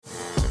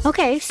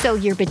Okay, so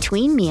you're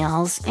between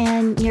meals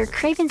and you're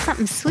craving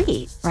something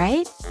sweet,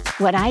 right?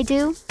 What I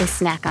do is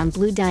snack on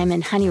Blue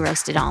Diamond honey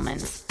roasted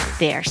almonds.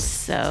 They're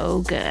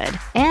so good.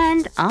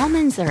 And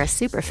almonds are a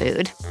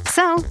superfood.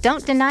 So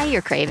don't deny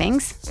your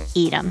cravings.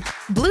 Eat them.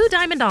 Blue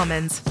Diamond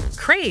almonds.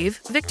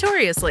 Crave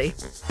victoriously.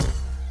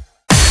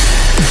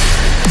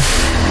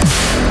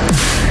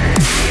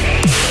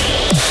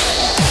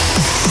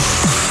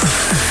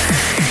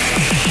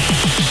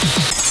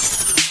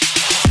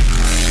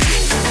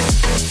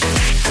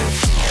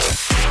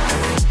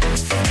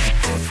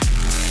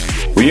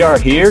 We are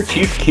here,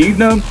 Chiefs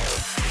Kingdom,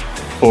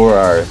 for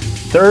our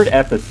third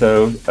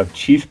episode of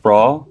Chiefs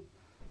Brawl,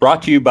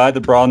 brought to you by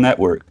the Brawl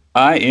Network.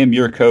 I am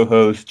your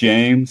co-host,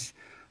 James.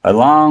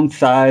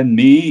 Alongside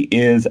me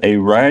is a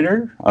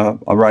writer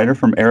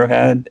from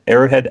Arrowhead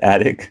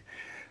Attic,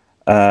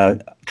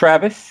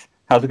 Travis.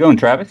 How's it going,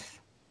 Travis?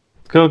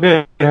 Cool,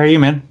 good. How are you,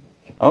 man?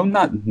 Oh,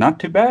 not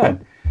too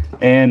bad.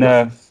 And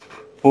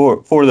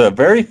for the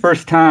very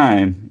first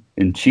time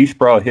in Chiefs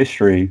Brawl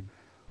history,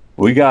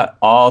 we got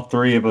all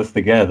three of us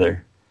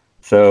together.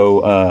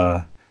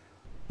 So,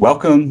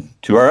 welcome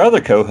to our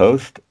other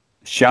co-host,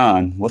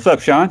 Sean. What's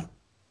up, Sean?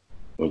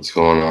 What's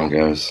going on,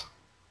 guys?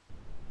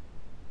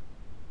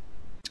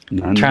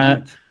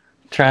 Trying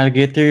to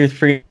get through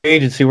free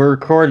agency. We're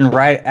recording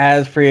right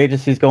as free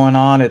agency's going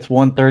on. It's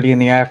 1:30 in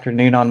the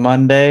afternoon on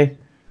Monday.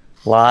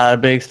 A lot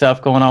of big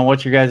stuff going on.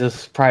 What's your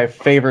guys' probably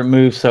favorite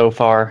move so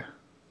far?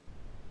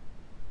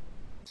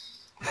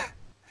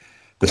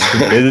 The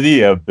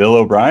stupidity of Bill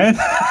O'Brien?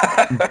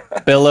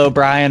 Bill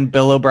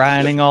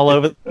O'Briening all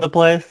over the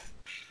place.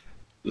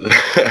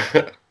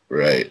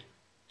 Right.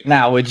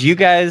 Now, would you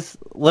guys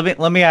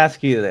let me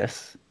ask you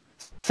this.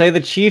 Say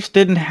the Chiefs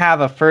didn't have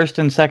a first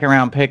and second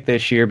round pick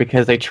this year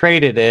because they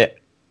traded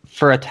it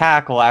for a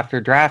tackle after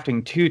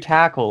drafting two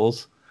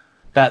tackles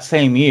that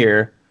same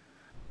year.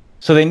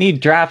 So they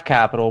need draft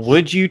capital.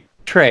 Would you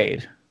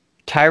trade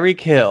Tyreek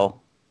Hill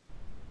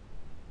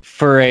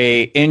for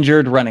a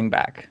injured running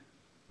back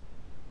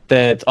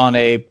that's on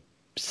a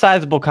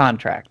sizable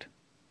contract?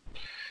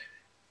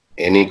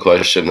 Any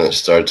question that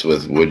starts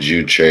with "Would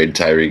you trade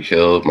Tyreek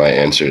Hill?" My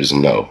answer is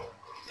no.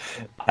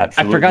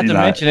 Absolutely I forgot to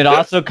not. mention it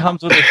also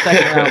comes with a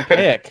second round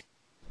pick.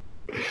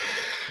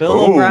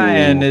 Bill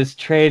O'Brien is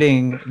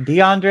trading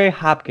DeAndre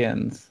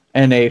Hopkins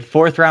and a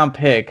fourth round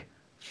pick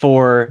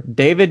for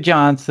David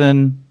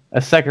Johnson,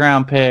 a second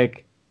round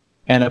pick,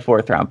 and a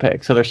fourth round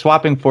pick. So they're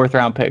swapping fourth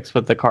round picks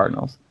with the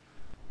Cardinals.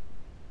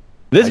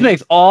 This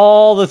makes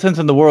all the sense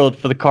in the world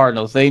for the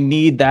Cardinals. They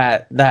need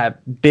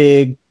that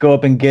big go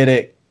up and get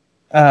it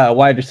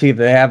wide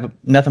receiver. They have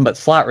nothing but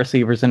slot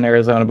receivers in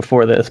Arizona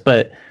before this,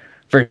 but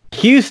for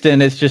Houston,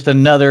 it's just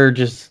another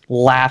just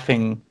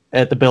laughing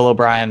at the Bill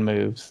O'Brien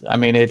moves. I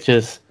mean,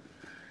 it's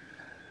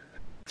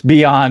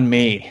beyond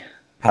me.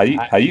 How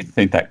you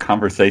think that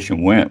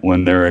conversation went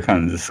when they were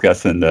kind of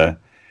discussing the,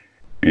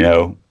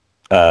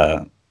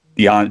 DeAndre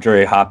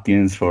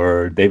Hopkins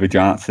for David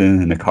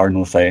Johnson, and the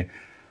Cardinals say,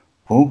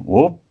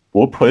 we'll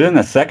put in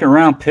a second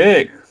round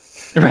pick.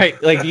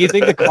 Right. Like, do you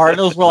think the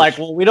Cardinals were like,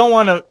 well, we don't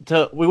want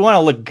we want to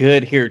look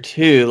good here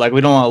too. Like, we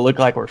don't want to look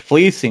like we're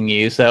fleecing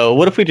you. So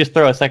what if we just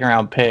throw a second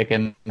round pick?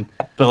 And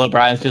Bill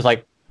O'Brien's just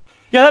like,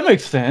 yeah, that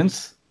makes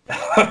sense.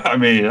 I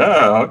mean,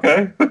 yeah,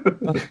 okay.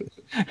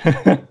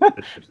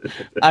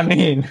 I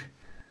mean,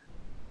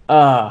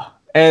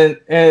 and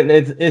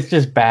it's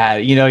just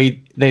bad.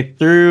 They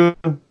threw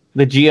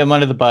the GM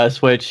under the bus,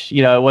 which,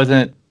 it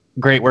wasn't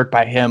great work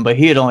by him, but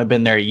he had only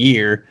been there a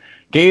year.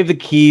 Gave the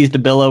keys to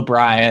Bill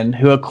O'Brien,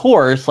 who, of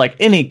course, like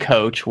any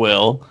coach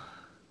will,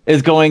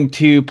 is going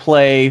to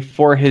play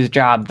for his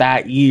job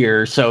that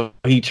year. So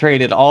he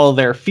traded all of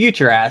their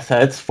future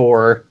assets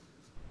for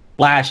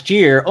last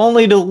year,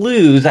 only to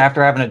lose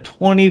after having a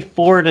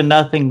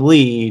 24-0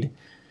 lead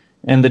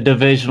in the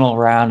divisional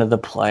round of the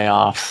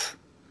playoffs.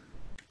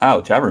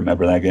 Ouch, I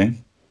remember that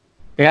game.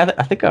 Yeah,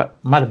 I think I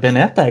might have been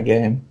at that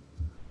game.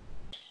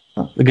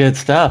 The good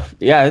stuff.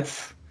 Yeah,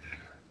 it's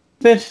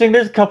interesting.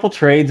 There's a couple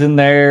trades in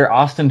there.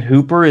 Austin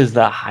Hooper is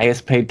the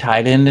highest paid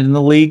tight end in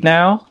the league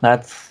now.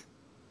 That's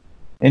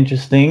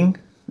interesting.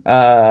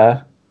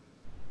 I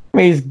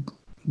mean, he's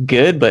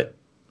good, but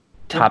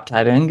top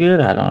tight end good?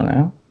 I don't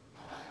know.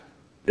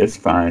 It's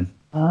fine.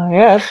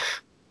 Yeah.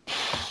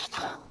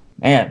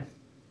 Man.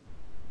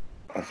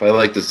 I feel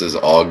like this is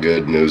all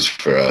good news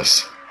for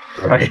us.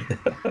 Right.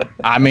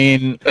 I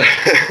mean,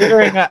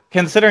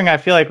 considering I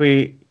feel like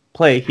we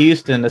play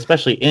Houston,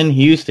 especially in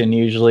Houston,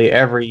 usually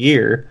every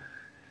year.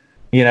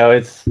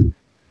 It's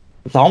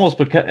almost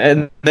because,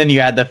 and then you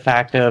add the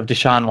fact of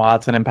Deshaun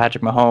Watson and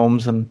Patrick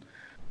Mahomes and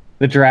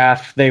the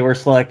draft they were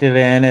selected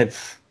in.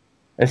 It's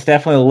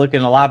definitely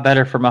looking a lot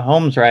better for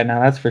Mahomes right now.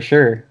 That's for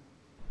sure.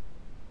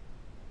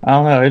 I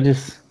don't know.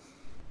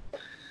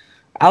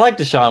 I like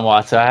Deshaun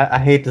Watson. I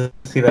hate to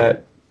see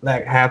that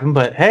happen,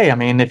 but hey, I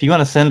mean, if you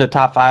want to send a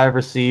top 5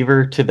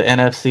 receiver to the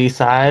NFC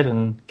side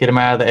and get him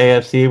out of the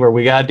AFC where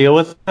we got to deal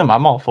with him,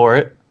 I'm all for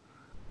it.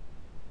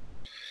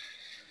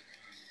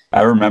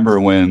 I remember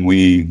when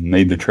we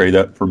made the trade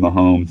up for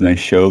Mahomes, and they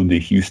showed the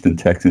Houston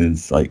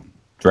Texans like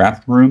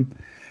draft room,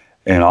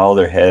 and all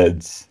their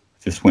heads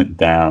just went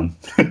down.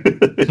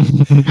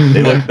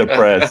 They looked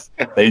depressed.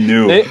 They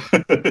knew.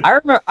 I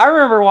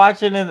remember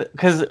watching it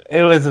because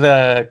it was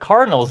the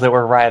Cardinals that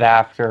were right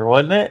after,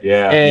 wasn't it?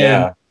 Yeah, and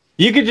yeah.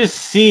 You could just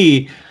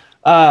see,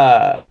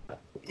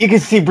 you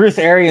could see Bruce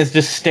Arians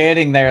just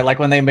standing there, like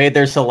when they made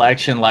their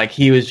selection, like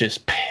he was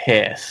just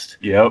pissed.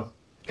 Yep.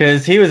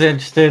 Because he was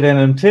interested in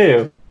him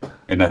too.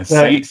 And the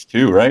Saints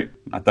too, right?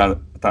 I thought.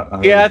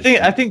 Yeah,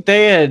 I think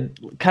they had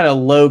kind of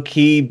low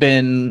key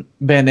been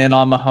in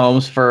on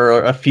Mahomes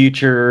for a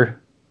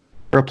future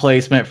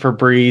replacement for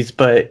Breeze,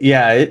 but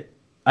yeah,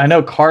 I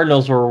know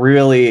Cardinals were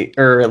really,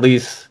 or at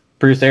least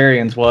Bruce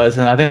Arians was,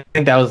 and I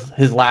think that was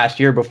his last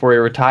year before he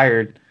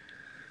retired,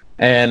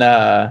 and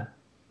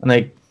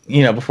they,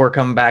 you know, before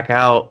coming back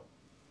out.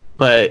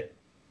 But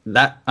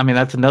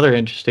that's another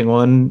interesting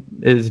one.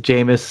 Is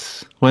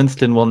Jameis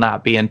Winston will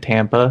not be in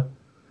Tampa.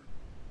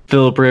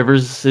 Phillip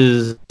Rivers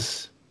is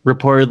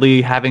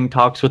reportedly having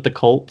talks with the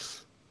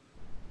Colts.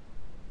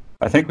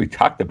 I think we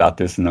talked about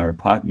this in our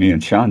me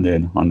and Sean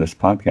did on this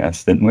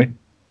podcast, didn't we?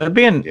 It'd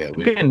be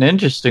an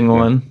interesting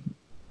one.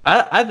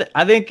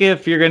 I think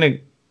if you're gonna,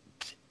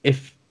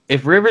 if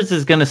Rivers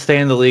is gonna stay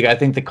in the league, I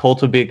think the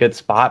Colts would be a good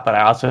spot. But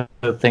I also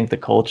think the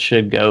Colts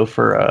should go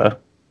for a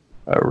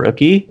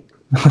rookie.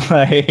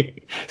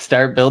 Like,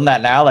 start building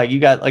that now. Like,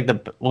 you got like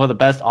one of the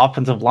best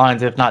offensive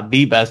lines, if not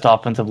the best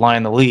offensive line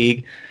in the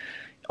league.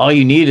 All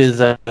you need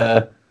is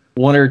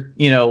one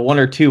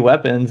or two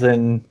weapons,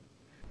 and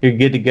you're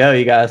good to go.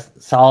 You got a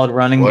solid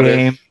running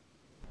game.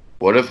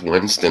 What if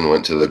Winston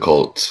went to the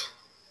Colts?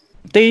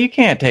 You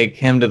can't take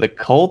him to the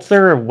Colts.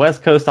 They're a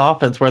West Coast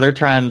offense where they're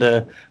trying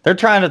to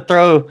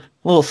throw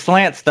little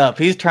slant stuff.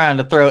 He's trying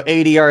to throw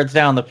 80 yards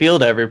down the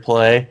field every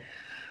play.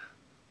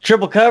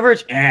 Triple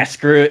coverage?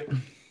 Screw it.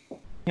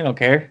 You don't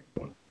care.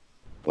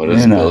 What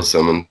is Bill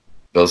Simmons?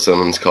 Bill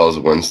Simmons calls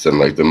Winston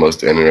like the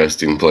most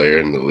interesting player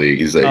in the league.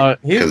 He's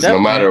like, because no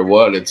matter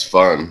what, it's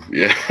fun.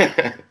 Yeah.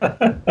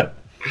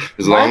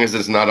 As long as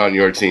it's not on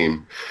your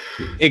team.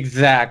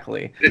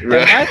 Exactly.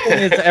 Right. My thing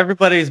is,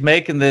 everybody's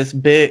making this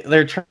big.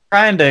 They're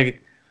trying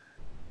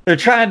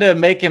to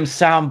make him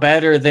sound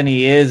better than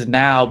he is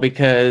now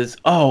because,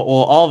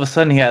 all of a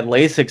sudden he had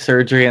LASIK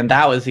surgery and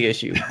that was the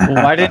issue. Well,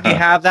 why didn't he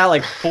have that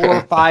like 4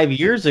 or 5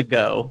 years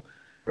ago?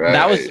 Right.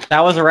 That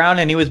was around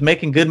and he was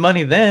making good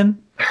money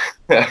then.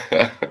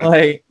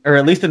 Like, or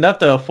at least enough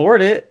to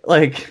afford it.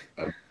 Like,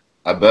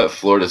 I bet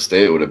Florida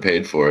State would have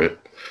paid for it.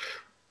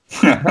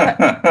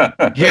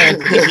 Yeah,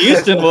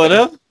 Houston would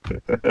have.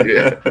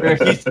 Yeah, or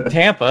Houston,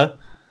 Tampa.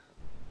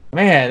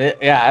 Man,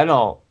 I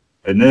don't.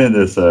 And then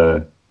this.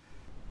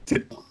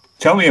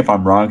 Tell me if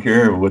I'm wrong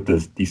here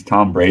with these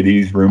Tom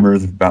Brady's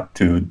rumors about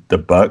to the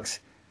Bucks.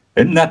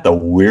 Isn't that the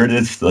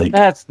weirdest? Like,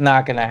 that's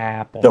not gonna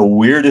happen. The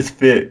weirdest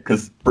fit,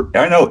 because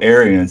I know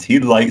Arians, he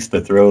likes to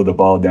throw the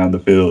ball down the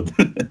field,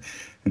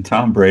 and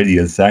Tom Brady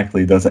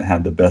exactly doesn't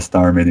have the best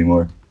arm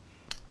anymore.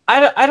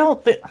 I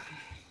don't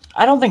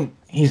think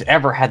he's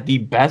ever had the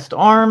best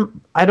arm.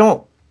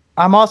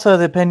 I'm also of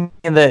the opinion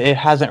that it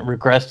hasn't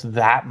regressed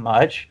that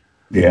much.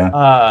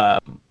 Yeah.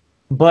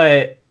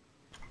 But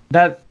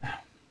that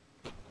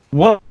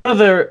one of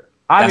the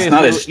obviously that's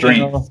not his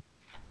strength.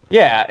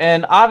 Yeah,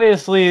 and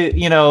obviously,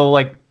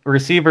 like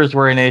receivers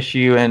were an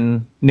issue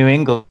in New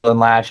England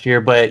last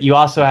year, but you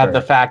also have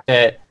the fact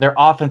that their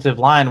offensive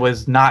line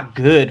was not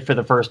good for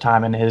the first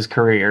time in his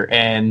career,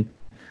 and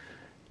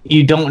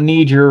you don't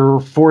need your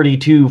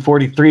 42,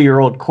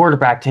 43-year-old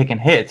quarterback taking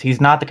hits. He's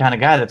not the kind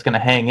of guy that's going to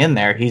hang in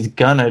there. He's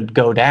going to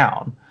go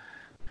down.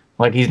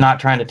 Like, he's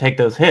not trying to take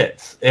those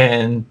hits.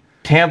 And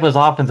Tampa's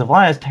offensive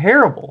line is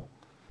terrible.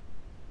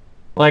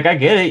 Like, I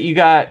get it. You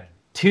got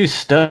 2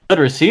 stud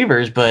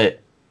receivers, but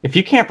if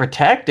you can't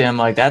protect him,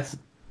 like, that's...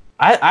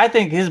 I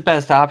think his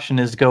best option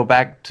is to go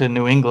back to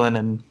New England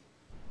and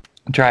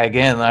try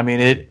again. I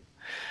mean,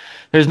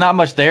 there's not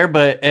much there,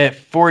 but at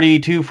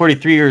 42,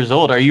 43 years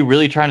old, are you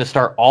really trying to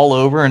start all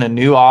over in a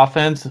new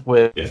offense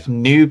with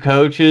new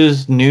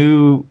coaches,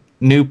 new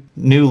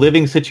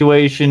living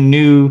situation,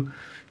 new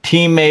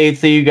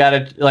teammates that you got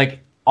to, like,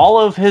 all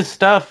of his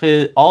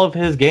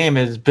game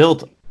is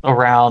built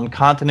around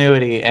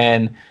continuity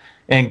and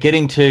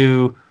getting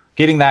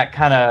that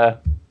kind of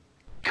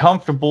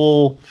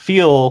comfortable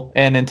feel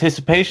and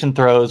anticipation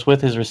throws with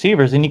his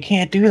receivers, and you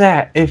can't do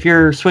that if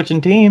you're switching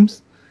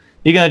teams.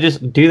 You're going to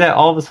just do that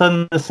all of a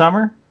sudden this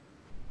summer?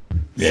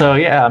 Yeah. So,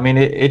 yeah, I mean,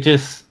 it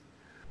just...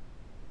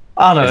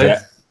 I don't know.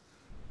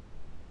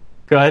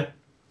 Go ahead.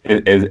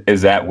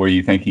 Is that where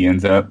you think he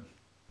ends up?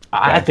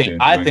 I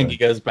think he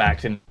goes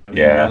back to New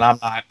England.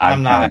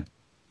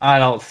 I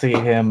don't see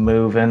him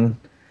moving.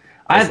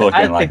 It's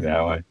looking like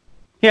that way.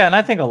 Yeah, and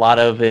I think a lot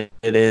of it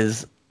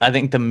is... I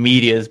think the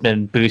media has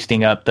been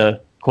boosting up the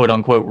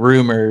quote-unquote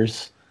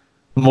rumors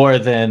more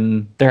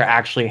than they're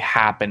actually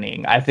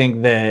happening. I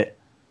think,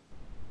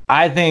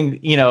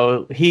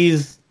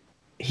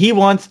 he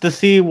wants to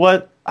see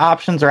what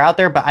options are out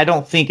there, but I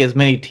don't think as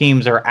many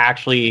teams are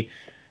actually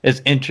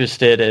as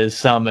interested as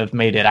some have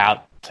made it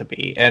out to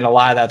be. And a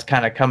lot of that's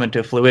kind of coming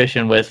to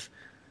fruition with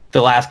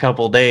the last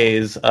couple of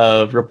days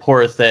of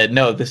reports that,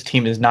 no, this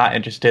team is not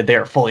interested. They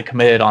are fully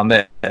committed on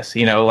this.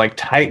 You know, like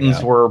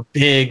Titans were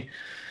big,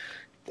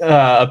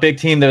 a big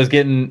team that was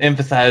getting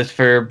emphasized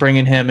for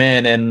bringing him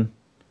in, and,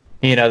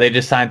 you know, they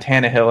just signed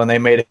Tannehill and they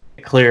made it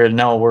clear,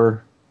 no,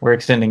 we're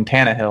extending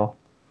Tannehill.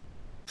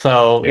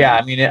 So, yeah,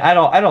 I mean, I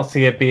don't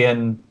see it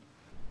being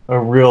a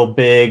real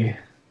big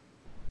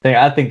thing.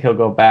 I think he'll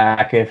go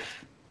back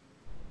if,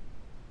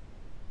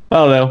 I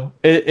don't know.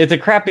 It's a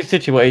crappy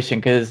situation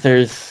because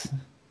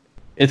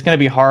it's going to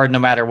be hard no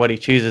matter what he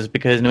chooses,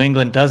 because New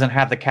England doesn't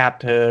have the cap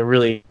to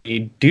really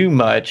do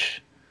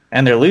much,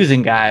 and they're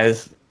losing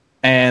guys,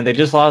 and they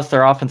just lost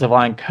their offensive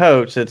line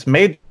coach that's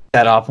made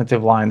that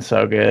offensive line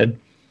so good.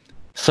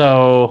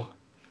 So,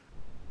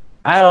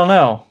 I don't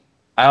know.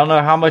 I don't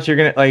know how much you're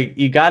going to, like,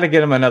 you got to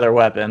get him another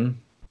weapon.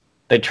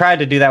 They tried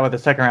to do that with a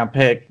second-round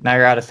pick. Now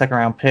you're out a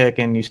second-round pick,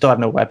 and you still have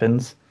no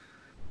weapons.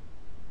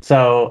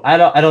 So, I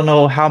don't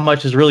know how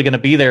much is really going to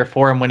be there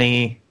for him when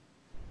he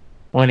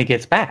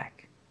gets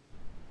back.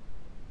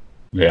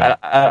 Yeah,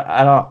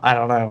 I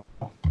don't know.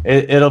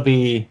 It'll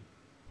be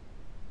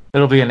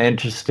an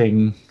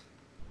interesting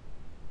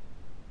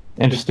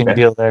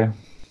deal there.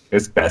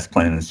 His best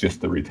plan is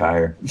just to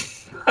retire.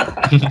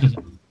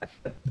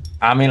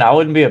 I mean, I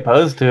wouldn't be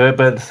opposed to it,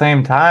 but at the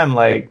same time,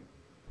 like,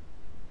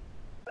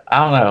 I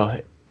don't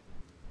know.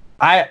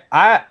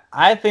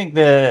 I think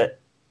that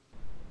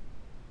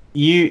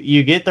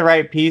you get the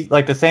right piece,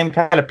 like the same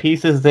kind of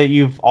pieces that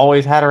you've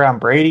always had around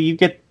Brady. You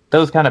get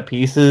those kind of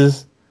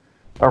pieces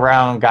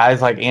around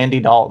guys like Andy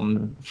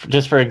Dalton.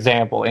 Just for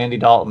example, Andy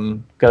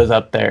Dalton goes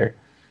up there.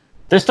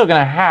 They're still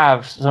going to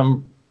have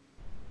some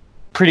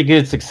pretty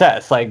good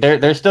success. Like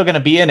they're still going to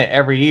be in it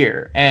every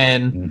year.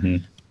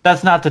 And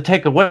that's not to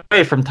take away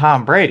from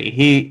Tom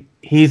Brady.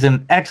 He's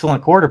an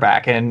excellent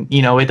quarterback. And,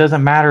 you know, it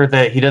doesn't matter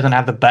that he doesn't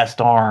have the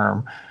best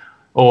arm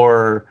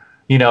or,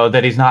 you know,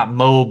 that he's not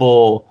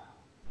mobile.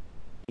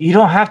 You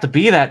don't have to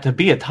be that to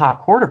be a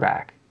top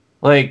quarterback.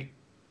 Like,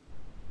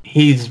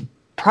 he's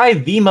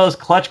probably the most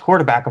clutch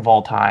quarterback of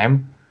all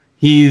time.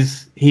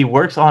 He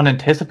works on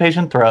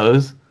anticipation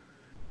throws.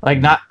 Like,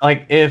 not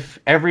like if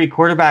every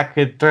quarterback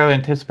could throw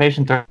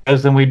anticipation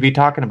throws, then we'd be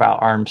talking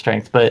about arm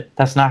strength, but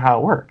that's not how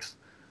it works.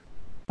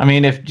 I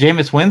mean, if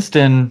Jameis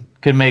Winston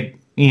could make,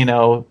 you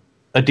know,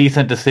 a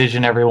decent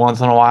decision every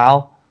once in a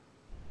while,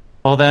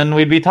 well, then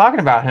we'd be talking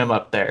about him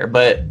up there.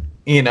 But,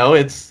 you know,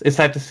 it's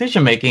that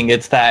decision making.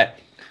 It's that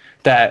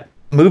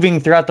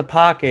moving throughout the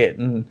pocket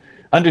and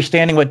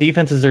understanding what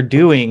defenses are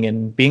doing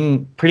and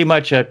being pretty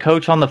much a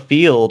coach on the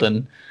field.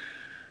 And,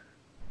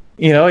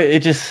 you know, it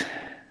just,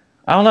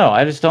 I don't know.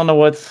 I just don't know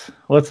what's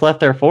left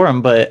there for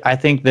him. But I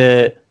think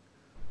that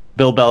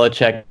Bill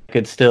Belichick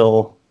could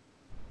still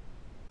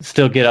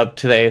get up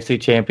to the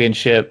AFC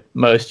Championship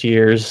most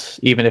years,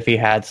 even if he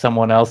had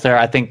someone else there.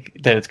 I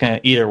think that it's going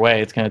to, either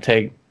way, it's going to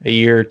take a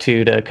year or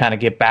two to kind of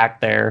get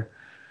back there.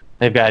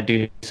 They've got to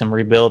do some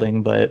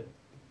rebuilding, but.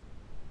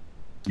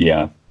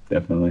 Yeah,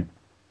 definitely.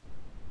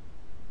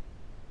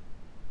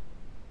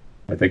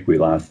 I think we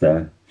lost.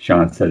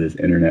 Sean said his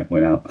internet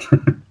went out.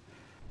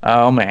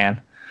 Oh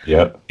man.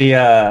 Yep.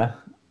 The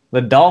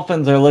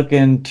Dolphins are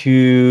looking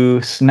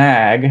to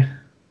snag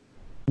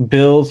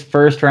Bills'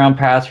 first-round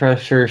pass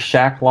rusher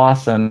Shaq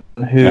Lawson,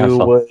 who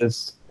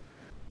was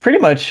pretty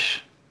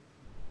much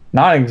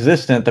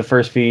non-existent the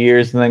first few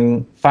years, and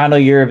then final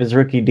year of his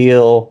rookie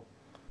deal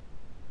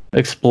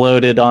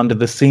exploded onto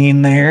the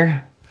scene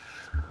there.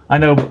 I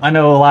know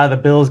a lot of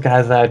the Bills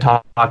guys that I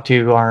talked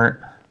to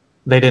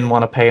they didn't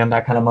want to pay him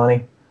that kind of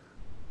money.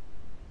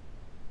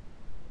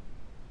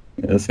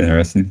 Yeah, that's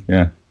interesting.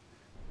 Yeah.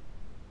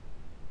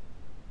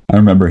 I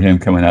remember him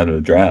coming out of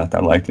the draft.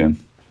 I liked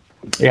him.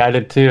 Yeah, I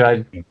did too.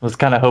 I was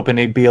kind of hoping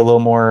he'd be a little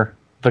more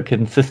of a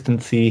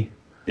consistency.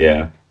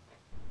 Yeah.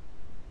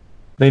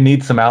 They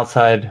need some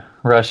outside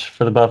rush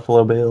for the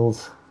Buffalo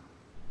Bills.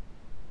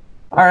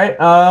 All right.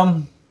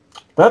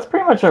 That's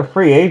pretty much our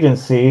free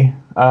agency.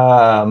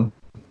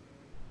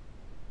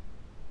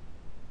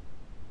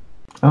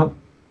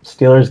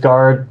 Steelers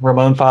guard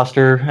Ramon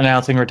Foster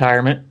announcing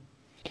retirement.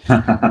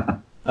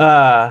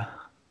 We'll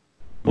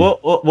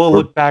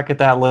look back at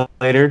that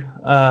later.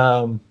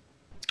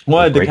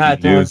 Wanted to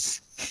kind of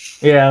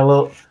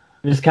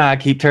just kind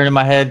of keep turning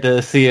my head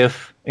to see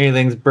if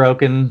anything's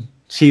broken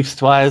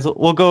Chiefs wise.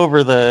 We'll go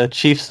over the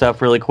Chiefs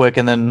stuff really quick,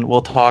 and then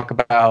we'll talk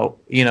about,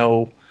 you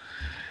know,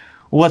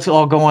 what's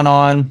all going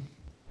on,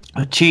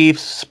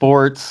 Chiefs,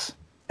 sports,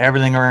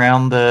 everything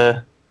around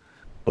the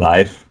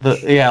life.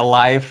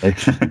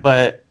 Life.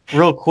 But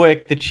real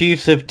quick, the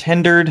Chiefs have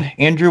tendered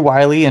Andrew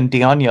Wiley and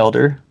Deion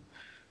Yelder.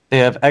 They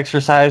have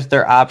exercised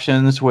their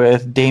options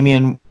with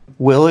Damian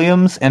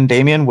Williams and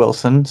Damian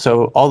Wilson,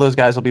 so all those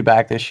guys will be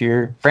back this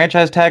year.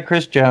 Franchise tag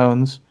Chris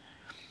Jones.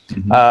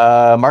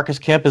 Marcus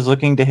Kemp is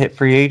looking to hit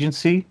free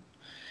agency.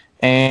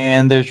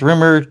 And there's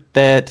rumor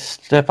that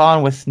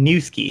Stefan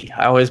Wisniewski,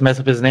 I always mess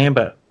up his name,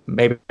 but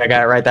maybe I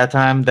got it right that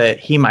time, that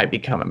he might be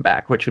coming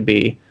back, which would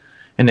be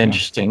an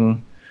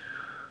interesting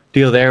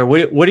deal there.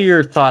 What are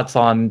your thoughts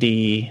on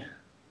the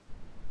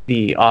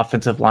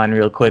offensive line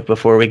real quick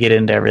before we get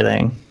into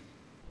everything?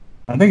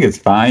 I think it's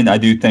fine. I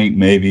do think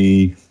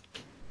maybe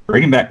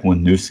bringing back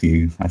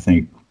Wisniewski, I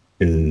think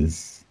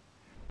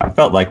I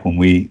felt like when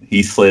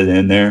he slid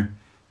in there,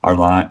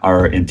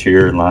 our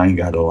interior line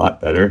got a lot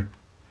better.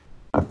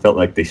 I felt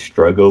like they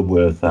struggled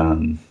with,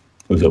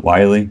 was it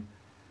Wiley?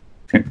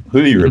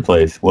 Who did you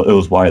replace? Well, it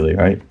was Wiley,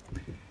 right?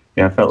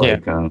 Yeah, I felt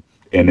like, and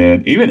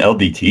then even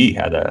LDT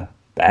had a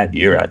bad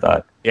year, I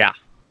thought. Yeah.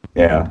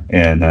 Yeah,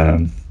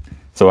 and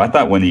so I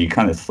thought when he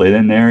kind of slid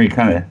in there,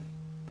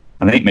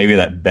 I think maybe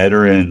that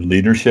veteran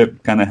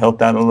leadership kind of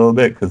helped out a little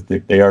bit because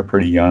they are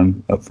pretty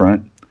young up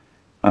front,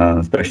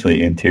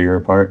 especially interior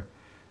part.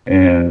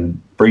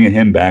 And bringing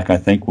him back, I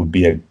think, would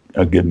be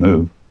a good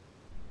move.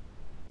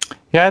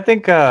 Yeah, I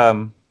think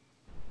there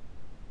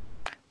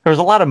was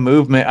a lot of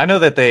movement. I know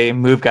that they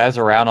move guys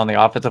around on the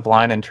offensive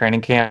line in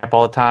training camp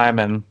all the time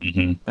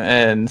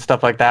and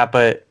stuff like that.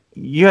 But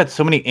you had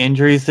so many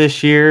injuries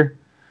this year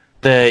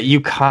that you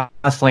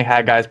constantly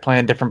had guys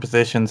playing different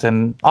positions.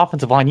 And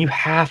offensive line, you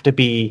have to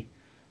be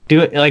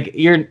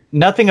doing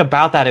nothing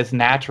about that is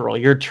natural.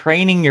 You're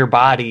training your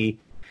body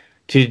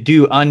to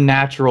do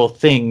unnatural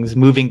things,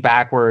 moving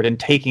backward and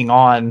taking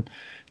on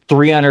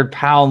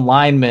 300-pound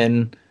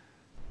linemen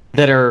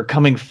that are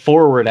coming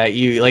forward at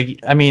you.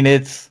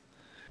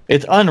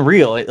 It's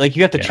unreal.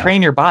 You have to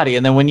train your body.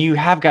 And then when you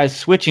have guys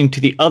switching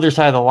to the other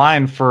side of the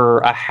line for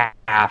a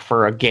half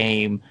or a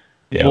game,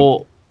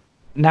 well,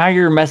 now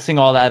you're messing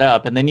all that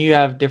up. And then you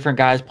have different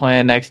guys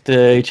playing next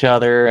to each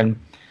other. And,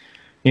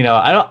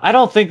 I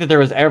don't think that there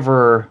was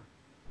ever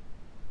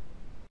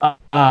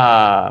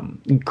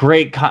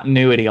great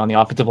continuity on the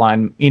offensive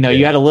line.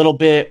 You had a little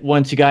bit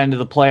once you got into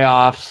the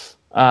playoffs,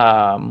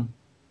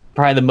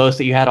 probably the most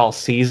that you had all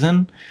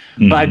season.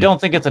 But I don't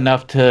think it's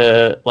enough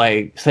to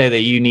say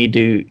that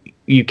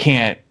you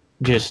can't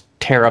just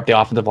tear up the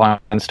offensive line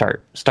and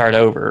start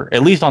over,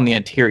 at least on the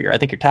interior. I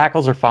think your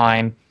tackles are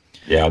fine.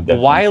 Yeah,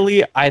 definitely.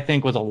 Wiley, I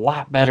think, was a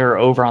lot better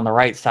over on the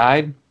right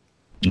side.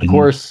 Of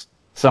course,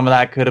 some of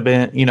that could have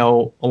been,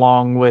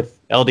 along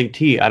with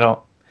LDT.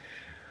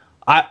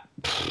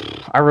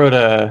 I wrote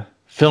a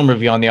film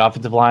review on the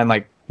offensive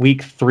line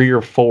week 3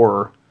 or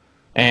 4,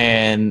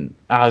 and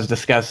I was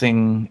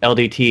discussing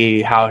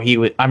LDT, how he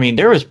would. I mean,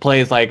 there was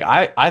plays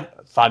I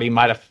thought he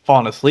might have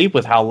fallen asleep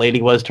with how late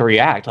he was to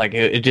react.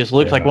 It just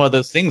looked like one of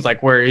those things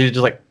where he's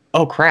just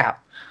oh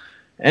crap.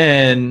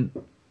 And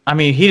I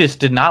mean, he just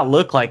did not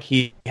look like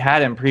he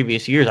had in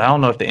previous years. I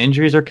don't know if the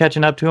injuries are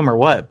catching up to him or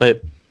what,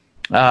 but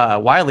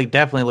Wiley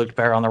definitely looked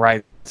better on the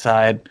right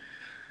side.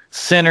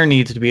 Center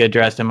needs to be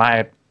addressed in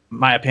my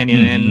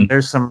opinion, and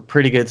there's some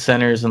pretty good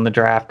centers in the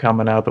draft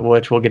coming up,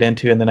 which we'll get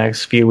into in the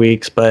next few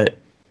weeks. But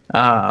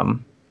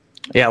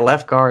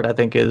left guard I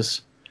think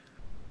is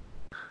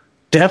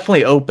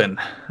definitely open.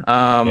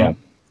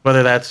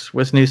 Whether that's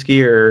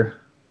Wisniewski or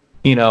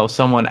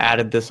someone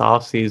added this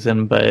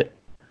offseason. But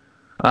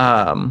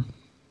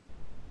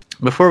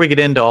before we get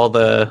into all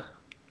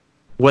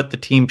what the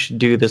team should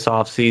do this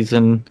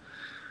offseason,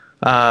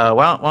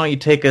 why don't you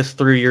take us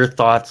through your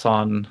thoughts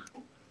on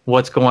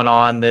what's going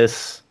on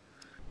this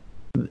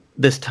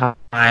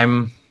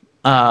time,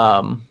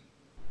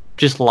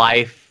 just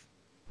life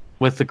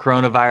with the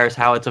coronavirus,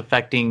 how it's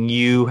affecting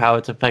you, how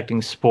it's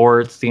affecting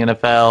sports, the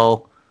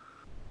NFL,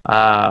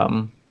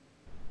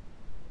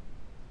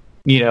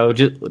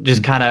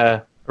 just kind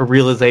of a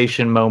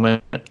realization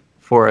moment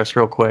for us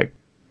real quick.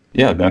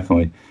 Yeah,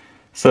 definitely.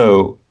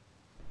 So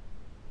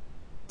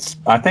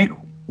I think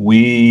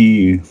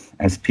we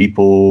as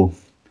people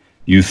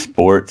use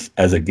sports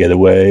as a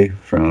getaway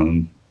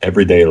from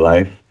everyday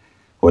life,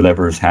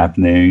 whatever's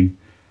happening,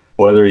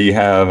 whether you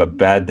have a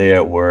bad day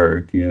at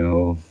work,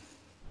 you're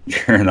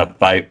in a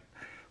fight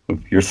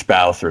with your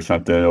spouse or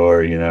something,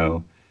 or,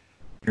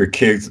 your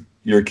kids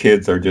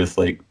are just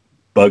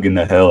bugging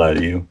the hell out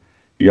of you.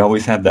 You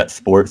always have that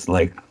sports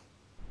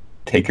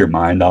take your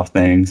mind off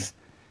things.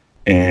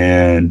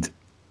 And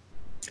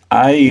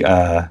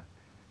I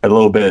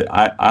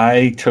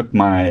took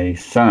my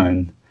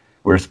son.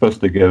 We're supposed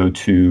to go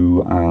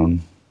to,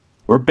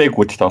 we're big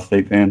Wichita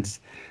State fans.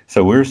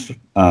 So we're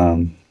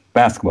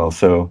basketball.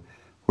 So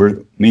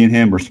me and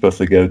him were supposed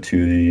to go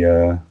to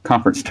the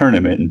conference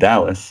tournament in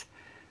Dallas,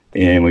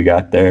 and we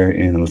got there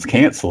and it was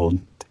canceled.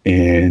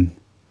 And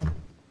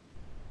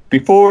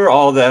before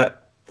all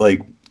that,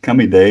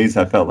 coming days,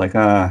 I felt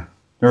they're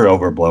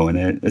overblowing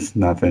it. It's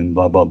nothing,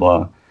 blah blah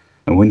blah.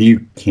 And when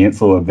you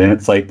cancel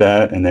events like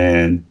that, and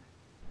then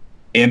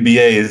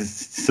NBA has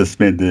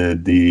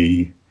suspended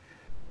the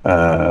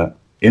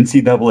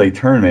NCAA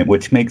tournament,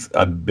 which makes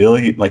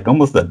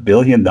almost $1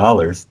 billion.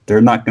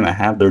 They're not going to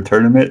have their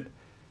tournament.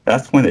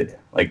 That's when it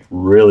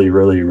really,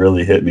 really,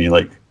 really hit me.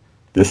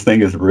 This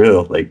thing is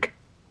real.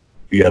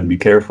 You got to be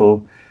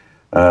careful.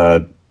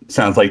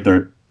 Sounds like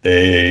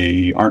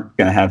they aren't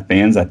going to have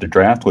fans at the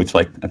draft, which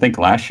I think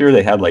last year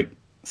they had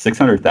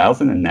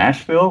 600,000 in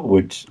Nashville,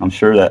 which I'm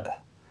sure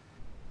that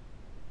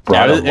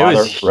brought a lot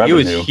of revenue.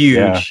 It was huge.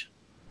 Yeah.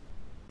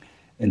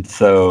 And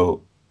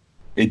so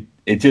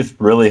it just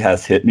really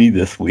has hit me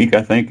this week.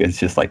 I think it's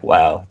just like,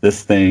 wow,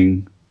 this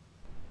thing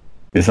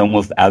is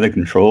almost out of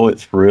control.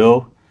 It's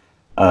real.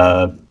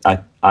 In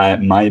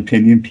my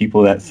opinion,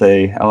 people that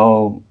say,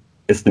 "Oh,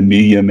 it's the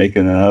media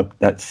making it up,"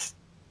 that's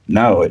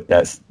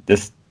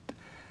just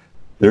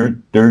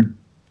they're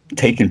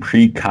taking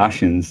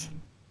precautions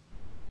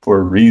for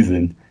a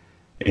reason,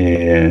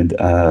 and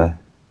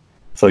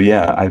so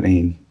yeah, I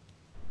mean,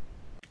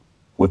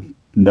 with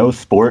no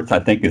sports, I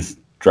think it's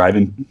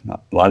driving a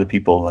lot of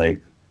people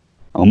like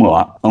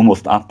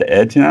almost off the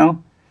edge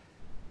now.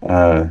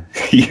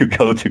 You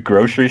go to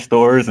grocery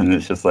stores and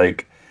it's just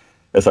like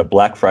it's a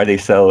Black Friday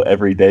sale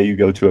every day you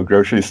go to a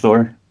grocery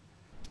store.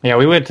 Yeah,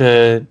 we went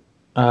to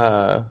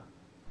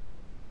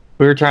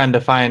we were trying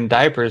to find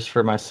diapers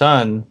for my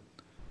son.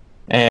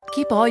 And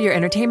keep all your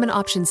entertainment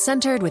options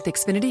centered with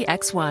Xfinity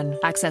X1.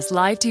 Access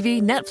live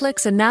TV,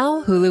 Netflix, and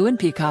now Hulu and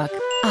Peacock.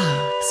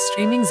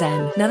 Streaming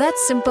zen. Now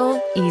that's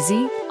simple,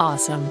 easy,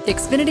 awesome.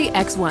 Xfinity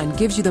X1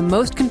 gives you the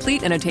most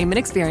complete entertainment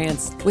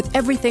experience with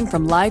everything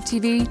from live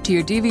TV to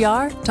your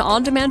DVR to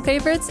on-demand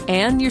favorites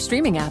and your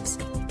streaming apps.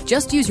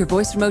 Just use your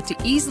voice remote to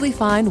easily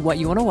find what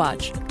you want to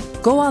watch.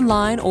 Go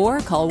online or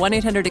call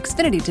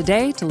 1-800-XFINITY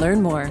today to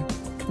learn more.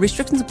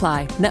 Restrictions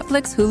apply.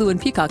 Netflix, Hulu,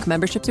 and Peacock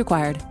memberships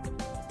required.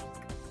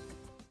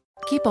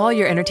 Keep all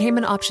your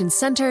entertainment options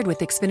centered with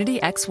Xfinity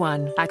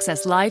X1.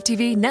 Access live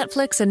TV,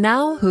 Netflix, and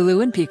now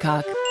Hulu and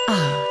Peacock.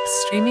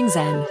 Streaming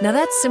zen. Now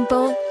that's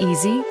simple,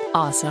 easy,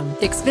 awesome.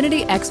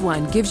 Xfinity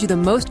X1 gives you the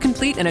most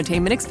complete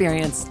entertainment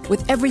experience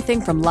with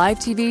everything from live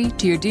TV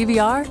to your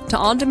DVR to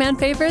on-demand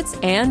favorites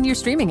and your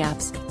streaming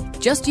apps.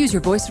 Just use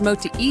your voice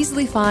remote to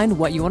easily find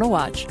what you want to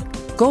watch.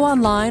 Go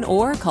online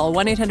or call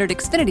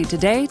 1-800-XFINITY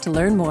today to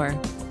learn more.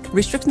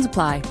 Restrictions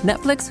apply.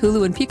 Netflix,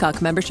 Hulu, and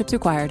Peacock memberships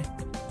required.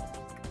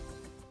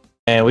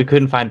 And we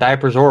couldn't find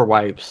diapers or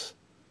wipes.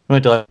 We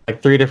went to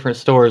like 3 different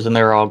stores and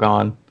they were all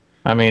gone.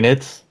 I mean,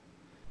 it's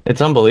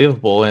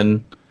unbelievable.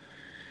 And,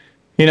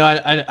 you know,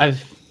 I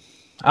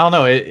don't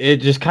know. It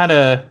just kind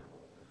of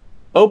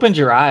opens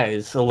your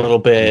eyes a little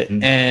bit.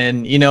 Mm-hmm.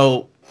 And, you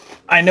know,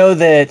 I know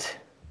that,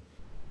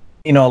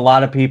 you know, a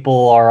lot of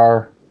people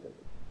are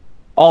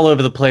all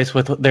over the place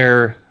with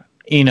their,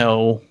 you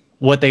know,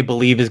 what they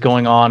believe is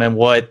going on and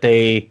what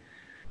they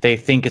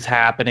think is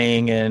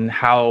happening and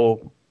how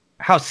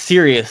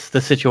serious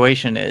the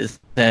situation is.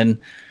 And,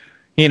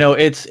 you know,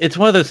 it's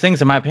one of those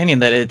things, in my opinion,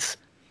 that it's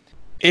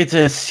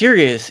a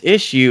serious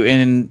issue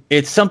and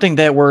it's something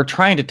that we're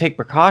trying to take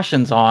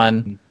precautions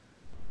on,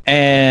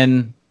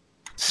 and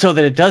so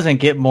that it doesn't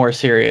get more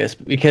serious,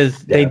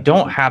 because they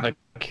don't have a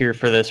cure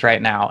for this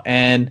right now.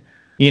 And,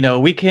 you know,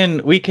 we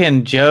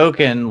can joke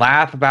and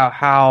laugh about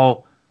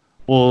how,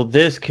 well,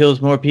 this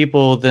kills more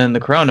people than the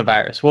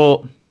coronavirus.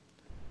 Well,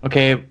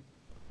 okay,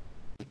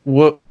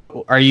 what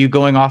are you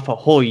going off a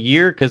whole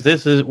year? Because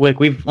this is like,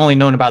 we've only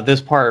known about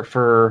this part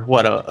for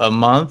what, a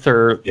month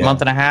or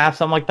month and a half,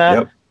 something like that.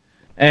 Yep.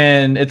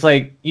 And it's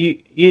like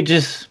you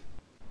just,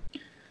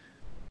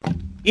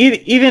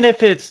 even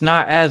if it's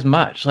not as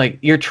much, like,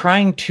 you're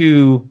trying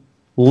to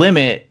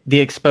limit the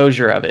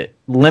exposure of it,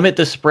 limit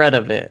the spread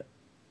of it.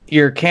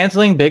 You're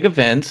canceling big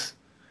events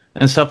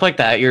and stuff like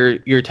that.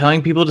 You're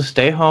telling people to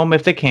stay home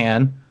if they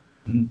can,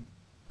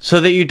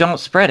 so that you don't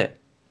spread it.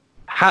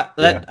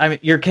 I mean,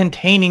 you're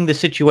containing the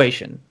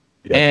situation.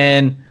 Yeah.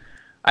 And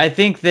I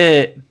think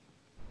that,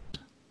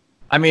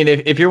 I mean,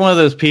 if you're one of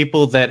those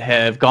people that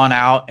have gone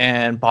out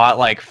and bought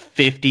like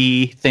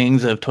 50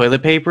 things of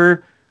toilet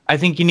paper, I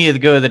think you need to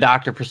go to the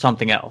doctor for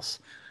something else.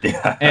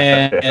 Yeah.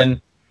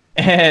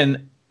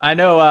 And I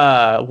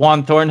know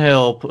Juan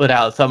Thornhill put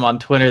out something on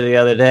Twitter the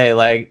other day,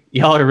 like,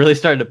 y'all are really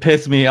starting to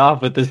piss me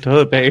off with this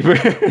toilet paper.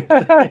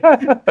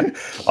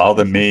 All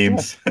the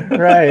memes.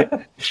 Right.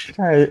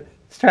 Trying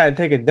to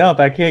take a dump.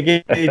 I can't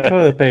get any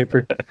toilet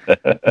paper.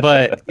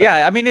 But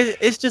yeah, I mean,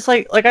 it's just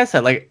like I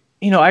said, like,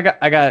 you know, I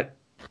got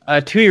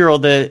a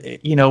 2-year-old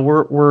that, you know,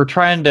 we're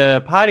trying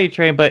to potty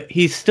train, but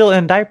he's still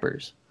in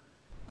diapers.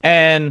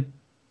 And,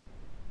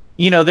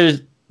 you know,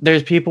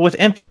 there's people with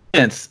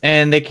infants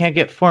and they can't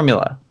get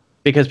formula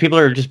because people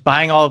are just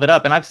buying all of it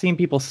up. And I've seen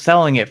people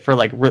selling it for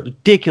like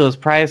ridiculous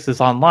prices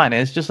online.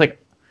 And it's just like,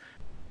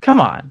 come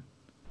on,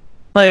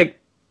 like,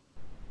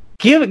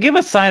 give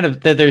a sign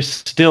of that there's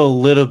still a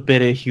little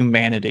bit of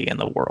humanity in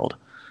the world.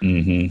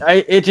 Mm-hmm.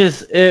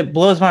 It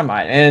blows my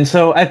mind. And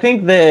so I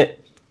think that,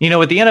 you know,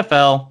 with the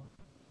NFL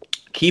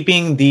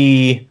keeping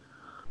the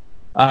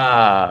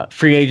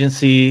free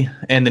agency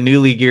and the new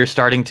league year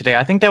starting today,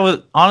 I think that was,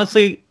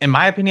 honestly, in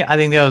my opinion, I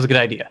think that was a good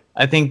idea.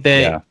 I think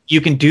that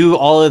you can do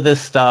all of this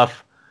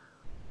stuff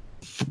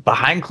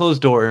behind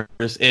closed doors.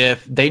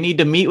 If they need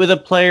to meet with a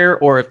player,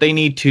 or if they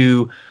need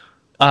to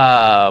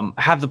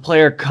have the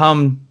player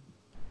come,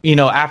 you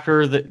know,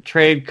 after the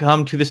trade,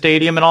 come to the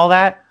stadium and all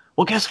that,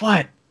 well, guess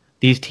what?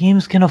 These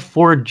teams can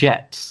afford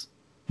jets.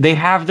 They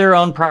have their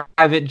own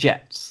private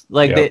jets.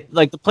 Like,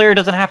 the player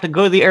doesn't have to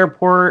go to the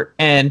airport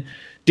and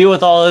deal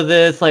with all of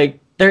this. Like,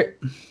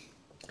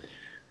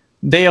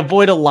 they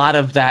avoid a lot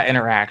of that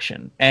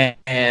interaction.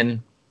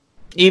 And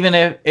even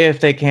if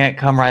they can't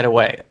come right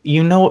away,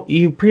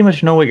 you pretty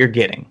much know what you're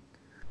getting.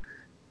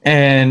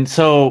 And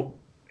so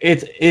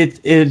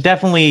it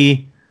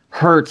definitely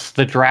hurts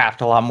the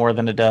draft a lot more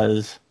than it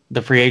does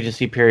the free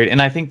agency period.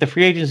 And I think the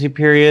free agency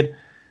period,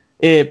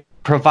 it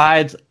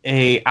provides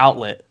a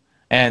outlet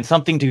and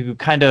something to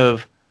kind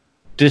of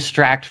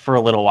distract for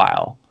a little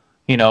while.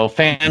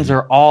 Fans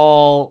are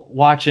all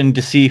watching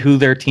to see who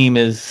their team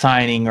is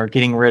signing or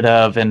getting rid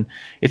of, and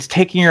it's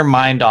taking your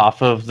mind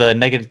off of the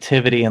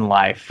negativity in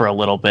life for a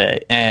little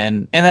bit.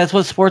 And that's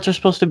what sports are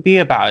supposed to be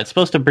about. It's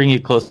supposed to bring you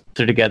closer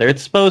together.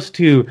 It's supposed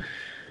to,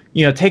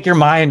 take your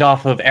mind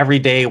off of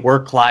everyday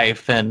work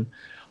life and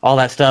all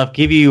that stuff,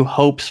 give you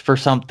hopes for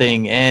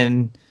something,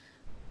 and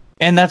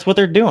that's what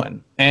they're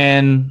doing.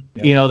 And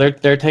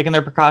they're taking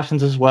their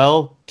precautions as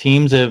well.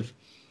 Teams have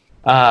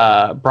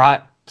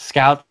brought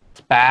scouts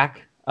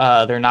back.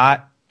 They're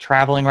not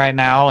traveling right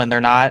now, and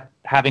they're not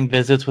having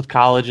visits with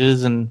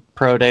colleges and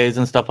pro days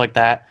and stuff like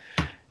that.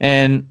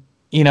 And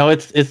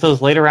it's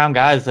those later round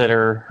guys that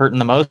are hurting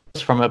the most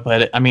from it.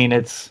 But I mean,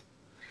 it's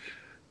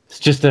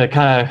just a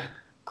kind of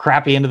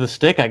crappy end of the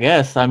stick, I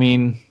guess. I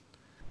mean,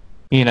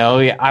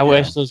 I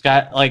wish those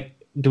guys, like,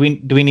 do we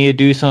need to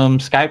do some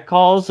Skype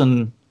calls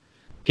and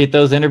get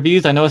those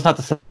interviews? I know it's not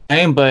the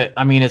same, but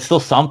I mean, it's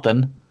still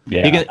something.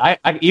 Yeah.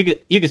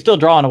 You can still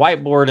draw on a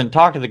whiteboard and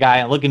talk to the guy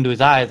and look into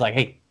his eyes like,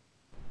 hey,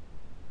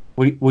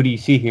 what do you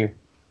see here?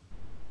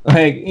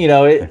 Like,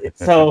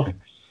 so.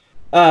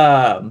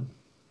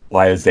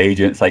 Why his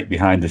agent's like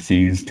behind the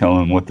scenes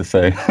telling him what to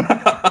say.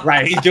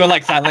 Right. He's doing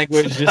like sign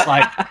language, just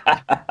like,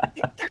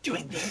 they're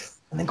doing this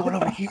and then going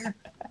over here.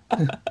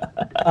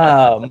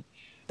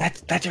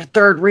 That's your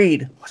third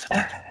read. What's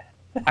it?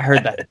 I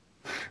heard that.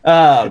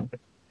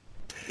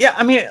 Yeah,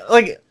 I mean,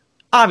 like,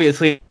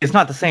 obviously it's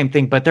not the same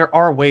thing, but there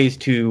are ways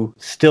to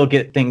still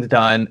get things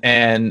done,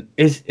 and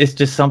it's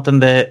just something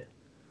that,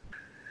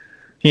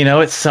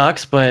 it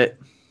sucks, but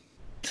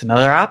it's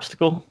another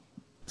obstacle.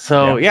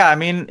 So yeah, I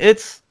mean,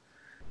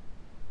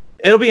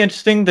 it'll be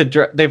interesting.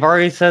 They've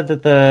already said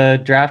that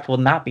the draft will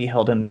not be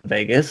held in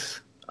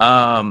Vegas.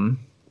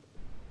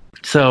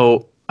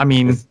 So I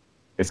mean,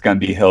 it's gonna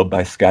be held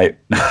by Skype.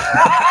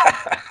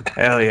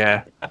 Hell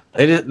yeah!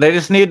 They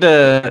just need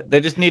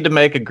to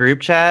make a group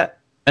chat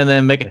and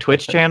then make a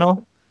Twitch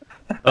channel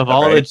of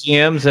all the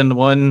GMs in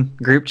one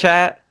group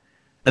chat,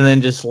 and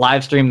then just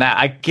live stream that.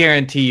 I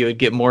guarantee you would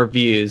get more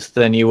views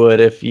than you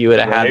would if you would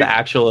have had the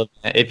actual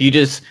event. If you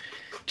just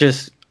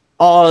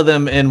all of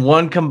them in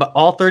one,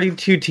 all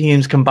 32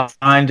 teams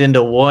combined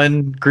into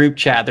one group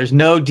chat. There's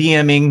no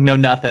DMing, no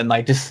nothing.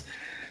 Like, just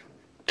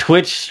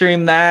Twitch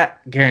stream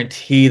that.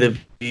 Guarantee the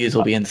views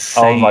will be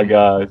insane. Oh my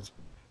god!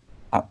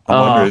 I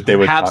wonder if they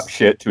would talk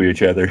shit to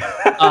each other.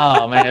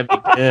 Oh man, it'd be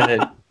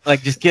good.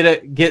 Like, just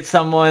get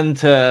someone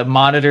to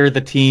monitor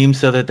the team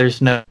so that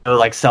there's no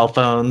like cell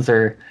phones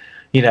or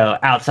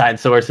outside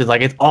sources.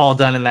 Like, it's all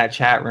done in that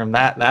chat room.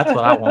 That's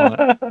what I want.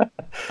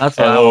 That's what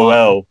I want.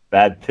 LOL,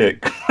 bad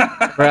pick.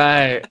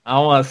 Right. I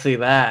want to see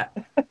that.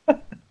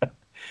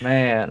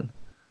 Man.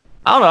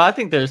 I don't know. I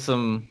think there's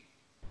some...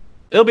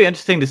 It'll be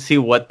interesting to see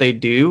what they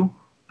do.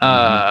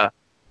 I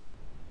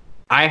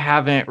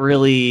haven't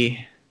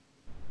really...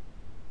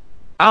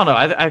 I don't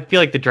know. I feel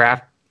like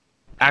the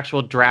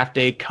actual draft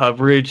day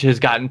coverage has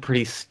gotten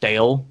pretty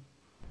stale.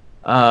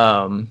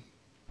 I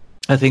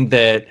think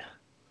that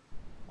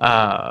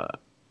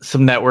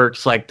some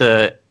networks like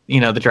the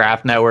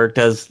Draft Network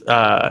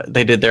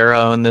they did their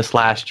own this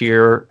last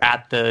year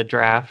at the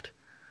draft.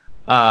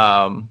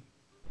 I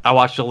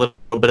watched a little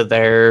bit of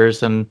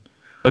theirs and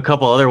a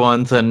couple other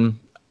ones, and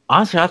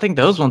honestly, I think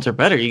those ones are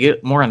better. You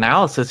get more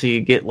analysis, you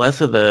get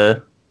less of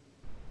the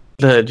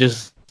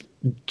just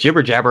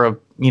jibber jabber of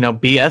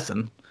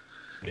BSing.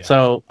 Yeah.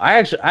 So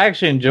I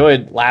actually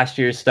enjoyed last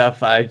year's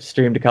stuff. I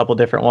streamed a couple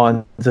different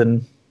ones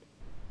and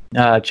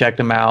checked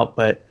them out,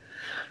 but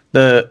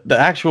the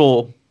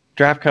actual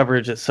draft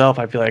coverage itself,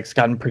 I feel like it's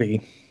gotten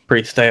pretty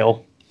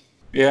stale.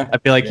 Yeah, I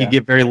feel like you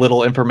get very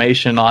little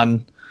information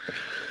on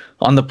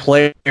the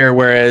player,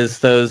 whereas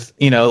those,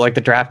 like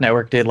the Draft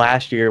Network did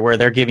last year, where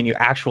they're giving you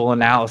actual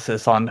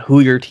analysis on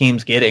who your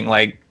team's getting.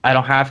 Like, I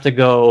don't have to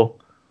go.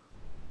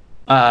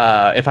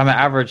 If I'm an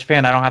average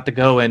fan, I don't have to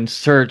go and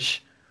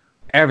search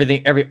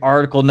every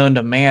article known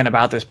to man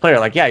about this player.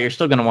 Like, yeah, you're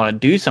still going to want to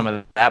do some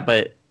of that,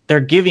 but they're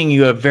giving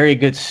you a very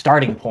good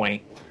starting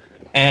point.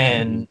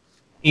 And,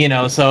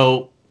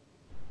 so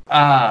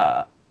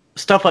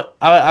stuff like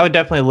I would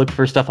definitely look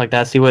for stuff like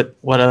that, see what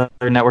other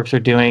networks are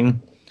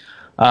doing.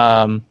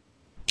 I'm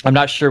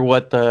not sure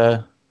what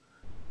the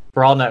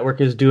Brawl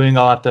Network is doing.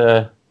 I'll have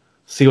to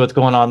see what's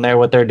going on there,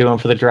 what they're doing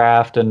for the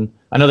draft. And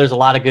I know there's a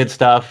lot of good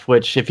stuff,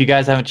 which if you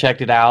guys haven't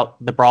checked it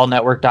out,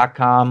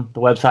 thebrawlnetwork.com, the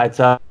website's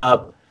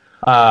up.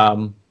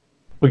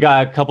 We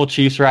got a couple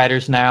Chiefs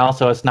writers now,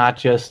 so it's not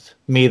just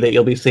me that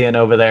you'll be seeing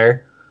over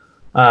there.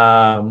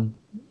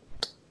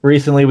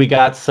 Recently we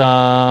got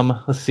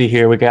some, let's see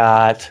here, we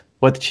got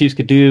what the Chiefs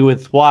could do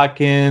with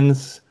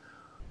Watkins.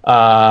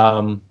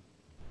 Trying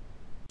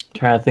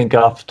to think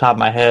off the top of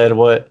my head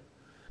what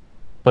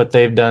what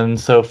they've done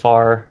so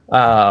far.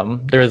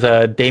 There's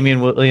a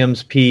Damian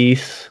Williams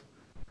piece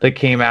that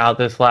came out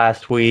this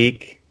last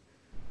week.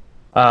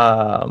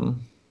 But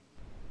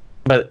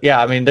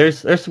yeah, I mean, there's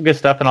some good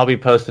stuff, and I'll be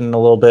posting a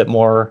little bit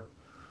more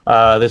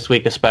this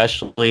week,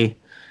 especially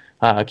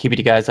keeping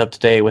you guys up to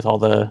date with all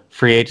the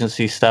free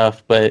agency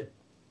stuff. But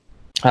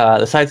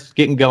the site's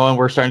getting going.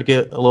 We're starting to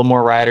get a little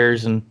more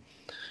writers and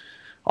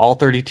all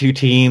 32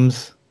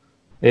 teams.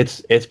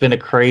 It's been a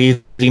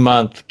crazy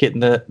month getting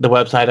the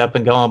website up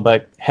and going,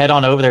 but head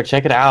on over there,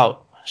 check it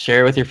out,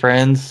 share it with your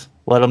friends,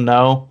 let them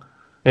know.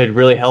 It'd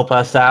really help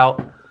us out.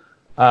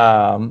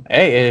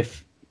 Hey,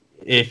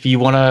 if you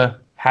want to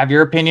have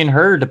your opinion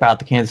heard about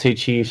the Kansas City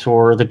Chiefs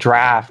or the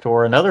draft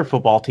or another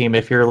football team,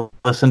 if you're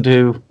listening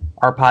to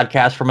our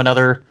podcast from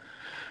another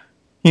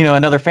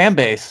fan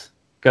base,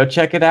 go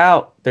check it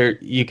out. There,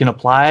 you can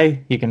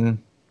apply, you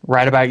can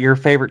write about your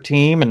favorite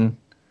team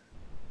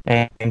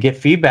and get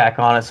feedback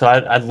on it. So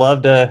I'd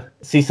love to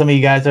see some of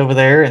you guys over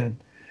there. And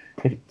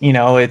you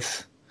don't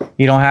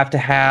have to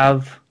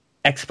have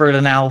expert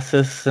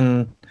analysis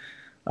and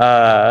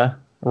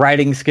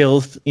writing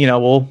skills.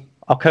 I'll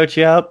coach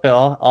you up.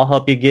 I'll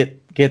help you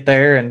get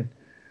there, and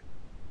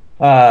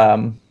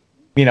we'll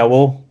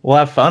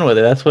have fun with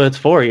it. That's what it's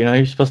for.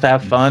 You're supposed to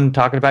have fun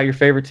talking about your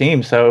favorite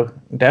team. So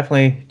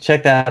definitely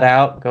check that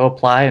out. Go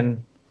apply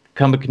and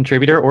become a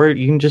contributor, or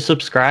you can just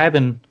subscribe,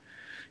 and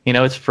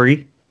it's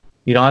free.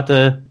 You don't have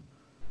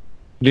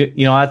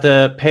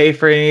to pay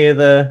for any of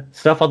the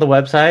stuff on the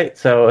website,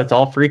 so it's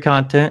all free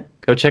content.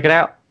 Go check it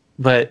out.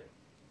 But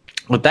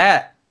with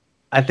that,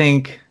 I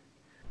think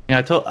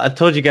I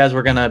told you guys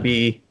we're gonna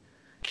be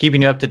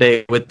keeping you up to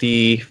date with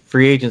the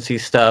free agency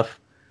stuff.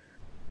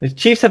 The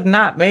Chiefs have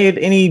not made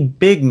any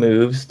big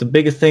moves. The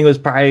biggest thing was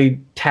probably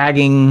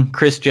tagging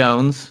Chris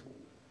Jones.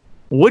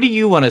 What do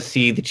you want to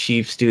see the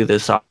Chiefs do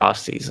this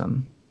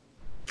offseason?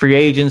 Free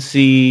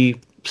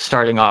agency,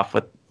 starting off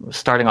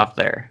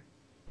there.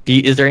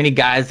 Is there any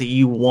guys that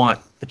you want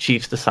the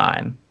Chiefs to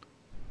sign?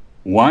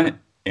 Want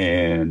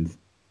and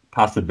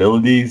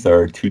possibilities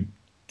are two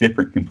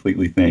different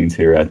completely things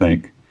here, I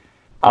think.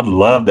 I'd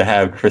love to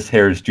have Chris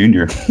Harris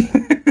Jr.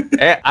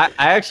 I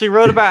actually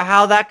wrote about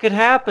how that could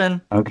happen.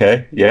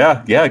 Okay.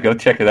 Yeah, go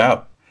check it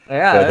out.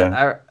 Yeah,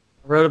 I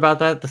wrote about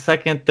that the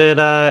second that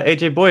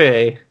A.J.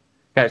 Boye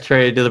got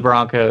traded to the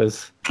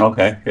Broncos.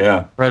 Okay,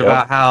 yeah. Wrote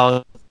about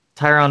how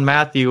Tyrann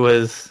Mathieu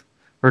was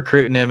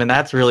recruiting him, and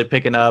that's really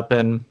picking up.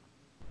 And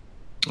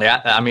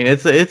yeah, I mean,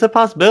 it's a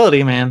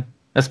possibility, man.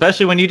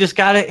 Especially when you just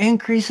got an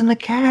increase in the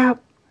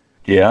cap.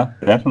 Yeah,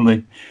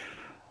 definitely.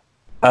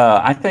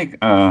 I think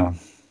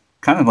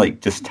kind of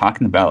like just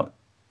talking about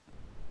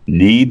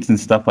needs and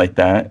stuff like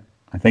that.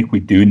 I think we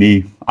do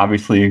need.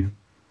 Obviously,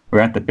 we're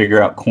gonna have to figure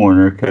out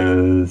corner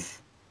because.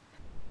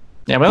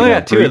 Yeah, we only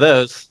got 2 of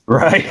those.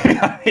 Right.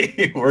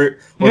 we're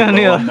gonna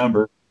need a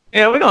number.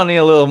 Yeah, we're gonna need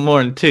a little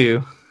more than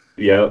 2.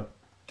 Yep.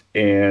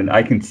 And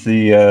I can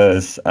see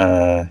us.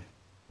 I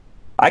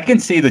can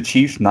see the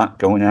Chiefs not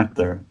going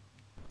after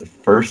the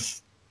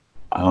first,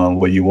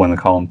 what you want to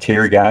call them,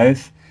 tier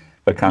guys,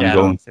 but kind of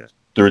going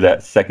through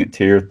that second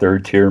tier,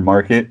 third tier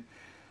market.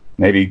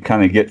 Maybe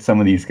kind of get some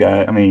of these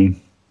guys. I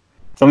mean,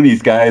 some of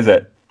these guys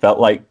that felt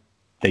like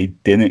they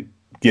didn't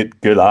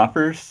get good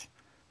offers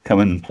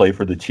come and play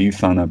for the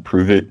Chiefs on a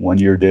prove-it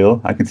 1-year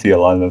deal. I can see a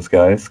lot of those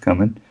guys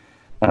coming.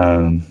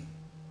 I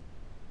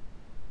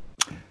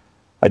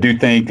do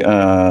think.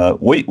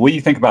 What do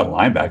you think about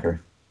linebacker?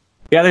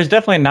 Yeah, there's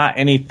definitely not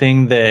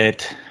anything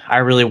that I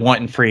really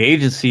want in free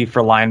agency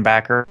for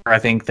linebacker. I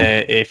think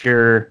that if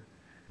you're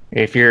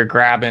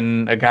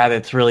grabbing a guy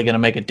that's really going to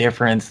make a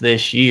difference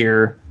this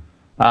year,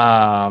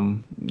 you're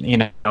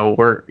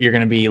going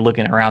to be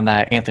looking around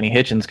that Anthony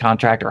Hitchens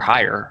contract or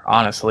higher.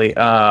 Honestly,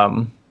 I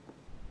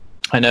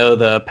know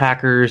the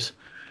Packers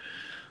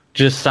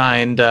just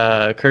signed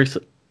Kirk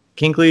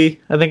Kinkley,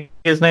 I think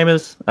his name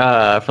is,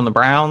 from the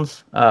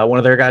Browns, one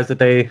of their guys that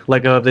they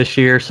let go of this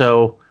year.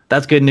 So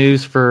that's good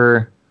news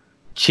for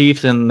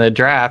Chiefs in the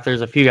draft.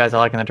 There's a few guys I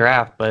like in the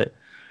draft, but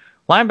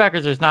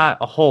linebackers, there's not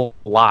a whole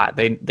lot.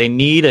 They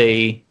need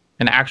an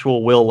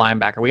actual will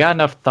linebacker. We got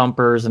enough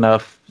thumpers,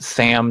 enough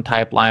Sam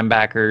type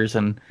linebackers,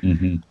 and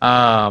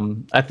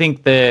I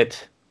think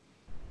that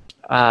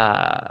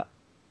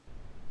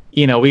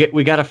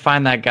we got to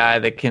find that guy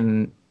that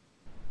can,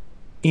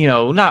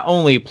 not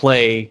only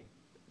play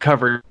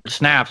covered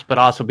snaps, but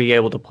also be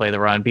able to play the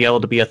run, be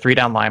able to be a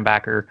 3-down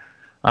linebacker.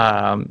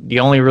 The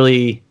only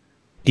really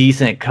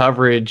decent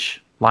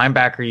coverage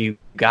linebacker you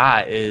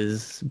got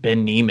is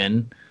Ben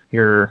Neiman,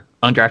 your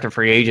undrafted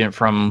free agent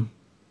from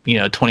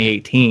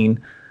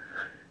 2018,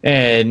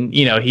 and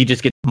he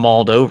just gets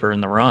mauled over in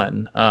the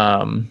run,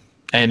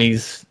 and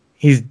he's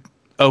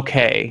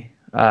okay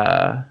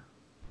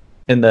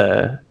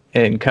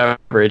in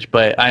coverage,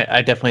 but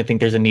I definitely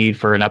think there's a need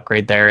for an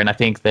upgrade there, and I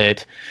think they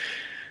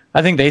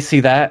see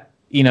that.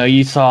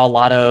 You saw a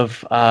lot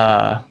of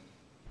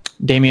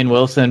Damian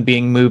Wilson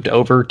being moved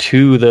over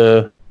to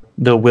the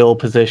will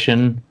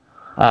position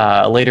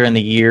later in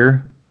the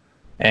year,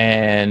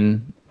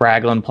 and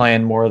Ragland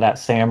playing more of that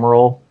Sam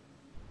role.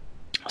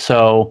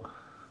 So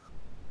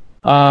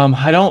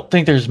I don't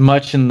think there's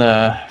much in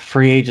the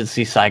free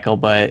agency cycle,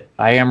 but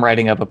I am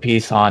writing up a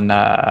piece on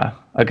a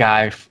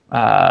guy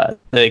that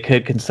they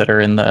could consider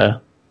in the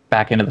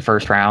back end of the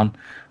first round.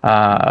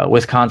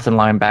 Wisconsin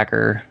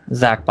linebacker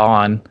Zach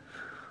Bond.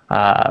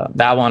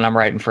 That one I'm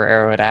writing for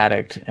Arrowhead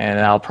Addict, and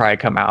I'll probably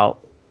come out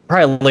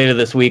later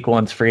this week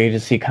once free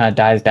agency kind of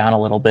dies down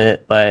a little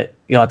bit. But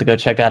you'll have to go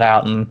check that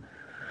out, and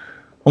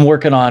I'm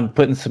working on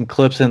putting some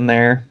clips in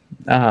there,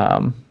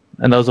 and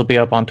those will be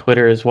up on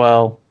Twitter as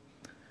well.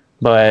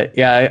 But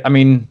yeah, I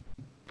mean,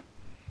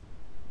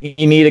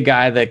 you need a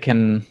guy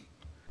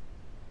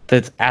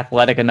that's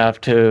athletic enough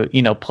to,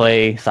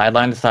 play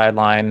sideline to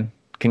sideline,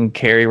 can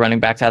carry running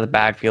backs out of the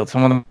backfield,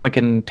 someone that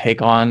can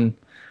take on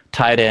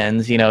tight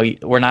ends.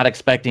 We're not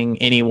expecting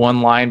any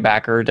one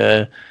linebacker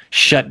to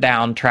shut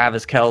down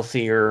Travis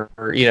Kelce or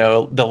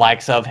the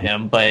likes of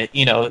him, but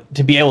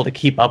to be able to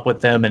keep up with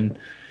them and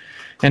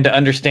to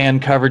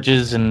understand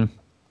coverages and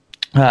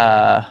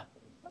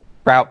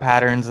route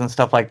patterns and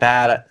stuff like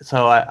that.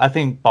 So I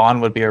think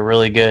Bond would be a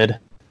really good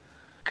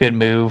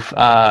move.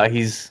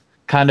 He's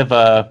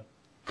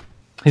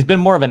been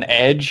more of an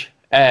edge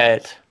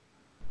at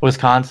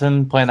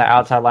Wisconsin, playing the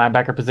outside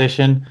linebacker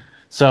position.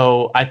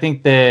 So I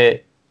think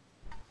that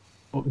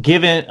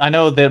I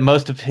know that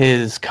most of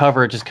his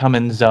coverage has come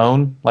in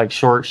zone, like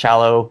short,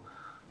 shallow,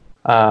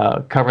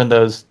 covering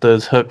those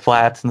hook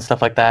flats and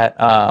stuff like that.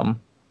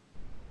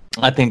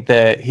 I think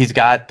that he's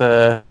got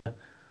the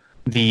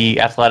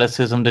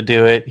athleticism to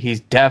do it. He's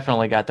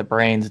definitely got the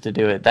brains to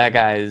do it. That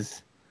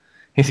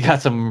he's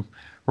got some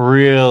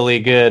really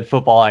good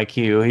football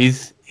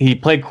IQ. He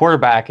played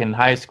quarterback in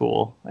high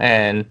school,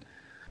 and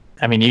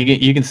I mean,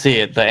 you can see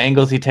it. The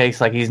angles he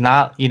takes, like he's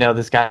not,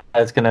 this guy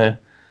that's gonna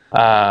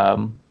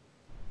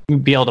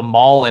be able to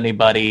maul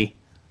anybody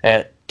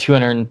at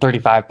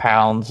 235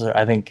 pounds,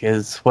 I think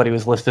is what he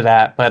was listed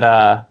at.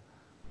 But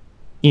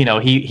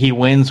he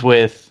wins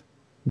with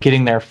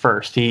getting there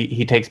first.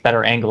 He takes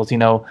better angles.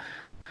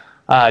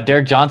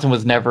 Derek Johnson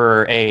was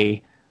never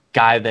a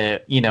guy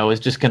that is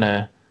just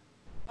gonna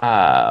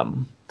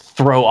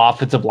throw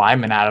offensive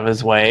linemen out of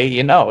his way.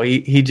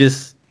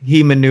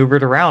 He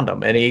maneuvered around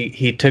them, and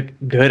he took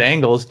good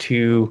angles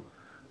to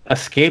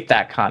escape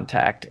that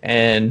contact.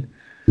 And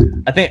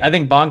I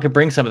think Bond could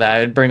bring some of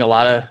that. It'd bring a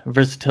lot of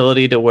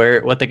versatility to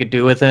what they could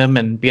do with him,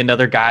 and be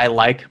another guy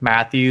like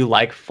Matthew,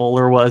 like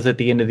Fuller was at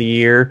the end of the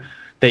year,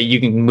 that you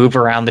can move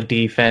around the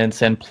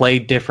defense and play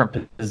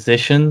different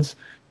positions,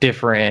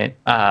 different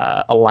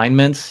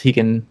alignments. He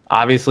can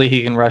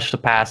rush the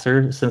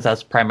passer, since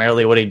that's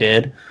primarily what he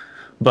did.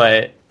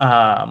 But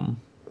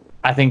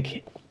I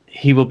think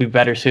he will be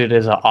better suited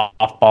as an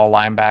off-ball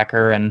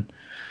linebacker and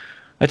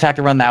attack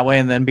the run that way,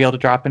 and then be able to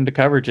drop into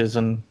coverages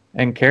and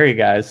carry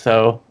guys.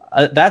 So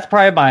that's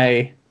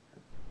probably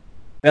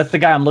that's the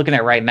guy I'm looking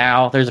at right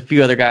now. There's a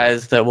few other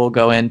guys that we'll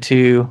go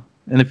into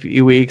in a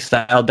few weeks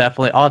that I'll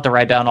have to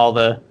write down all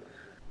the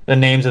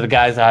names of the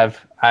guys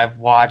I've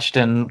watched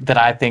and that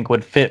I think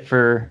would fit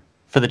for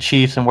the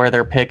Chiefs and where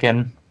they're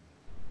picking,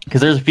 because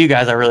there's a few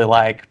guys I really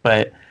like,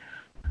 but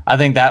I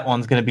think that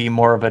one's going to be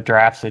more of a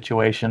draft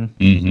situation.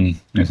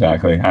 Mm-hmm.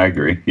 Exactly. I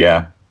agree.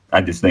 Yeah.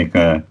 I just think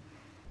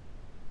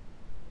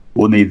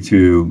we'll need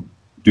to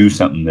do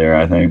something there.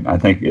 I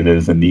think it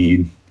is a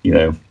need,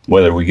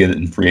 whether we get it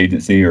in free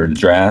agency or the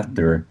draft,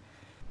 or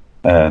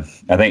I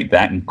think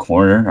that and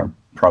corner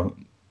are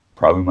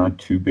probably my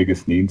two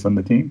biggest needs on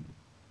the team.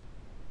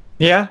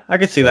 Yeah, I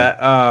could see that.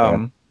 I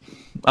was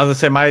going to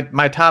say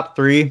my top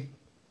three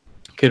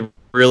could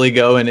really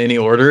go in any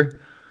order.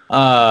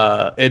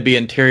 It'd be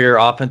interior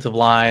offensive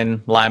line,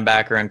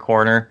 linebacker, and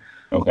corner.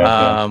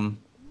 Okay.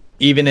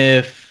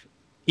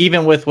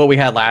 Even with what we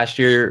had last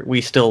year,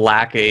 we still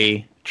lack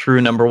a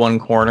true number one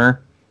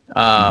corner.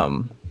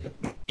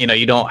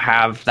 You don't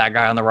have that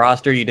guy on the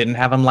roster. You didn't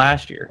have him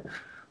last year.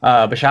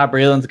 Bashad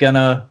Breeland's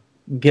gonna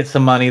get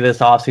some money this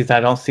offseason. I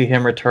don't see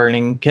him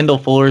returning. Kendall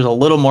Fuller's a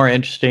little more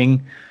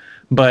interesting,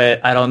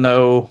 but I don't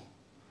know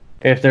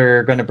if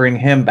they're going to bring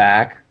him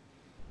back.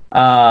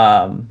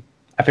 I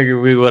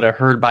figured we would have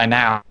heard by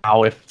now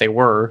if they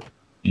were.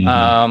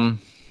 Mm-hmm.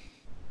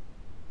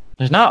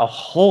 There's not a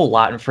whole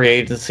lot in free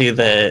agency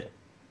that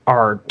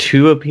are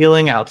too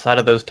appealing outside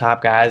of those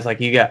top guys.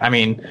 Like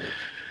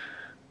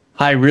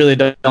I really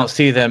don't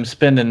see them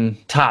spending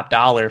top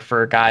dollar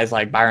for guys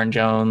like Byron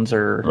Jones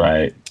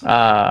or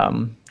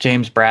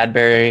James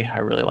Bradbury. I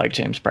really like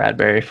James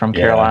Bradbury from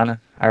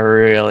Carolina. I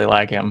really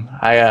like him.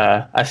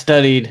 I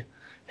studied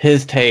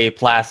his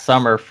tape last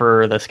summer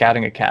for the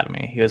scouting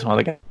academy. He was one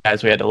of the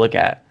guys we had to look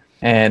at.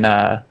 And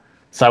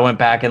so I went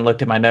back and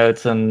looked at my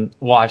notes and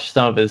watched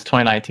some of his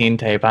 2019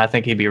 tape. I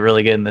think he'd be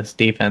really good in this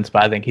defense,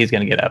 but I think he's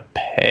going to get a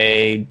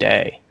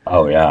payday.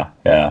 Oh, yeah.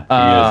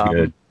 Yeah, he is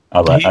good.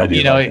 I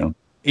do like him.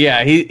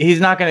 Yeah, he's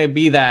not going to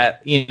be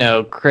that,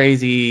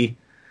 crazy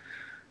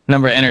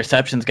number of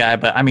interceptions guy.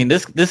 But, I mean,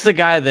 this is a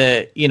guy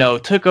that,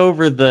 took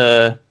over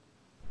the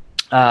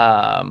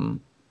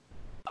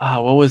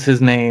what was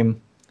his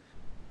name?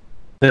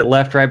 That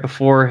left right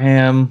before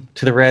him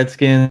to the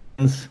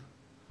Redskins.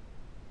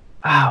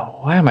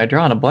 why am I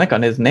drawing a blank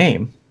on his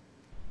name?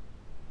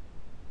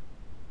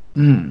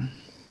 You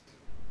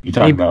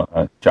talking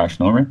about Josh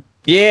Norman?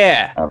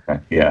 Yeah. Okay.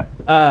 Yeah.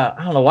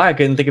 I don't know why I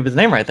couldn't think of his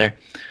name right there.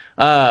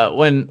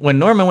 When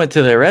Norman went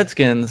to the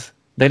Redskins,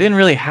 they didn't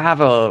really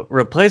have a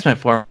replacement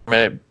for him.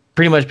 It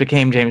pretty much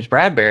became James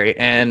Bradberry,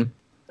 and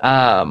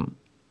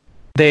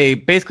they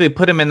basically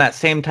put him in that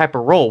same type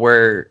of role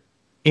where,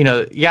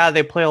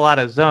 they play a lot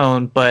of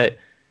zone, but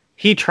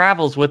he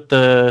travels with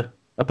the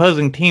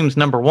opposing team's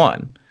number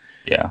one.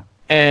 Yeah.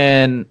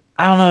 And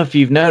I don't know if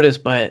you've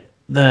noticed, but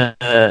the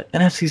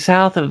NFC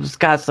South has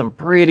got some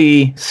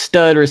pretty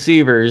stud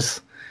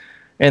receivers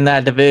in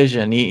that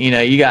division.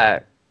 You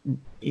got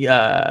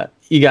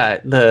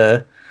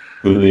the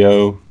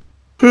Julio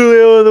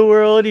of the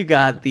world. You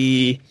got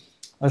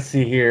let's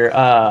see here.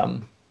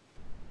 I'm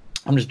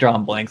just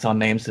drawing blanks on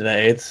names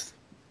today. It's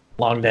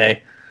a long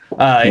day.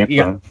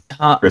 You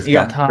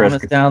got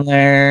Thomas down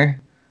there.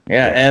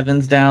 Yeah,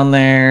 Evans down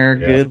there.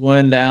 Yeah.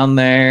 Goodwin down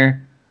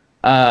there.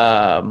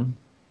 I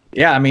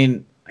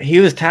mean, he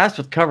was tasked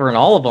with covering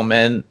all of them,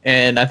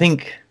 and I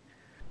think,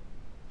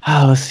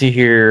 let's see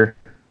here.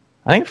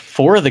 I think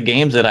 4 of the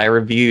games that I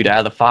reviewed out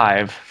of the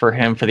 5 for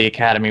him for the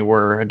academy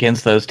were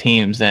against those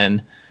teams,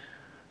 and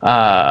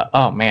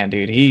oh man,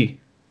 dude, he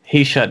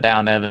shut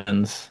down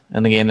Evans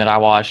in the game that I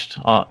watched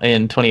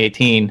in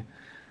 2018.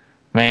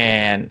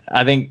 Man,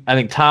 I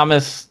think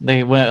Thomas,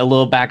 they went a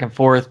little back and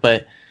forth,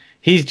 but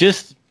he's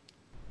just.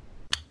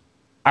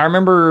 I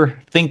remember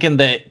thinking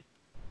that,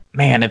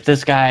 man, if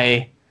this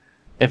guy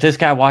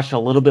watched a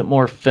little bit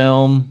more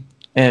film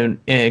and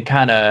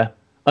kind of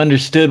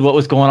understood what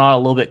was going on a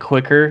little bit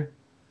quicker,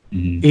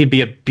 he'd be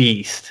a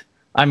beast.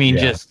 I mean,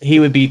 he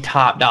would be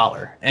top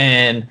dollar.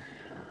 And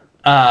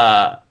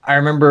I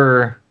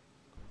remember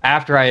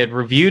after I had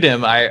reviewed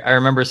him, I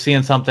remember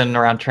seeing something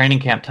around training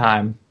camp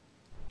time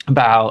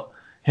about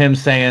him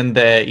saying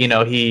that,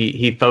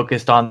 he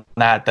focused on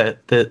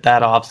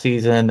that off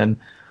season, and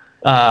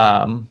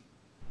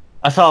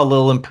I saw a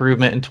little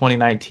improvement in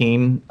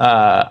 2019.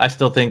 I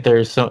still think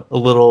there's a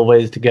little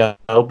ways to go,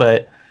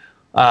 but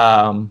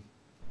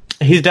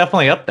he's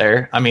definitely up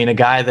there. I mean, a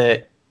guy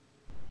that,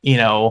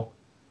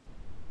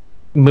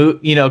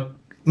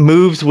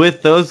 moves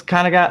with those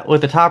kind of guys,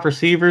 with the top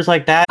receivers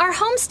like that. Our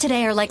homes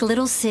today are like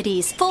little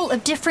cities full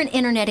of different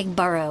interneting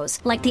boroughs,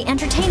 like the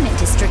entertainment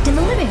district in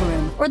the living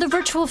room or the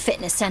virtual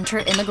fitness center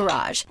in the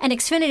garage. And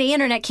Xfinity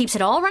Internet keeps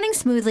it all running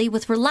smoothly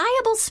with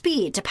reliable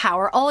speed to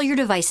power all your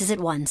devices at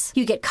once.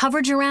 You get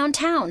coverage around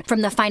town,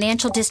 from the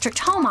financial district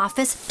home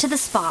office to the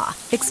spa.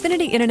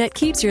 Xfinity Internet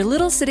keeps your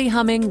little city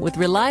humming with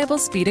reliable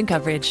speed and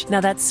coverage.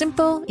 Now that's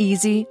simple,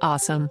 easy,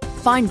 awesome.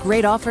 Find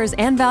great offers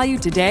and value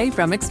today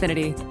from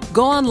Xfinity.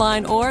 Go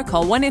online or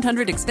call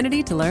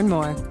 1-800-XFINITY to learn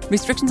more.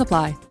 Restrictions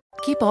apply.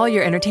 Keep all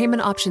your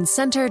entertainment options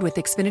centered with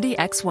Xfinity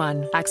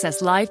X1.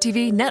 Access live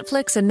TV,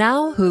 Netflix, and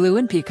now Hulu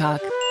and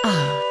Peacock.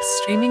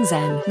 Streaming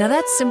zen. Now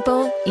that's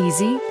simple,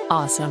 easy,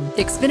 awesome.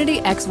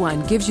 Xfinity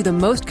X1 gives you the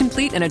most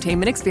complete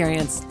entertainment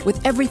experience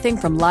with everything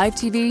from live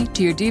TV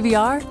to your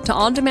DVR to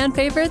on-demand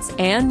favorites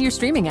and your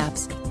streaming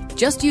apps.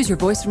 Just use your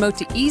voice remote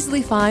to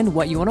easily find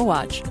what you want to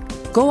watch.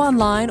 Go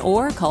online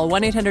or call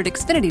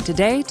 1-800-XFINITY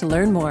today to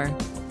learn more.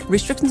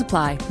 Restrictions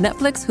apply.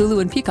 Netflix,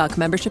 Hulu, and Peacock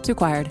memberships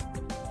required.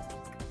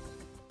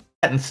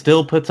 And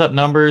still puts up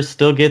numbers,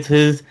 still gets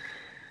his.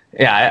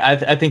 Yeah,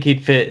 I think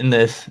he'd fit in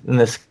this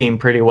scheme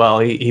pretty well.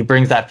 He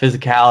brings that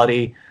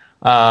physicality.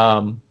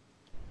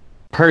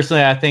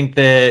 Personally, I think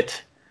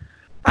that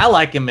I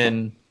like him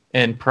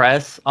in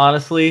press.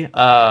 Honestly,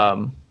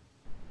 I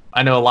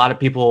know a lot of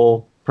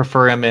people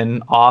prefer him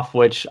in off,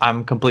 which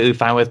I'm completely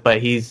fine with.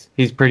 But he's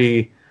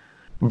pretty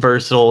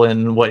versatile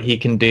in what he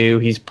can do.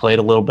 He's played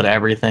a little bit of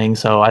everything,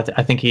 so I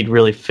think he'd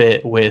really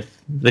fit with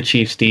the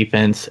Chiefs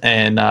defense,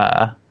 and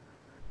I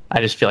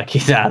just feel like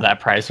he's out of that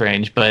price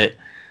range. But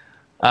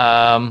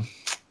I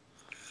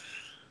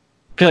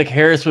feel like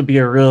Harris would be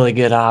a really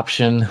good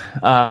option.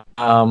 What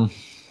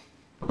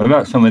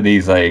about some of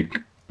these, I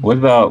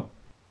don't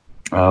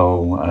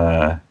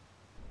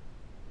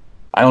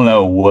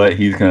know what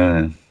he's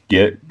going to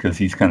get because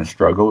he's kind of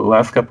struggled the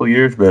last couple of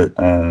years, but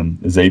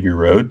Xavier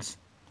Rhodes?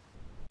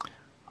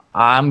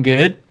 I'm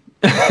good.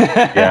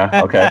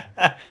 Yeah, okay.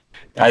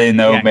 I didn't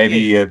know,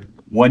 maybe a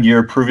 1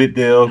 year prove it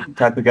deal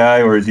type of guy,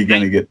 or is he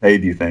going to get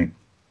paid, do you think?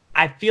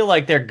 I feel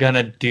like they're going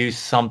to do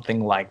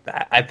something like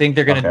that. I think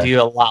they're going to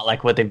do a lot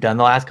like what they've done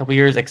the last couple of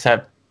years,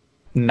 except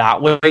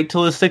not wait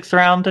till the 6th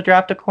round to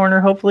draft a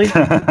corner, hopefully.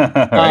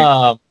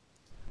 Right.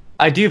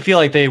 I do feel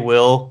like they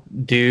will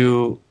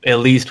do at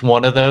least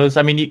one of those.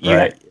 I mean,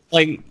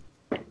 they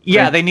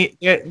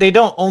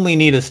don't only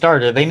need a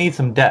starter. They need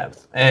some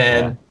depth.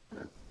 And,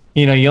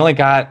 you only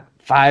got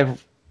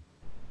five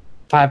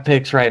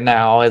picks right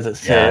now as it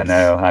sits. Yeah,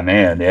 no, I'm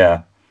in,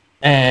 yeah.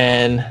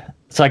 And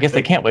so I guess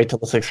they can't wait till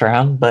the 6th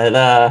round. But,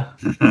 I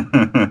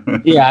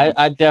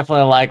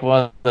definitely like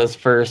one of those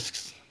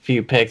first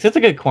few picks. It's a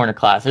good corner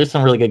class. There's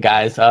some really good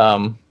guys.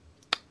 Guy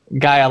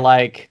I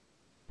like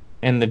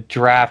in the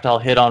draft I'll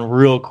hit on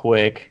real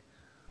quick.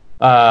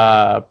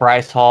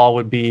 Bryce Hall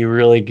would be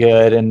really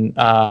good, and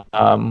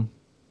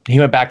he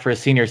went back for his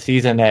senior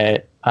season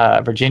at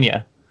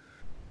Virginia,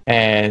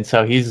 and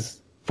so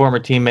he's former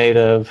teammate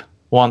of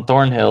Juan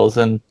Thornhill's,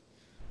 and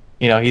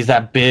he's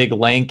that big,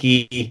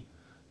 lanky,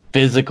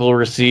 physical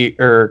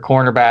receiver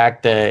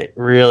cornerback that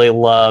really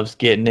loves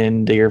getting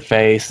into your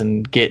face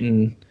and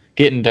getting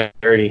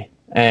dirty,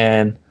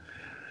 and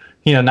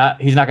he's not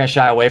going to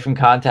shy away from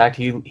contact.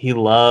 He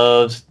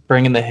loves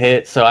bringing the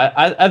hit, so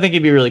I think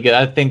he'd be really good.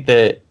 I think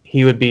that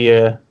he would be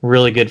a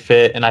really good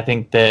fit, and I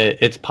think that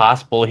it's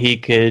possible he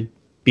could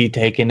be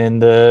taken in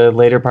the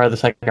later part of the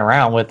second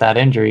round with that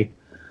injury.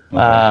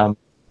 Okay.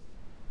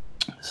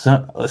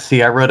 So let's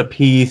see. I wrote a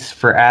piece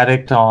for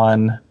Addict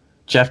on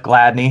Jeff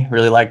Gladney.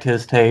 Really liked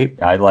his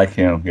tape. I like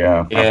him.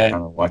 Yeah. I kind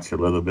of watched a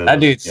little bit. That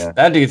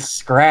dude's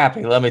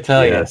scrappy. Let me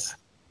tell you,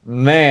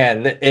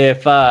 man.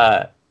 If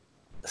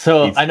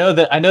so, I know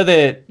that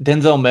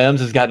Denzel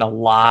Mims has gotten a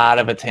lot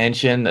of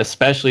attention,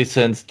 especially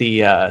since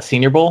the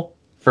Senior Bowl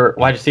for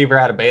wide receiver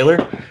out of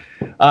Baylor.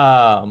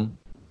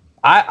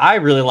 I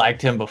really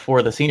liked him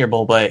before the Senior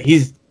Bowl, but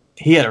he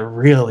had a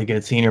really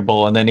good Senior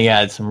Bowl, and then he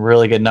had some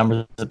really good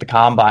numbers at the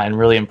Combine,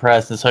 really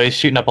impressed. And so he's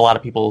shooting up a lot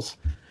of people's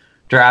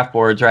draft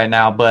boards right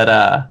now.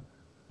 But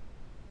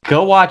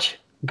go watch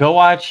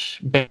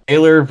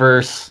Baylor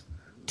versus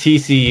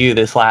TCU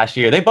this last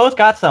year. They both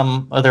got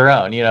some of their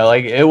own.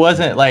 Like it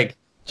wasn't like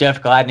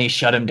Jeff Gladney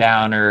shut him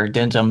down or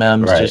Denzel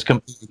Mims just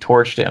completely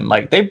torched him.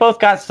 Like they both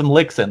got some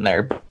licks in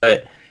there.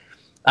 But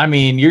I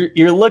mean,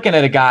 you're looking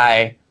at a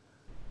guy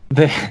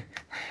that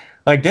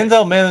like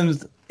Denzel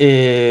Mims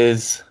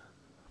is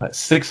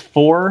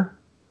 6'4",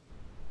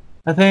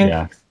 I think.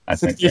 Yeah, I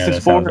think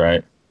that sounds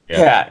right.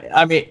 Yeah,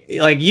 I mean,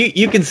 like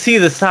you can see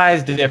the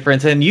size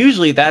difference, and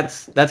usually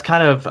that's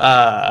kind of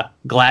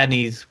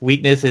Gladney's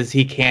weakness is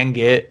he can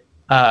get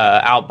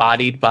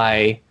outbodied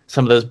by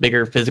some of those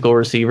bigger physical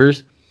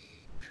receivers.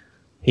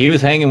 He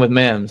was hanging with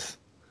Mims,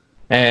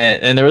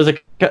 and there was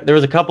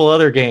a couple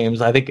other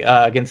games. I think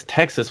against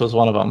Texas was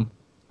one of them,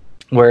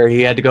 where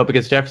he had to go up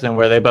against Jefferson,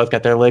 where they both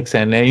got their licks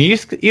in, and you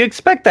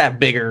expect that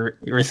bigger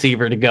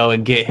receiver to go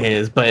and get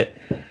his, but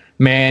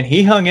man,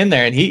 he hung in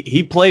there and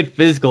he played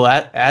physical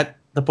at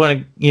the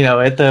point of,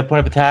 at the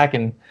point of attack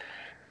and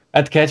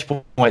at the catch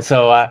point.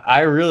 So I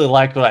really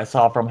liked what I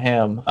saw from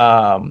him.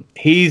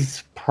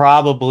 He's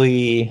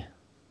definitely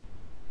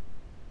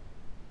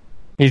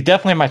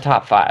in my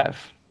top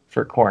 5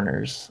 for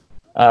corners.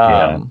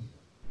 I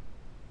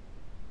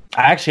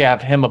actually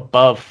have him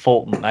above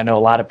Fulton. I know a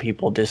lot of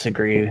people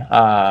disagree.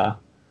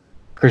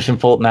 Christian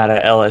Fulton out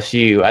of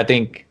LSU. I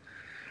think,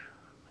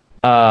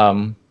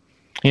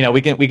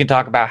 we can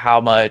talk about how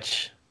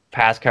much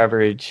pass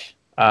coverage,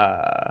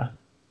 kind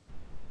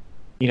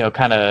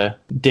of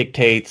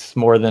dictates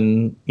more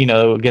than,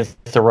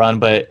 against the run.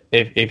 But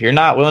if you're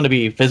not willing to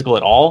be physical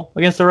at all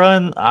against the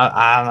run,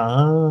 I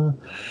don't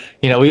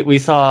know. We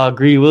saw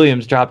Greedy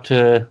Williams drop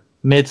to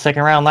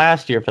mid-second round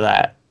last year for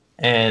that.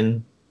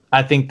 And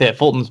I think that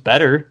Fulton's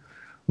better,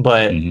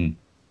 but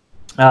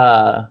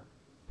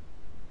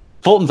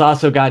Fulton's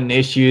also got an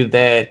issue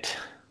that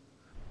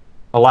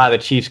a lot of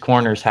the Chiefs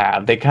corners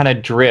have. They kind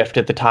of drift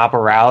at the top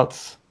of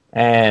routes,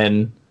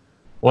 and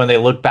when they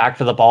look back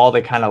for the ball,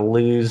 they kind of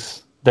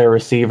lose their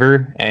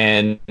receiver,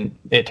 and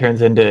it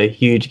turns into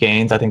huge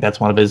gains. I think that's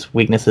one of his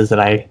weaknesses that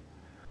I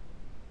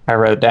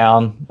wrote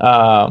down.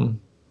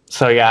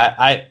 So yeah,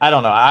 I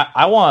don't know.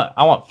 I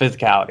want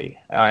physicality,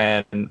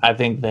 and I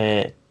think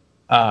that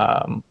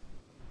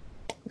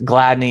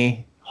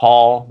Gladney,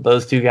 Hall,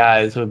 those two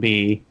guys would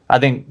be. I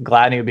think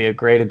Gladney would be a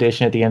great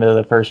addition at the end of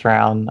the first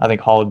round. I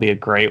think Hall would be a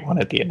great one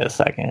at the end of the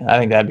second. I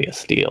think that'd be a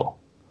steal.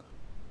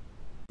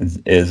 Do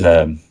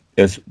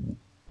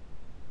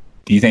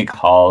you think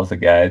Hall is a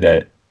guy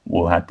that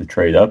will have to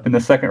trade up in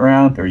the second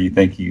round, or you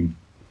think he'd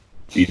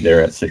be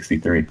there at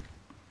 63?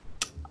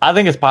 I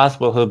think it's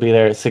possible he'll be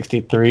there at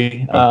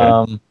 63.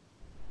 Okay.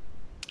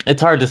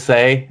 It's hard to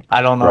say.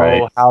 I don't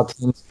know how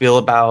teams feel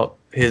about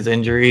his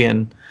injury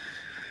and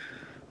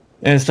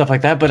stuff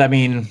like that. But I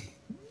mean,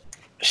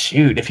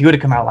 shoot, if he would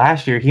have come out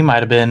last year, he might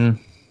have been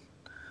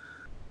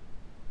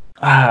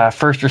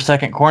first or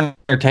second corner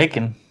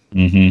taken.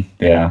 Mm-hmm.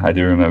 Yeah, I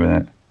do remember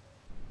that.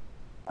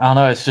 I don't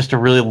know. It's just a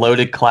really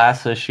loaded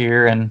class this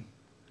year, and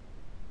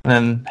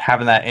then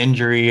having that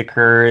injury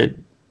occur, it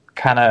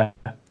kind of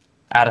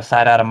out of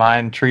sight, out of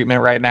mind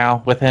treatment right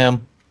now with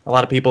him. A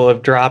lot of people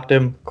have dropped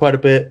him quite a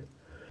bit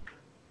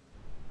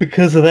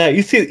because of that.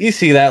 You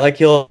see that, like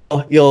you'll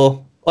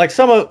like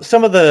some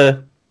of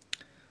the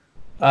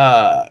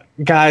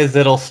guys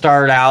that'll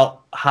start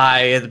out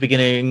high at the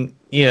beginning,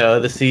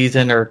 of the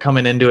season or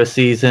coming into a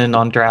season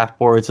on draft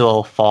boards,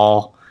 it'll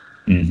fall.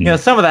 Mm-hmm.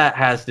 Some of that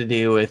has to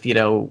do with,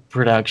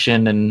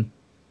 production and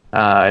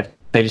if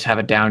they just have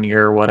a down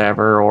year or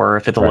whatever, or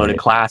if it's a loaded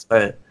class.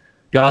 But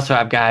you also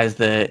have guys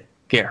that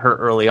get hurt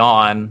early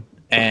on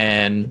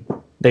and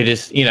they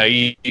just,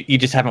 you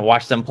just haven't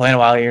watched them play in a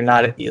while. You're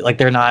not like,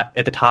 they're not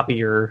at the top of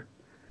your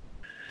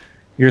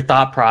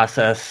thought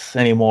process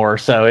anymore.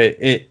 So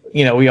we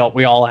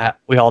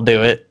all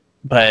do it.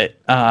 But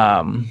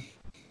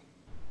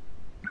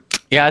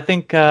Yeah, I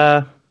think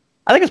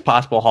it's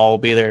possible Hall will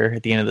be there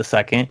at the end of the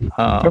second.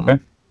 Okay.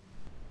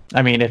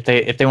 I mean, if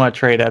they want to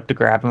trade up to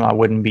grab him, I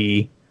wouldn't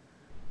be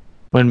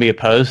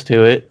opposed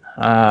to it.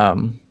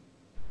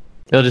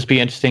 It'll just be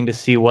interesting to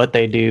see what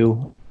they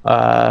do.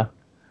 They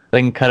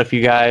can cut a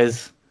few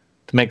guys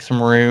to make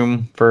some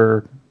room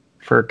for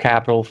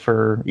capital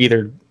for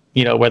either,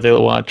 whether they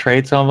want to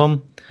trade some of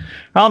them.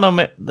 I don't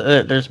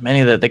know. There's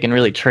many that they can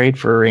really trade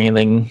for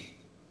anything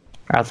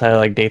outside of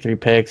like day 3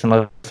 picks,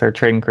 unless they're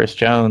trading Chris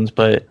Jones.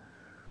 But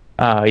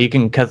you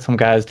can cut some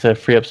guys to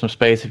free up some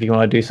space if you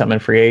want to do something in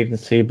free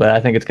agency. But I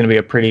think it's going to be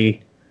a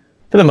pretty,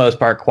 for the most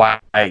part,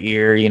 quiet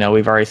year.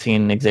 We've already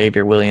seen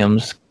Xavier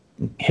Williams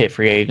hit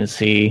free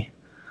agency.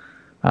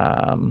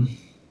 I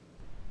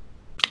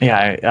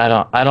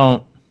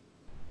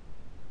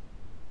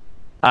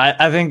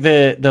think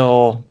that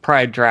they'll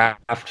probably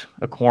draft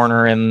a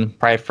corner in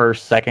probably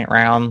first, second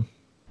round,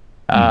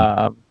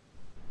 and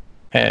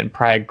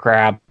probably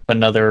grab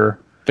another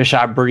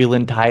Bishop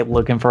Breeland type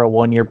looking for a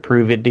 1-year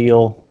prove-it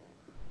deal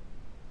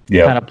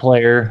kind of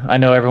player. I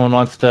know everyone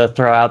wants to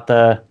throw out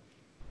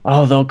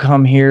they'll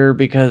come here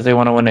because they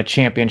want to win a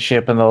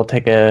championship and they'll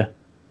take a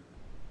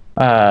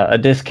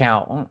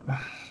discount.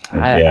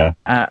 I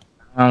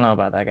don't know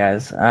about that,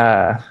 guys.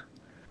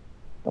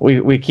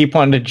 We keep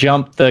wanting to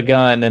jump the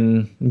gun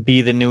and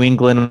be the New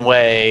England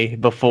way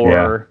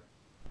before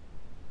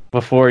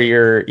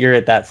you're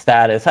at that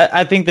status.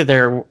 I think that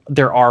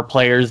there are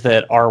players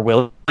that are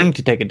willing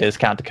to take a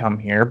discount to come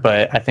here,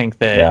 but I think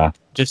that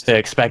just to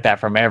expect that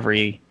from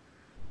every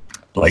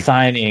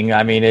signing,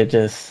 I mean, it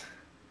just,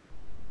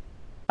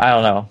 I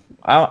don't know.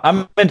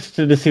 I'm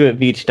interested to see what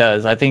Veach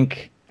does. I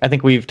think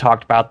we've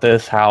talked about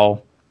this,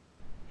 how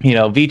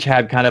Veach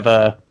had kind of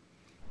a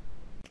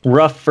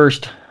rough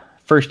first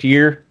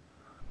year.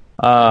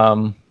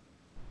 That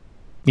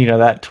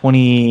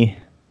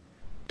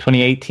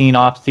 2018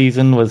 off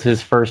season was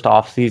his first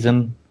off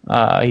season.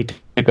 He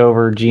took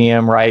over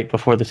GM right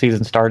before the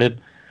season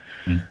started.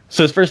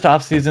 So his first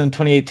off season,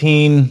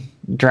 2018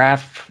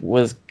 draft,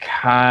 was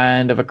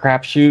kind of a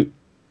crapshoot.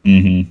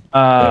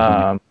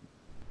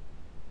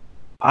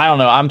 I don't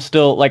know. I'm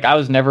still, I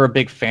was never a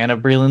big fan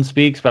of Breeland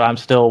Speaks, but I'm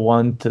still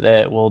one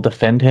that will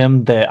defend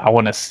him, that I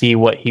want to see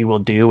what he will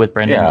do with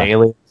Brendan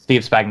Daly,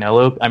 Steve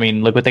Spagnuolo. I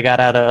mean, look what they got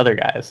out of other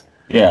guys.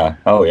 Yeah.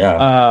 Oh,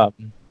 yeah.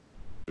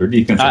 Their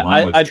defensive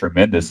line was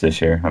tremendous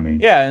this year. I mean,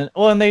 yeah.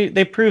 Well, and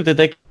they proved that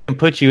they can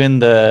put you in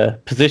the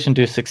position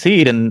to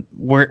succeed and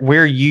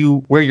where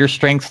your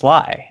strengths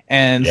lie.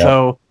 And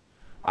so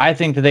I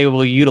think that they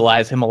will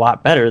utilize him a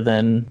lot better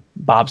than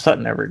Bob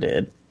Sutton ever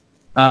did.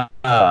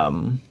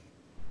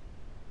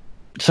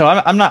 So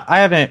I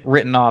haven't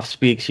written off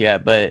Speaks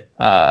yet, but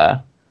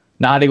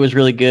Noddy was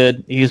really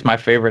good. He's my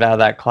favorite out of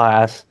that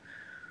class.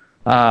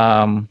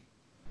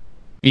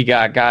 You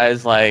got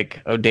guys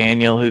like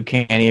O'Daniel who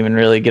can't even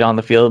really get on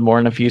the field more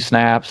than a few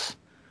snaps.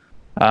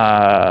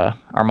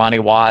 Armani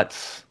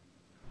Watts.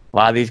 A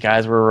lot of these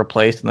guys were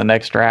replaced in the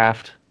next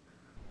draft.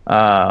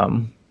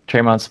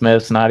 Tremont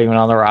Smith's not even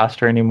on the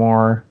roster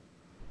anymore.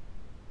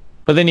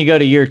 But then you go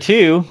to year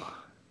 2,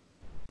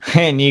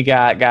 and you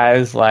got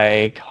guys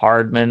like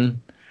Hardman,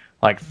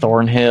 like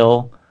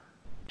Thornhill.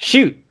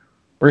 Shoot,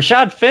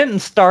 Rashad Fenton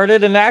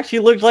started and actually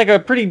looked like a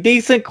pretty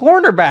decent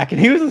cornerback, and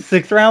he was a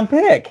 6th-round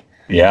pick.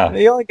 Yeah.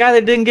 The only guy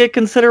that didn't get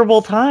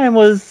considerable time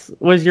was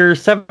your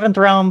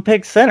 7th-round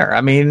pick center. I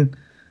mean,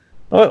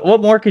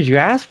 what more could you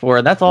ask for?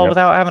 And that's all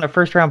without having a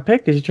 1st-round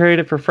pick because you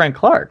traded for Frank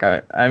Clark.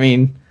 I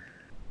mean,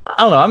 I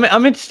don't know.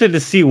 I'm interested to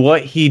see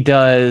what he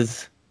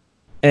does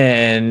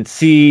and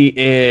see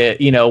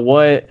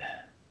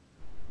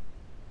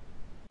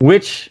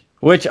which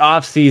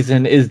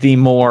offseason is the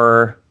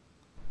more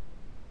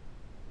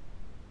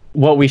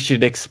what we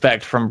should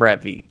expect from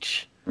Brett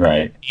Veach.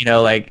 Right.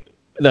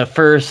 The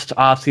first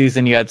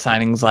offseason you had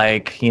signings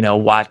like,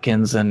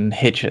 Watkins and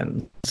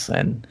Hitchens,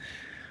 and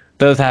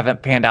those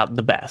haven't panned out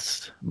the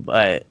best.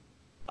 But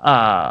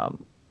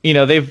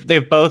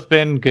they've both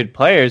been good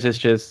players. It's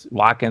just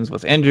Watkins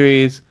with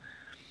injuries.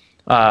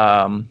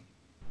 And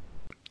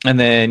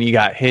then you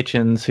got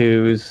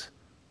Hitchens,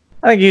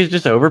 I think he's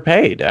just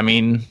overpaid. I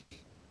mean,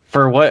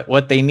 for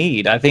what they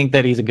need. I think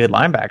that he's a good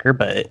linebacker,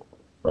 but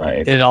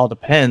it all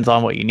depends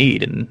on what you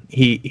need, and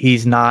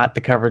he's not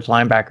the coverage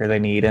linebacker they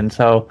need. And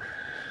so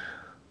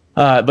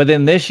but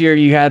then this year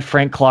you had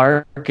Frank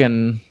Clark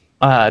and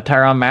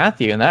Tyrann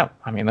Mathieu, and that,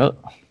 I mean, I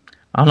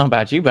don't know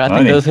about you, but I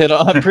think those hit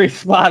on pretty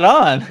spot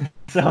on.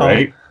 So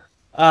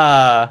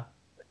I'm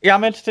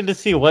interested to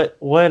see what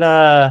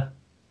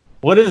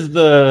is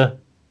the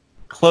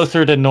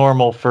closer to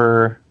normal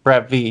for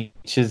Brett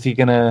Veach. Is he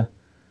gonna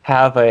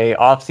have a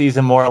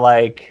offseason more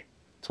like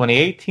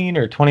 2018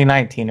 or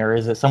 2019, or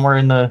is it somewhere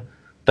in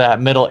that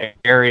middle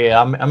area?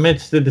 I'm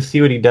interested to see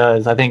what he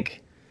does. I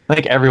think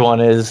everyone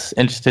is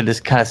interested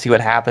to kind of see what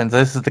happens.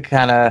 This is the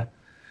kind of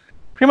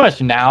pretty much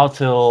now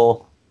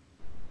till,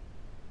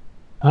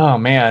 oh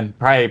man,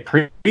 probably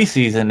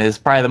preseason is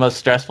probably the most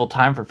stressful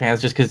time for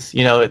fans, just because,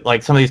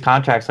 like some of these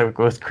contracts, like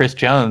with Chris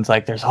Jones,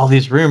 like there's all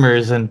these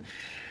rumors and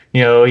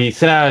he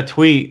sent out a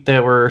tweet.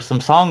 There were some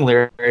song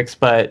lyrics,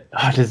 but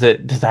does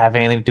that have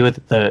anything to do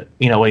with the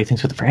what he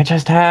thinks with the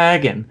franchise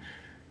tag? And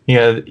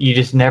you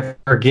just never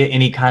get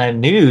any kind of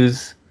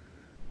news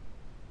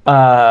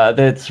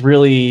that's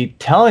really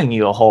telling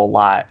you a whole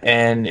lot,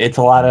 and it's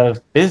a lot of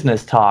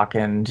business talk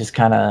and just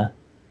kind of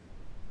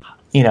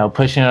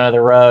pushing it under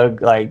the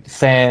rug, like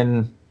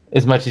saying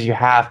as much as you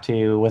have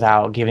to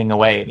without giving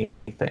away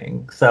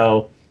anything.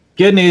 So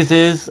good news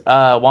is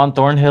Juan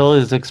Thornhill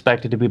is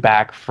expected to be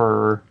back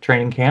for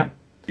training camp.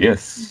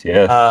 Yes.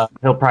 He'll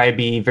probably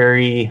be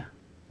very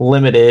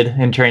limited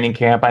in training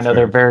camp. I know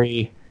they're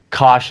very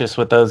cautious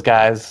with those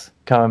guys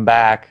coming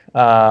back.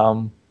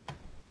 But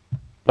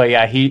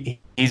yeah,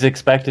 he's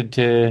expected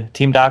to.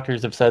 Team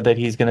doctors have said that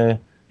he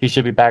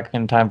should be back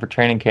in time for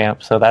training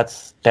camp. So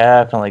that's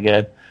definitely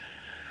good.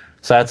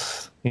 So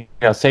that's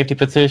safety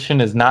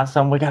position is not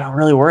something we got to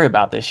really worry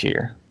about this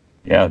year.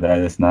 Yeah, that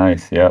is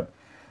nice. Yep.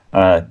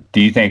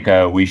 Do you think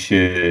we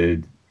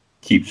should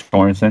keep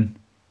Sorensen?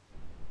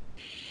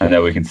 I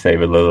know we can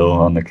save a little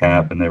on the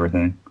cap and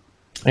everything.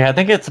 Yeah, I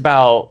think it's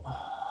about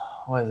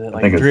what is it,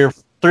 like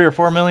three or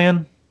 4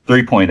 million?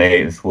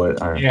 3.8 is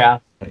what. Yeah.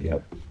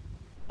 Yep.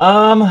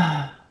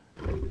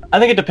 I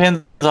think it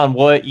depends on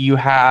what you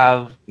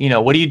have.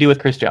 What do you do with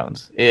Chris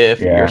Jones? If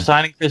you're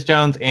signing Chris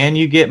Jones and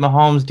you get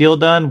Mahomes' deal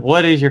done,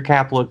 what does your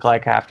cap look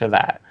like after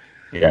that?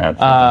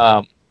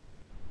 Yeah.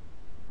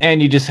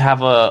 And you just have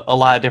a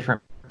lot of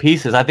different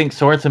pieces. I think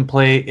Sorensen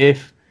play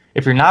if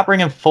you're not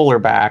bringing Fuller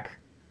back,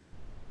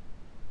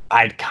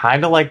 I'd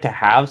kind of like to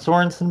have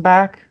Sorensen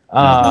back.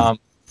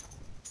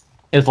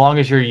 As long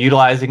as you're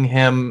utilizing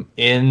him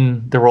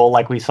in the role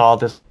like we saw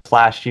this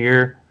last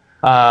year.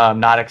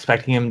 Not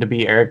expecting him to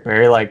be Eric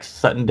Berry like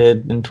Sutton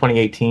did in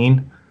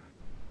 2018.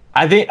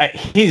 I think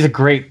he's a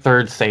great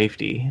third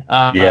safety.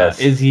 Yes.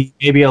 Is he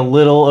maybe a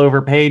little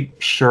overpaid?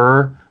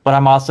 Sure. But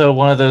I'm also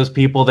one of those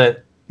people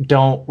that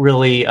don't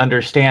really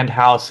understand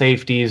how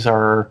safeties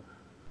are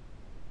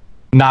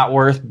not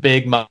worth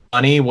big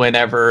money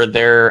whenever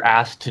they're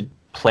asked to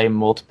play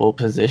multiple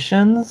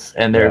positions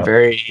and they're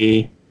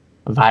very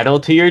vital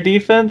to your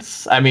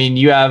defense. I mean,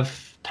 you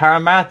have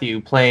Tyrann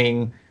Mathieu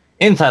playing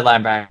inside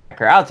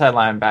linebacker, outside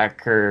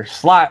linebacker,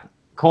 slot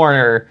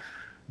corner,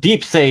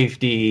 deep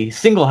safety,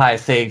 single high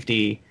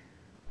safety.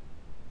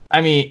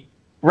 I mean,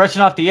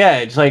 rushing off the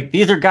edge. Like,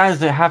 these are guys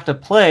that have to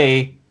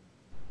play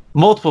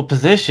multiple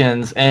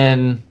positions,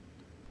 and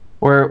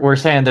we're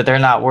saying that they're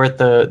not worth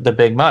the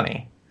big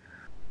money.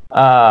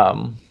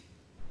 Now,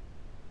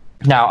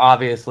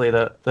 obviously,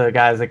 the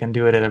guys that can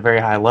do it at a very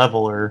high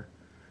level are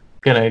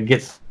gonna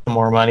get some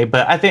more money,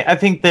 but I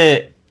think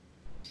that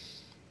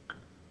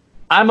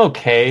I'm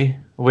okay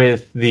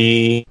with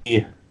the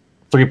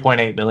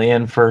 $3.8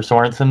 million for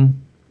Sorensen.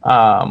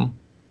 I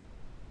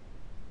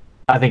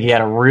think he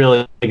had a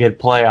really good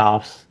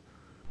playoffs.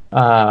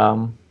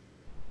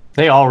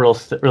 They all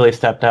really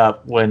stepped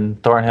up when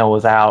Thornhill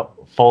was out.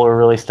 Fuller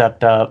really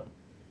stepped up.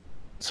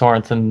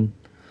 Sorensen.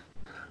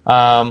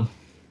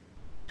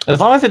 As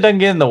long as it doesn't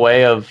get in the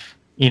way of,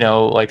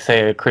 like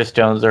say a Chris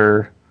Jones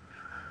or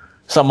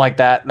something like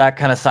that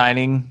kind of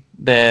signing,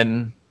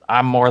 then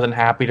I'm more than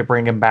happy to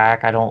bring him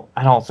back. I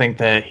don't think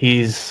that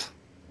he's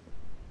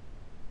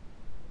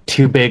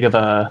too big of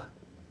a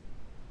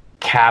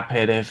cap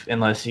hit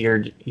unless you're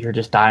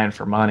just dying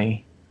for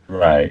money.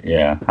 Right.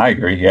 Yeah, I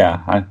agree.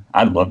 Yeah,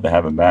 I'd love to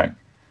have him back,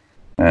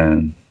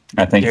 and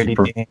I think I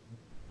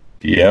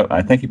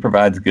think he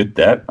provides good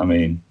depth. I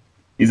mean,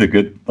 he's a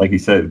good, like you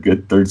said,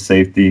 good third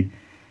safety.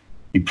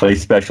 He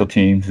plays special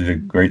teams. He's a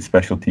great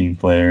special team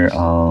player.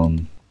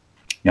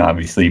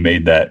 Obviously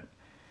made that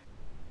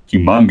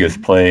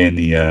humongous play in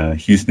the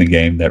Houston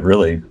game that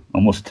really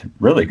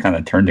kind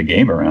of turned the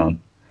game around.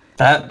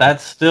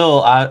 That's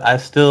still I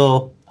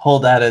still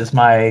hold that as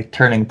my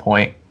turning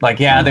point. Like,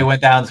 they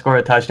went down and scored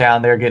a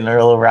touchdown. They're getting a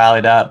little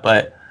rallied up,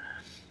 but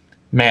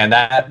man,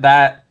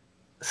 that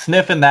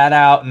sniffing that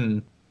out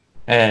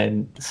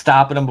and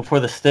stopping them before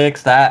the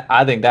sticks,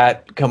 I think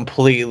that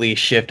completely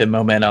shifted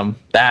momentum.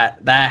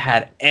 That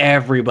had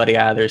everybody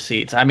out of their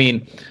seats. I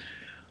mean,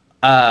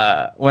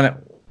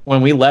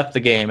 when we left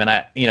the game, and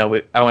I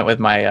went with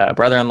my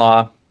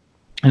brother-in-law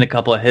and a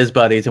couple of his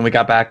buddies, and we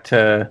got back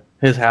to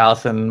his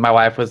house, and my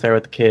wife was there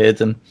with the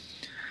kids, and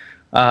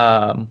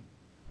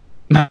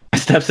my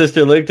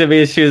stepsister looked at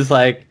me and she was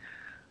like,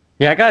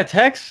 "Yeah, I got a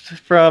text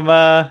from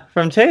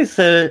Chase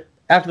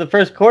after the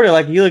first quarter,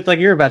 like you looked like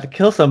you were about to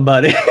kill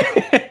somebody."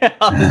 I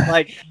was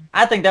like,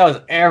 I think that was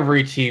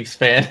every Chiefs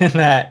fan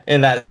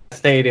in that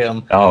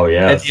stadium. Oh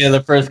yeah, at the end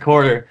of the first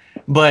quarter.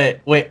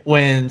 But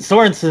when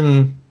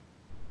Sorensen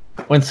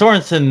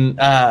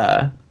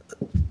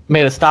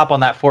made a stop on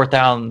that fourth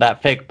down,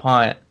 that fake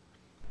punt,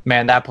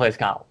 man, that place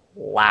got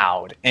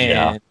loud.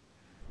 And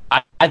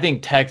I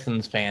think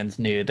Texans fans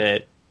knew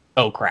that,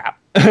 oh, crap.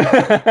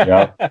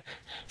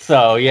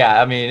 So,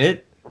 yeah, I mean,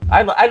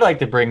 I'd like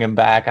to bring him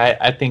back.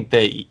 I think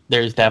that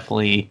there's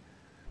definitely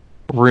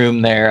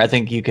room there. I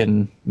think you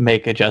can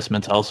make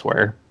adjustments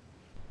elsewhere.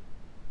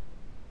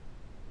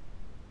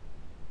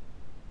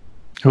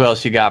 Who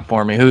else you got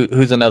for me?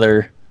 Who's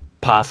another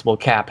possible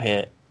cap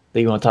hit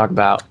that you want to talk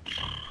about?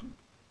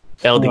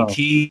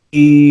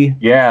 LDT.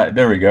 Yeah,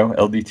 there we go.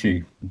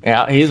 LDT.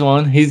 Yeah, he's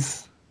one.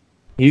 He's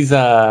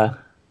I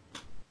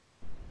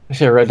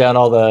should have wrote down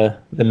all the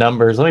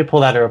numbers. Let me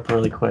pull that up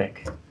really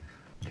quick.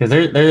 Because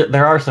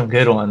there are some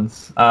good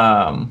ones.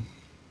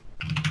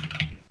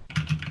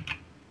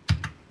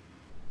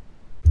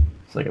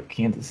 It's like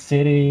Kansas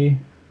City.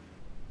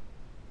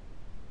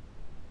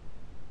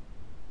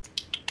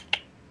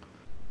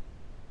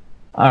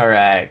 All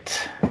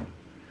right.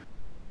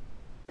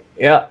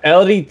 Yeah,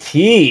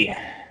 LDT.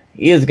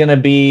 He is going to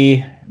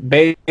be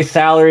base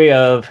salary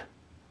of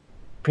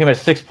pretty much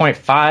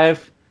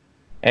 6.5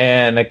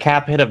 and a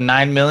cap hit of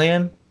 $9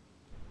 million.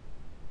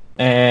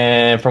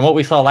 And from what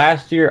we saw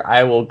last year,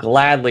 I will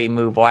gladly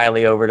move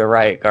Wiley over to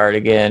right guard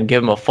again.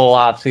 Give him a full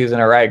offseason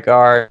at right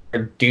guard.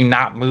 Do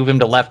not move him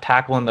to left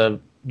tackle in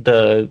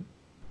the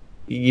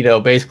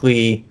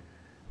basically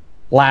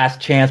last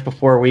chance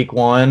before week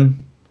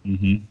 1.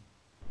 Mm-hmm.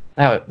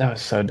 That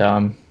was so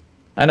dumb.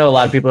 I know a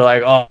lot of people are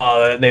like,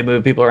 oh, they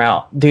move people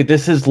around. Dude,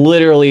 this is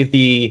literally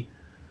the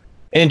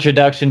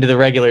introduction to the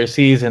regular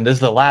season. This is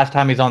the last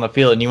time he's on the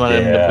field, and you want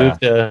him to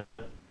move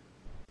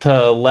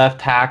to left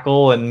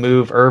tackle and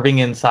move Irving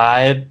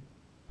inside.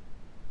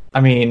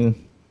 I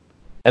mean,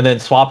 and then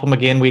swap him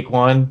again week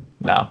 1.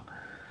 No.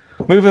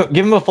 Give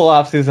him a full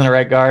offseason at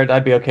right guard.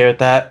 I'd be okay with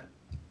that.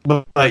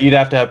 But you'd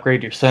have to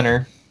upgrade your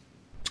center.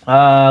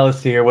 Let's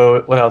see here.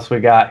 What else we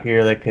got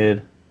here that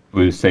could...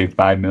 We would save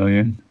 $5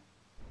 million.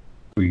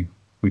 We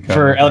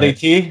for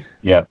LDT?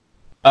 Yep.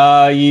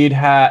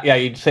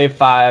 You'd save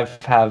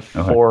 5, have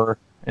 4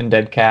 in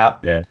dead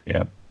cap. Yeah.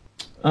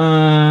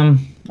 I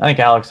think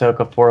Alex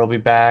Okafor will be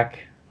back.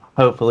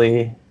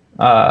 Hopefully,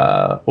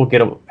 we'll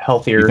get a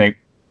healthier. You think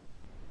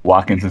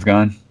Watkins is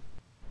gone?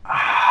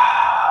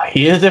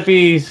 He is if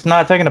he's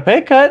not taking a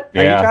pay cut.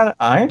 Yeah.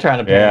 I ain't trying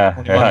to pay. Yeah,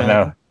 I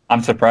know.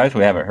 I'm surprised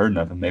we haven't heard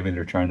nothing. Maybe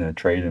they're trying to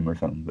trade him or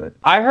something. But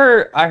I've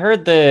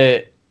heard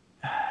that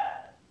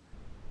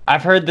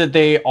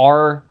they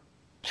are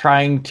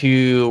trying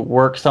to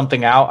work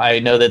something out. I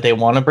know that they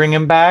want to bring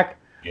him back.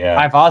 Yeah.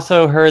 I've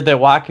also heard that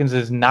Watkins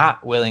is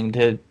not looking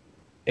to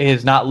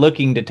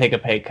take a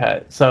pay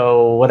cut.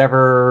 So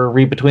whatever,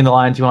 read between the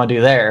lines you want to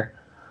do there.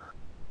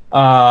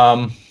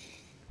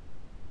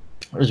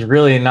 There's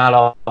really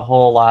not a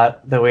whole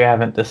lot that we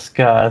haven't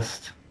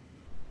discussed.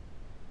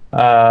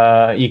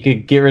 You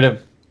could get rid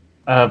of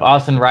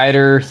Austin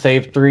Ryder,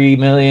 save $3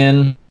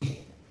 million,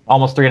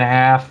 almost $3.5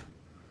 million.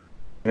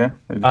 Yeah.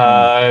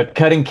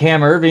 Cutting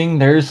Cam Irving,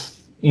 there's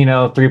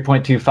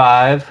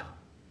 3.25.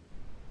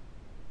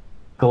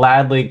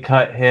 Gladly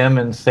cut him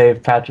and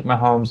save Patrick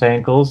Mahomes'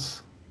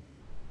 ankles.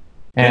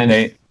 And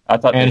I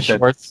thought and they said,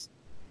 Schwartz.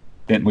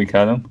 Didn't we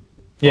cut him?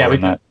 Yeah, we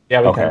cut.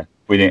 Okay.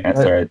 We didn't.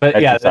 Sorry, but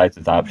exercise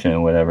his option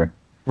or whatever.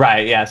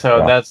 Right. Yeah.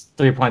 So that's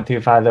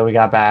 3.25 that we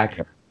got back.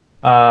 Yep.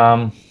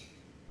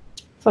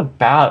 That's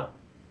about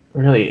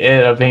really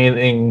it of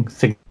anything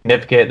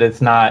significant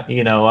that's not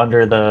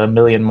under the $1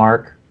 million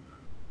mark.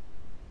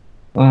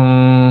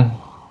 Or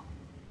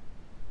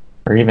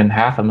even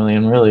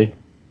 $500,000 really.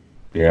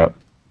 Yep.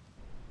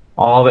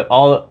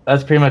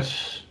 That's pretty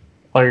much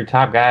all your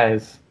top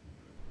guys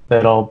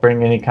that'll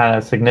bring any kind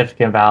of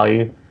significant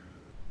value.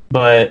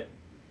 But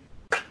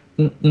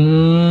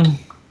I'd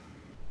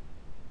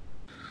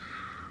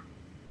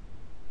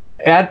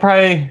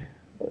probably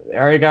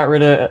already got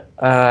rid of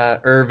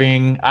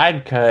Irving.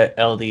 I'd cut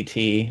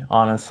LDT,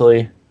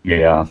 honestly.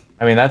 Yeah.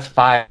 I mean, that's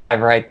 5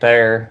 right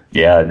there.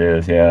 Yeah, it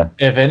is. Yeah.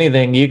 If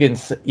anything, you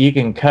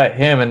can cut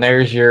him, and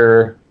there's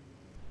your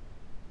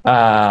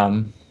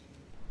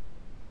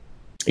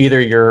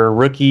either your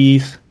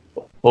rookies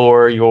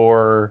or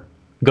your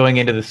going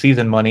into the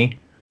season money.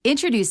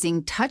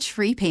 Introducing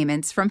touch-free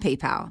payments from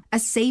PayPal, a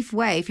safe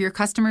way for your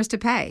customers to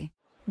pay.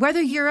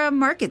 Whether you're a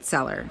market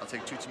seller, I'll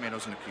take 2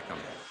 tomatoes and a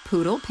cucumber,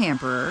 poodle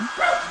pamperer,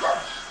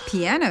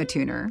 piano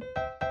tuner,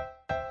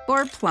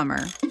 or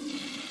plumber.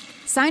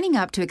 Signing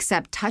up to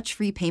accept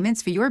touch-free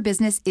payments for your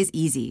business is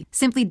easy.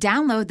 Simply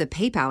download the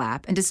PayPal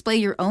app and display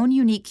your own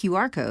unique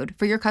QR code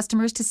for your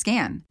customers to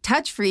scan.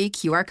 Touch-free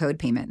QR code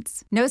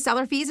payments. No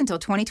seller fees until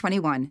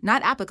 2021.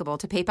 Not applicable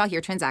to PayPal here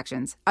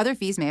transactions. Other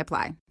fees may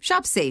apply.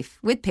 Shop safe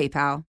with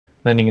PayPal.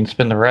 Then you can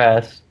spend the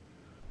rest.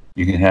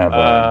 You can have.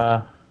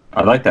 I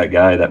like that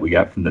guy that we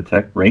got from the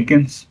Tech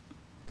Rankins.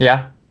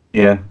 Yeah.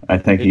 Yeah, I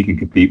think he can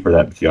compete for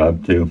that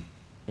job too.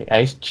 Yeah,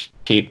 he's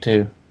cheap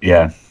too.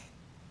 Yeah.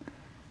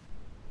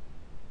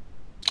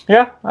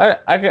 Yeah,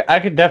 I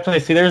could definitely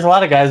see. There's a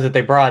lot of guys that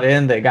they brought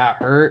in that got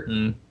hurt,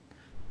 and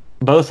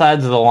both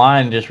sides of the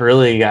line just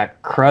really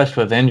got crushed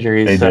with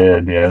injuries. They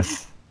did,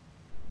 yes.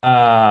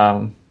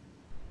 I'd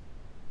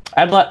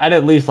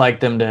at least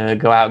like them to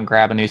go out and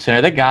grab a new center.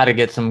 They got to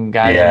get some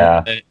guys.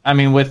 Yeah. I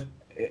mean,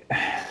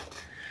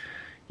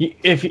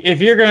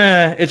 if you're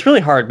gonna, it's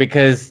really hard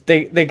because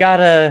they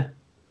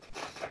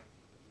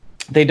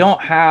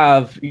don't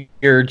have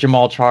your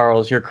Jamal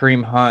Charles, your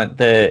Kareem Hunt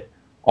that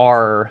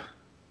are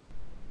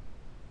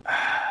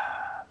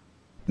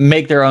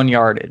make their own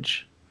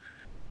yardage.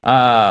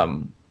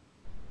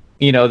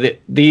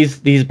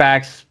 these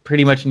backs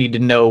pretty much need to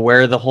know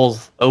where the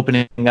hole's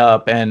opening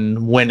up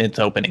and when it's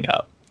opening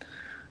up.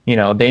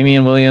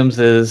 Damian Williams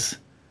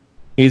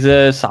he's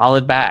a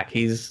solid back.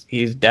 He's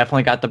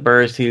definitely got the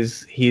burst.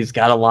 He's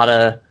got a lot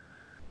of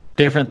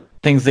different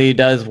things that he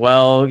does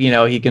well.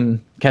 He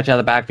can catch out of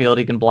the backfield.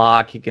 He can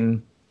block. He's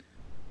an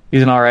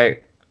all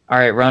right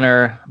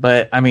runner.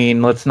 But I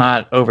mean, let's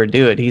not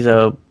overdo it. He's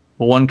a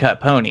one-cut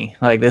pony.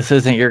 Like, this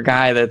isn't your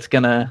guy that's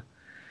gonna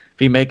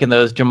be making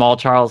those Jamal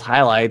Charles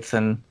highlights.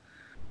 And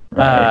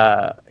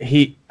I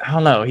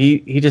don't know.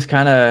 He just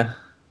kind of,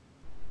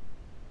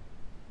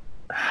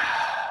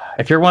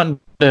 if you're wanting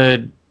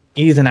to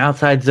use an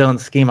outside zone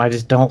scheme, I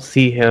just don't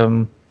see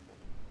him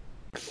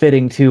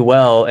fitting too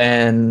well.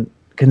 And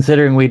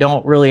considering we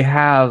don't really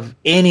have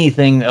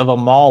anything of a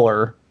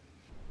mauler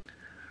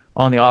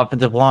on the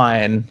offensive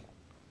line,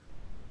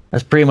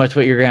 that's pretty much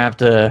what you're gonna have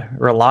to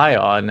rely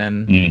on.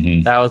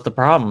 And that was the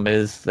problem,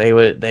 is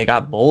they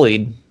got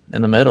bullied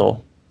in the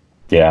middle.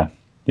 Yeah,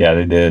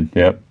 they did.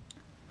 Yep.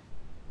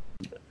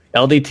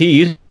 LDT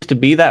used to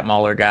be that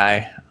mauler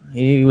guy.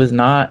 He was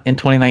not in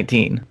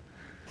 2019.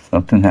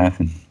 Something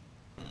happened.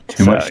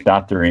 Too much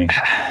doctoring.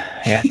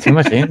 Yeah, too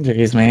much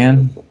injuries,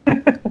 man.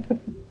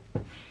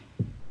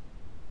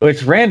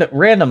 Which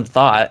random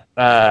thought.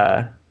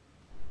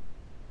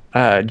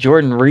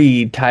 Jordan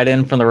Reed, tight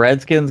end from the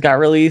Redskins, got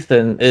released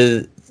and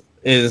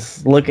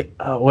is looking.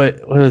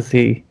 What was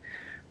he?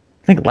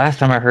 I think last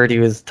time I heard he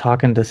was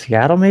talking to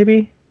Seattle.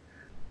 Maybe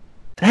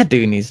that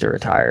dude needs to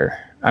retire.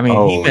 I mean,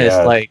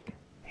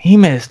 he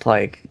missed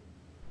like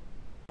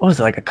what was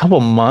it, like a couple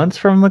months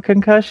from a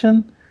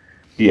concussion.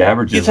 He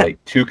averages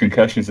like 2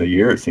 concussions a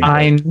year. It seems.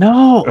 I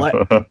know. Like,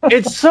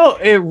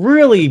 it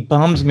really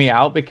bums me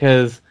out,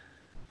 because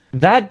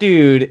that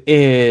dude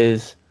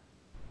is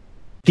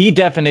the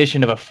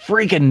definition of a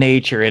freaking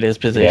nature at his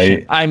position.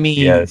 Yeah, I mean,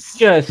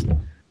 just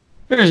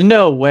there's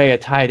no way a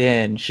tight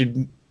end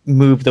should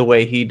move the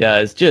way he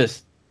does.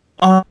 Just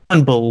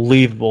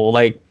unbelievable.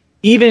 Like,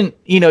 even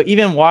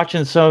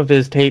watching some of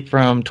his tape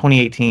from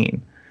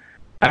 2018.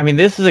 I mean,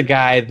 this is a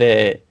guy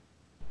that,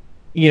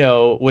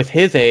 with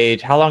his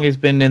age, how long he's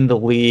been in the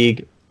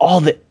league, all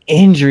the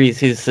injuries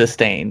he's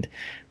sustained.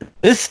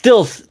 This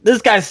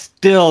guy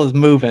still is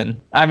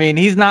moving. I mean,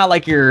 he's not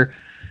like your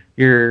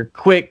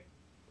quick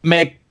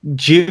make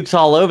jukes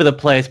all over the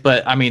place,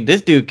 but I mean,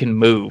 this dude can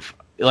move.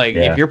 Like,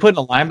 if you're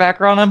putting a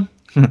linebacker on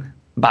him,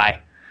 bye.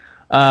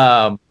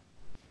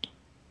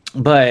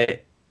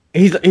 But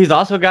he's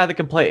also a guy that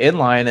can play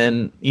inline,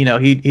 and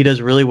he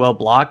does really well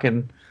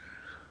blocking.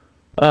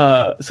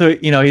 So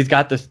he's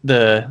got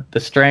the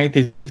strength,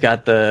 he's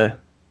got the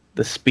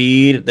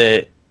speed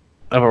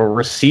of a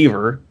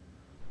receiver,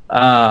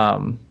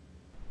 but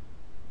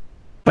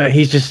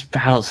he's just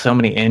battled so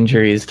many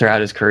injuries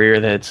throughout his career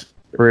that's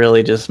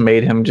really just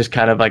made him just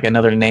kind of like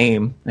another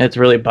name. It's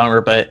really a bummer.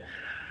 But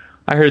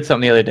I heard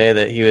something the other day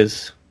that he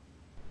was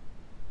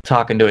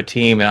talking to a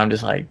team, and I'm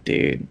just like,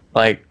 dude,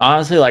 like,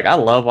 honestly, like, I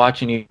love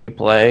watching you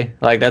play.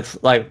 Like,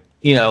 that's like,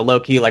 low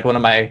key, like one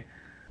of my,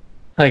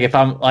 like, if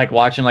I'm like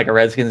watching like a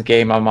Redskins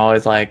game, I'm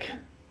always like, I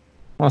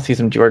want to see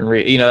some Jordan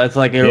Reed. That's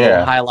like a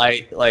little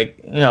highlight,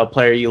 like,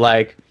 player you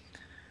like.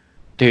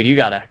 Dude, you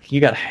gotta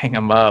hang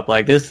him up.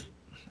 Like, this,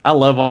 I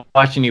love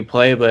watching you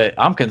play, but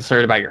I'm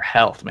concerned about your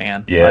health,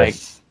 man. Yes. Like,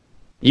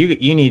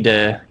 you need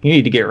to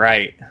get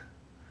right.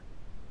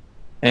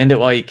 End it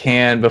while you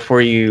can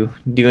before you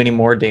do any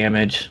more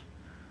damage.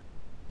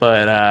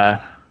 But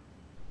I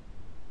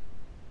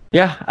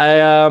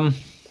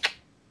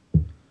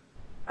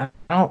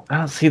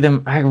don't see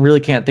them. I really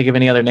can't think of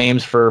any other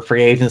names for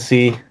free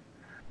agency.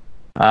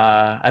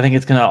 I think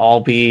it's gonna all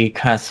be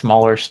kind of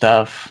smaller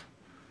stuff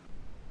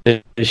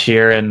this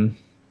year, and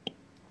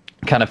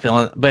kind of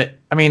feeling. But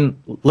I mean,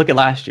 look at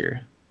last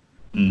year.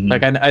 Mm-hmm.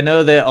 Like, I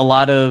know that a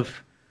lot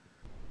of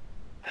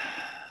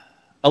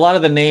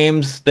the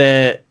names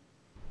that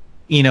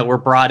were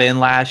brought in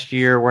last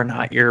year were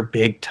not your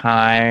big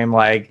time,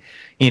 like,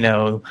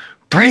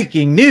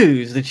 breaking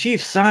news, the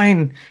Chiefs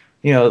signed,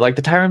 like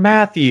the Tyrann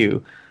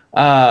Mathieu.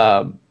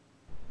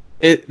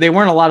 They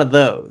weren't a lot of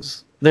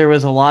those. There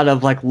was a lot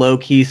of like low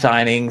key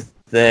signings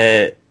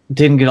that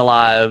didn't get a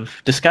lot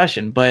of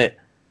discussion. But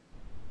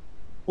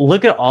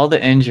look at all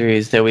the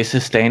injuries that we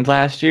sustained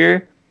last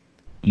year.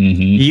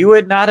 Mm-hmm. You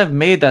would not have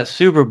made that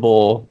Super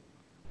Bowl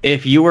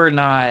if you didn't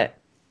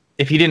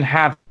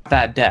have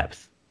that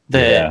depth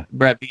that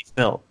Brett Veach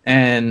built.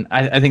 And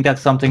I think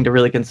that's something to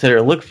really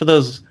consider. Look for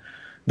those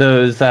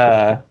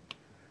smaller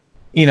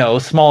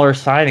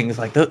signings.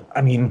 Like,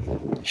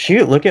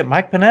 look at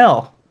Mike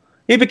Pennell.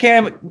 He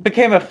became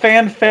a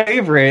fan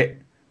favorite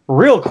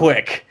real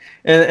quick.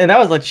 And that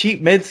was a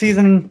cheap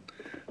midseason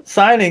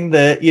signing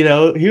that, he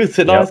was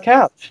sitting on his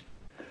couch.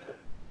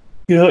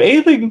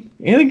 Anything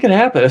can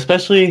happen,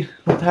 especially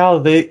with how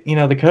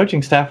the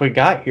coaching staff we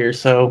got here.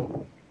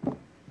 So,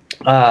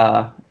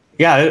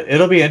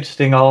 it'll be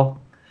interesting.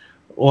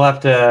 We'll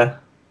have to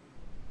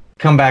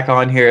come back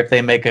on here if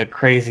they make a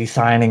crazy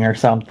signing or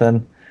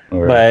something.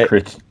 Or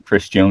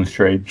Chris Jones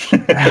trade.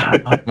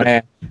 Oh,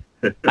 man.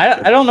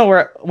 I don't know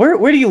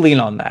where do you lean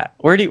on that?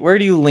 Where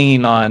do you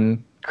lean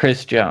on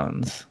Chris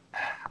Jones?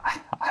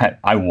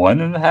 I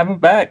want him to have him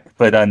back,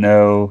 but I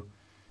know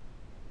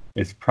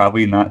it's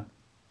probably not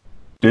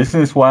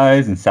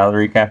business-wise and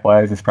salary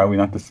cap-wise. It's probably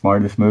not the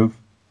smartest move.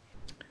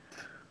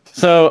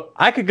 So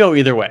I could go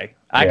either way.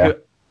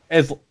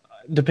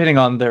 Depending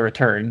on the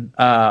return.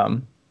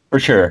 For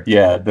sure,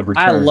 yeah. The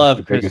return. I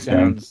love Chris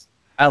Jones.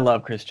 I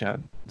love Chris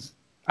Jones.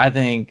 I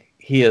think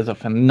he is a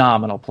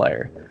phenomenal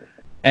player.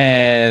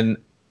 And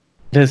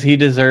does he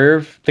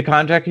deserve the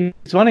contract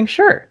he's wanting?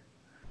 Sure.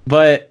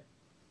 But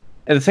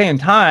at the same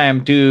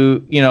time,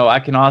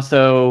 I can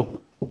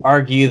also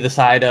argue the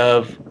side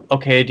of,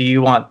 okay, do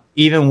you want,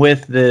 even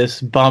with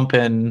this bump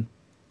in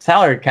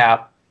salary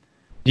cap,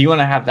 do you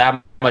want to have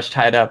that much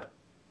tied up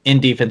in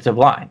defensive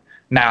line?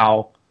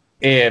 Now,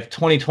 if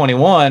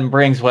 2021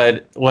 brings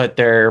what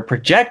they're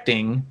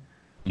projecting,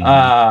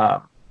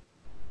 then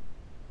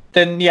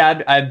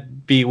yeah,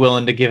 I'd be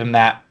willing to give him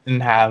that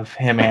and have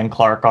him and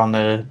Clark on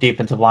the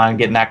defensive line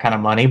getting that kind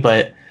of money.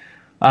 But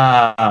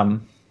yeah, I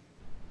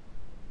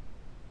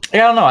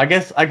don't know. I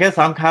guess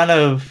I'm kind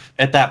of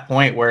at that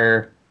point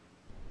where,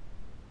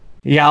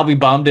 yeah, I'll be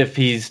bummed if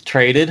he's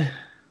traded,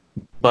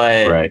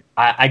 but right.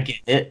 I get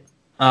it.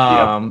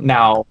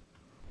 Now,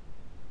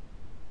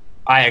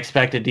 I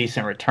expect a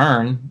decent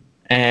return.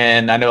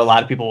 And I know a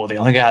lot of people, they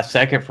only got a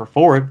second for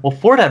Ford. Well,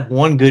 Ford had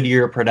one good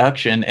year of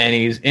production, and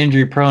he's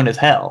injury prone as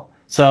hell.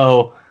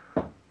 So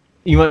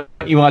you want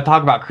to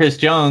talk about Chris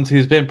Jones,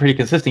 who's been pretty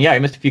consistent. Yeah, he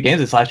missed a few games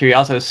this last year. He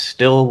also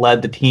still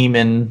led the team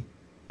in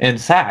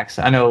sacks.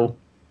 I know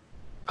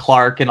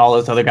Clark and all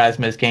those other guys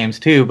missed games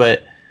too,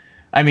 but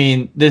I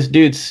mean, this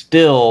dude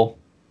still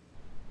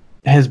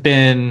has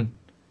been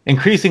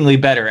increasingly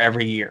better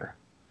every year.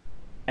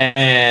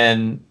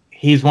 And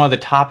he's one of the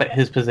top at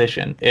his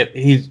position.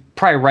 He's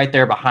probably right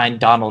there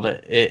behind Donald.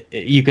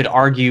 You could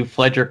argue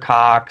Fletcher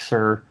Cox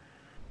or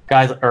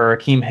guys or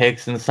Akeem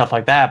Hicks and stuff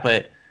like that,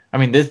 but I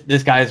mean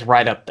this guy's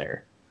right up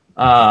there.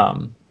 Yeah,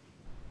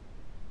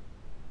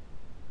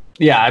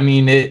 I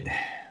mean it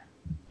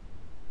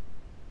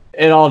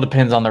all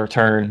depends on the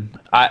return.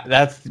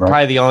 That's right.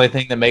 Probably the only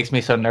thing that makes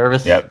me so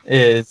nervous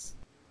is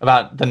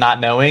about the not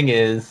knowing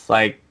is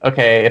like,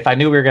 okay, if I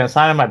knew we were going to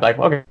sign him, I'd be like,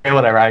 okay,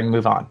 whatever, I can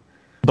move on.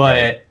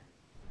 But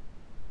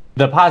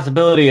the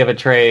possibility of a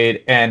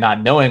trade and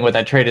not knowing what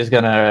that trade is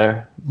going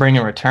to bring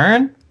in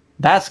return,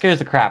 that scares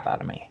the crap out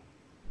of me.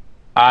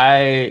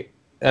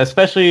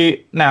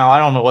 Especially now, I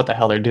don't know what the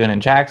hell they're doing in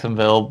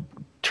Jacksonville,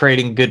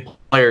 trading good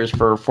players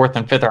for 4th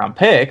and 5th round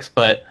picks,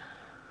 but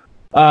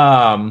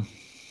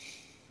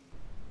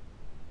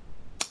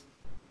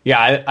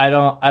yeah, I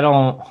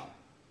don't.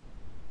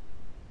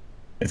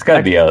 It's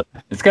got to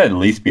at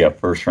least be a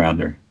first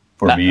rounder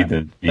for me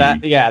to be.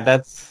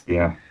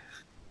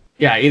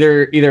 Yeah,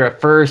 either a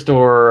first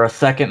or a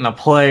second and a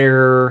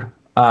player.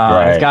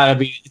 Right. It's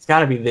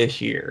gotta be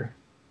this year.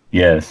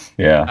 Yes,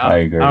 yeah, I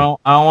agree. I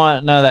don't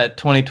want none of that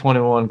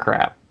 2021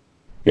 crap.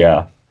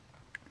 Yeah.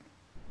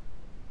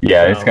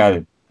 Yeah, so. It's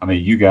gotta. I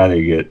mean, you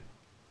gotta get.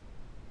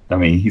 I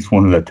mean, he's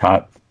one of the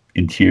top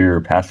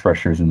interior pass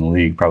rushers in the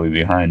league, probably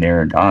behind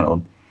Aaron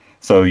Donald.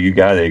 So you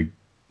gotta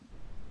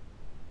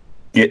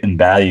get and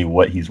value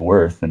what he's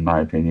worth, in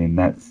my opinion.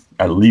 That's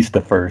at least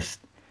the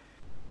first.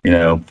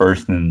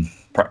 First and.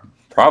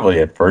 Probably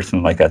at first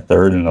and like a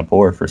third and a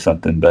fourth or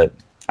something, but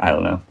I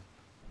don't know.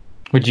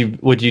 Would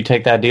you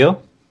take that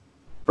deal?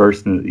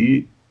 First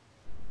and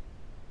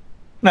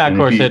now, of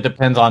course, it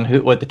depends on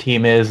what the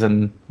team is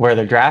and where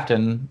they're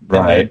drafting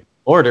in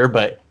order.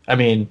 But I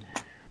mean,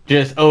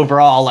 just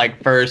overall,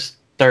 like first,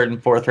 third, and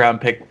fourth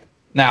round pick.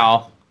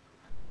 Now,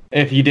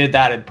 if you did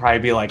that, it'd probably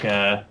be like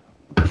a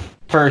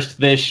first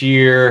this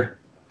year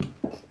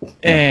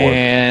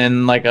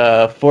and like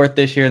a fourth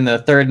this year and the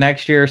third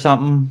next year or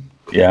something.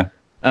 Yeah.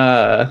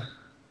 I'd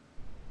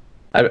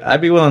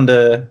be willing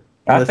to.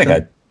 I think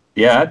I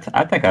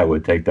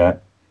would take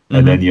that,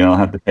 and then you don't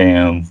have to pay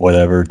him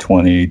whatever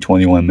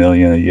 20-21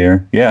 million a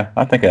year. Yeah,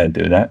 I think I'd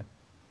do that.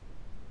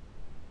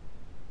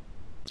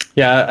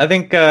 Yeah, I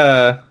think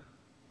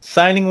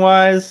signing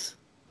wise,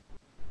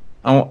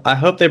 I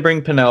hope they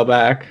bring Pennell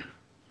back.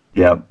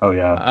 Yeah. Oh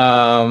yeah.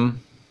 How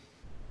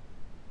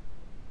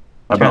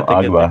about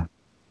Agba?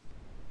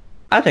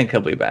 I think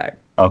he'll be back.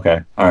 Okay.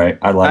 All right.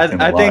 I like him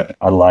a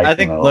lot. I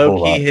think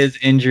low-key his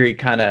injury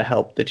kind of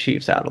helped the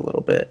Chiefs out a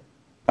little bit.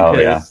 Oh,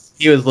 yeah.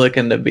 He was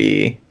looking to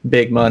be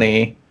big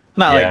money.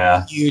 Not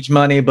like huge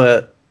money,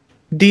 but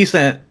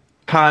decent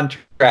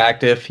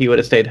contract if he would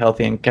have stayed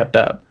healthy and kept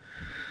up.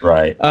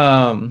 Right.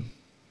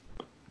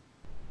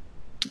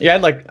 Yeah,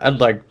 I'd like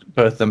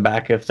both of them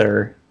back if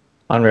they're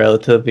on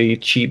relatively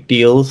cheap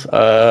deals.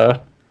 I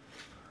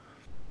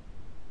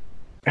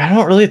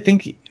don't really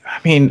think... I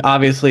mean,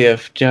 obviously,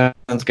 if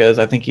Jones goes,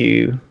 I think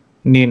you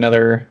need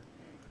another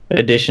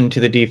addition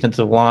to the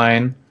defensive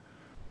line.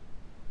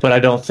 But I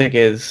don't think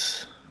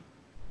is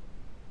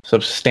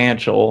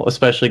substantial,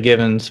 especially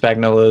given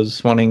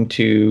Spagnuolo's wanting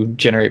to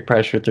generate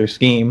pressure through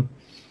scheme.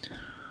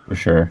 For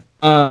sure.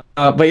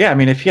 But yeah, I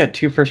mean, if you had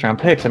 2 first-round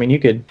picks, I mean, you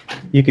could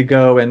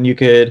go and you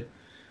could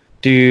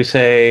do,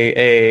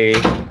 say,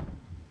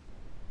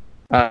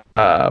 a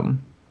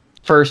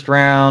first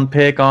round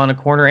pick on a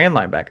corner and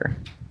linebacker.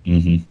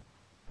 Mm-hmm.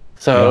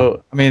 So,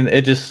 yeah. I mean,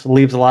 it just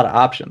leaves a lot of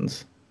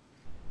options.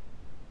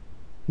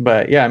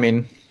 But, yeah, I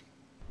mean,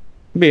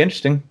 it'd be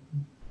interesting.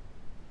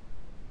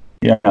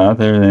 Yeah,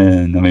 other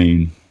than, I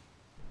mean,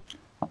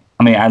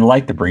 I'd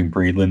like to bring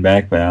Breedland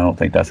back, but I don't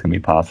think that's going to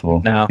be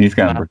possible. No. He's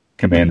going to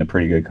command a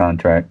pretty good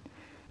contract.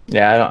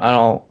 Yeah, I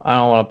don't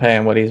want to pay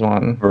him what he's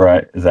wanting.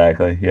 Right,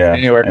 exactly, yeah.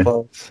 Anywhere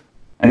close.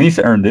 And he's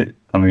earned it.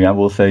 I mean, I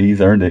will say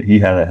he's earned it. He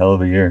had a hell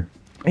of a year.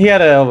 He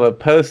had a hell of a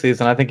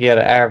postseason. I think he had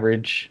an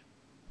average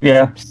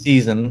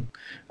season.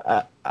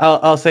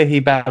 I'll say he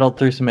battled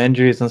through some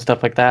injuries and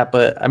stuff like that,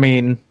 but, I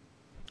mean,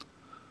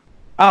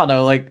 I don't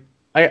know. Like,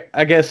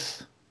 I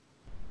guess,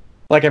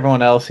 like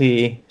everyone else,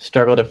 he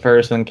struggled at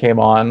first and came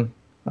on.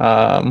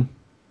 I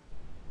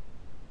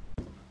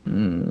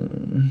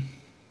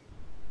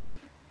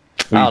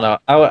don't know.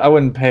 I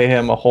wouldn't pay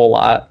him a whole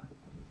lot.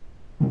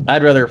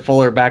 I'd rather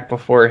Fuller back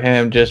before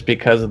him just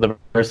because of the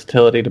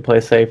versatility to play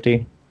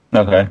safety.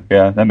 Okay,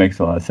 yeah, that makes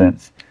a lot of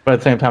sense. But at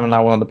the same time, I'm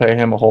not willing to pay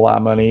him a whole lot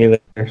of money either.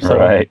 So,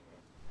 right.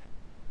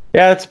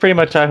 Yeah, it's pretty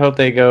much, I hope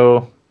they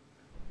go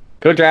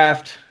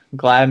draft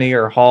Gladney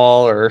or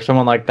Hall or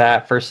someone like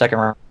that first,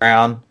 second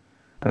round,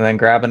 and then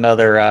grab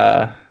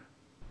another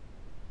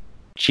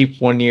cheap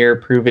 1 year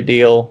prove it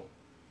deal.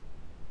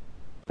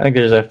 I think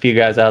there's a few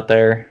guys out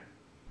there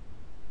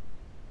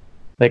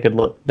they could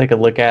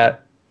look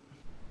at.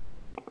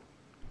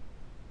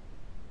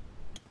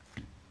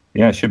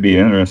 Yeah, it should be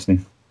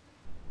interesting.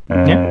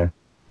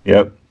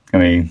 Yep. I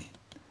mean,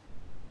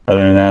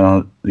 other than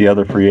that, the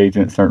other free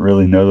agents aren't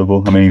really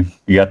notable. I mean,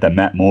 you got that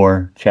Matt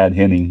Moore, Chad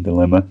Henne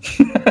dilemma.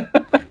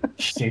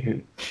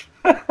 Shoot.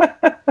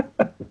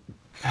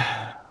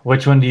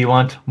 Which one do you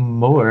want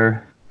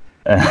more?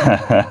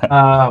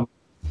 I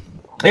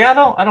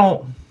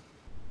don't.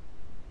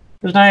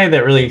 There's not any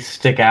that really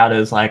stick out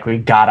as like we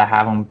gotta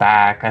have them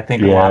back. I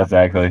think. Yeah,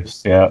 exactly.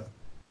 Yeah.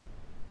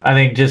 I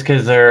think just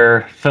because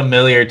they're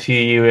familiar to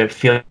you, it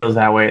feels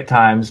that way at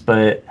times.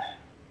 But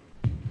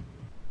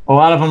a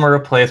lot of them are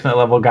replacement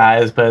level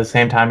guys. But at the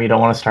same time, you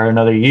don't want to start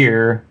another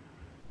year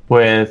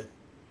with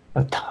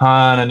a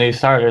ton of new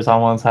starters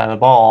on one side of the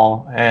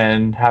ball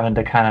and having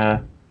to kind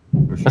of,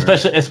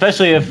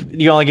 especially if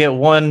you only get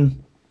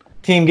one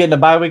team getting a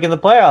bye week in the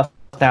playoffs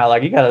now.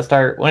 Like, you got to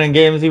start winning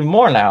games even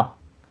more now.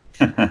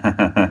 All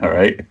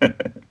right.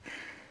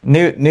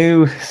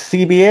 New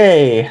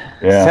CBA.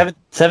 Yeah.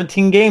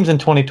 17 games in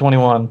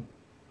 2021.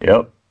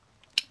 Yep.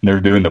 They're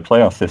doing the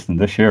playoff system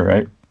this year,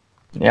 right?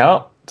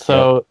 Yep.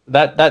 So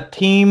that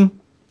team,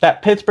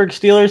 that Pittsburgh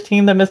Steelers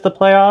team that missed the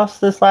playoffs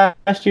this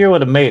last year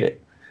would have made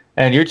it.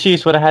 And your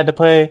Chiefs would have had to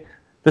play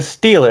the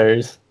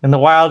Steelers in the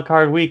wild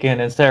card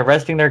weekend instead of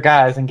resting their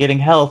guys and getting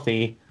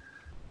healthy.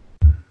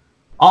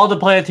 All to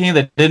play a team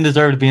that didn't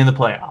deserve to be in the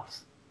playoffs.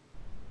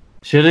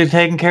 Should have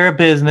taken care of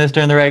business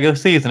during the regular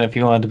season if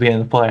you wanted to be in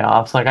the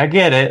playoffs. Like, I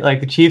get it. Like,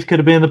 the Chiefs could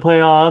have been in the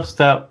playoffs.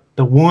 That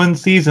the one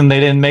season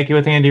they didn't make it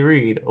with Andy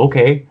Reid.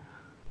 Okay.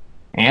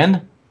 And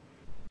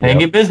they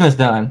didn't get business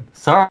done.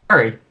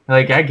 Sorry.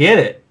 Like, I get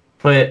it.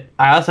 But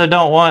I also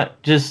don't want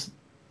just...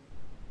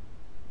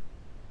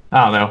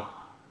 I don't know.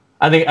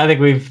 I think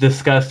we've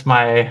discussed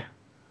my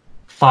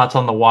thoughts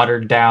on the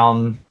watered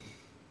down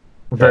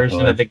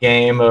version of the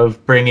game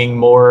of bringing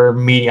more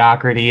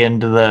mediocrity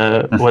into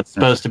the what's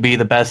supposed to be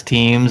the best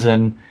teams,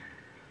 and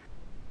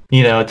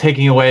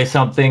taking away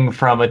something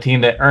from a team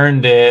that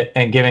earned it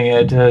and giving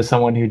it to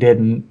someone who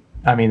didn't.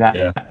 I mean,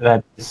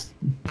 that just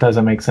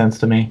doesn't make sense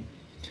to me.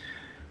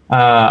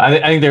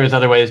 I think there was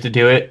other ways to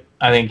do it.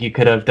 I think you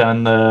could have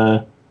done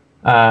the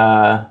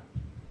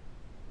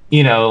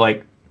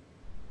like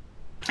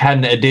had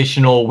an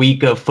additional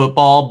week of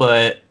football,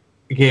 but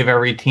gave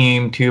every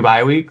team 2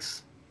 bye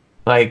weeks.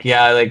 Like,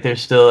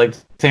 there's still like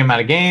the same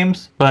amount of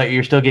games, but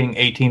you're still getting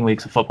 18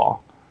 weeks of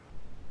football.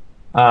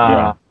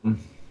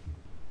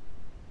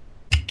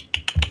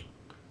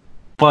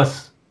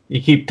 Plus,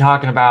 you keep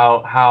talking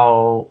about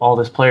how all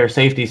this player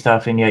safety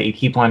stuff, and yet you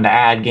keep wanting to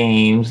add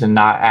games and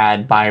not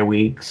add bye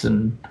weeks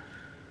and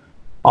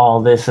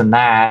all this and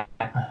that.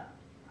 I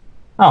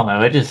don't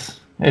know.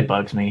 It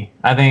bugs me.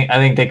 I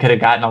think they could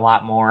have gotten a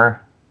lot more.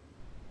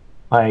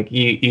 Like,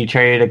 you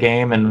traded a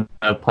game and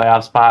a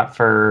playoff spot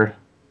to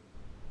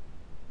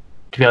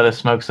be able to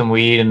smoke some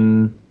weed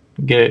and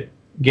get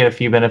a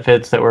few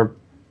benefits that were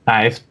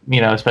nice,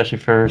 especially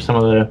for some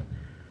of the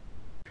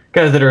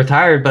guys that are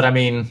retired. But I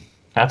mean,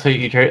 that's what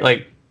you trade.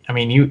 Like, I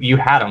mean, you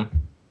had them.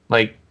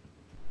 Like,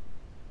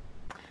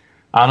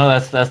 I don't know.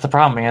 That's the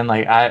problem, man.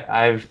 Like,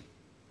 I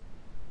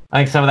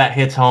think some of that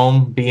hits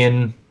home,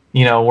 being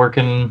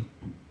working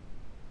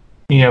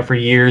for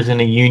years in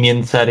a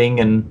union setting,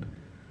 and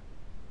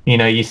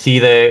you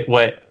see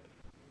what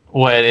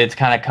it's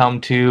kind of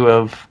come to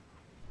of.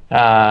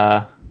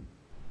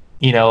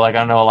 Like,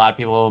 I know a lot of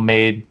people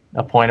made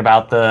a point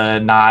about the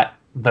not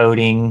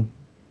voting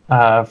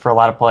for a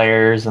lot of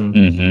players,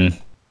 and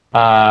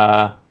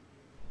I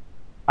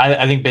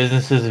think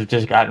businesses have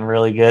just gotten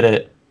really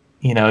good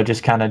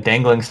just kind of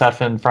dangling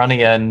stuff in front of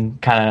you and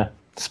kind of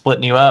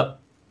splitting you up.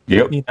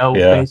 Yep.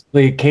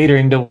 Basically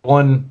catering to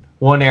one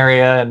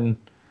area and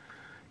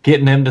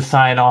getting them to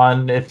sign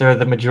on if they're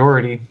the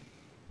majority.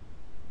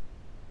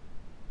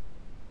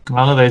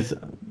 I don't know.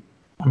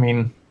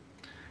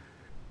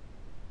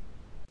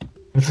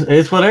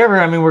 It's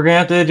whatever. We're gonna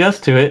have to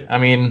adjust to it.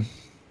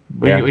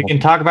 We can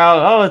talk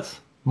about, it's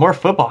more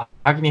football.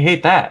 How can you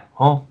hate that?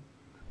 Well,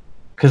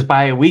 because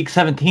by week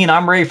 17,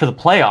 I'm ready for the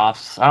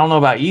playoffs. I don't know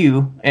about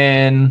you,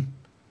 and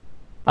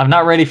I'm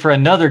not ready for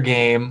another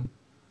game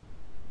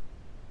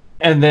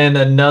and then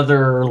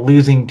another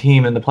losing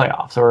team in the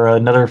playoffs or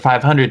another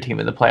 500 team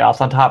in the playoffs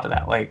on top of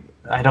that.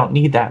 I don't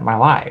need that in my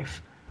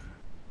life.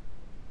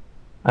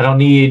 I don't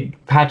need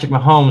Patrick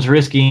Mahomes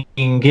risking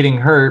getting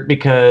hurt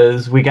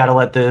because we got to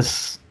let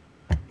this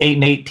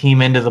 8-8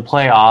 team into the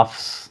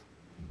playoffs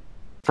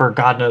for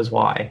God knows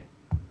why.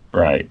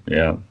 Right.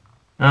 Yeah.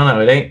 I don't know.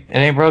 It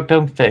ain't broke.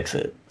 Don't fix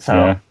it.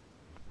 So,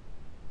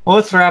 Well,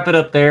 let's wrap it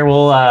up there.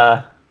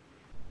 We'll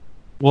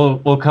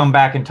come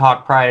back and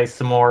talk probably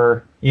some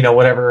more.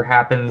 Whatever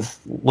happens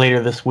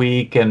later this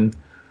week, and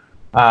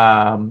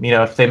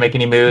if they make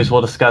any moves,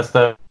 we'll discuss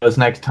those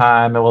next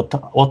time, and we'll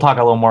talk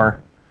a little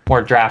more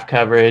draft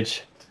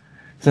coverage,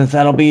 since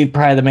that'll be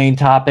probably the main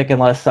topic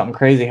unless something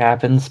crazy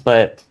happens.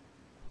 But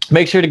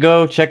make sure to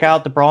go check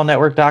out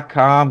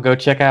thebrawlnetwork.com. Go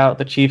check out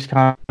the Chiefs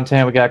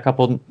content. We got a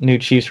couple new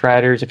Chiefs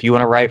writers. If you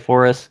want to write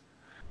for us,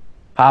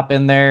 hop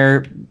in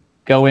there,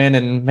 go in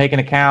and make an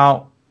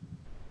account,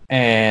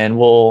 and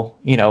we'll,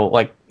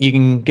 you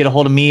can get a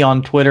hold of me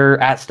on Twitter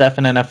at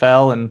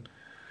StephanNFL, and,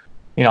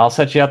 I'll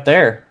set you up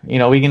there.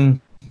 We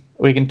can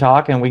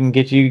talk and we can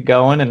get you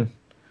going and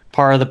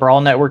part of the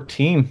Brawl Network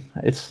team.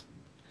 It's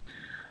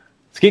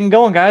getting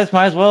going, guys.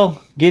 Might as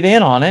well get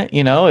in on it.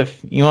 If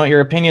you want your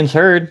opinions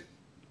heard,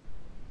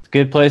 it's a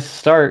good place to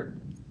start.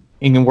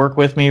 You can work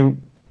with me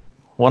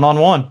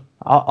one-on-one.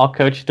 I'll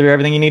coach you through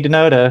everything you need to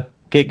know to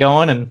get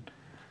going and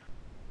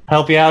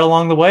help you out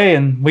along the way,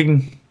 and we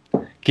can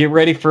get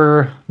ready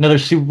for another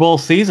Super Bowl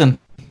season.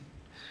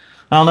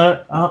 I don't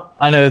know.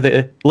 I know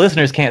the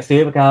listeners can't see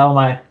it, but got all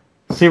my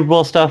Super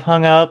Bowl stuff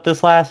hung up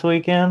this last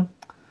weekend.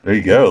 There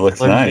you go. It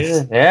looks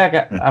nice. Good.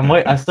 Yeah,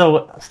 I'm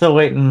still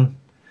waiting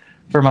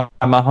for my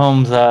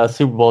Mahomes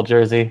Super Bowl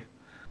jersey.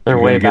 They're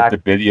way back.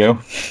 Get the video.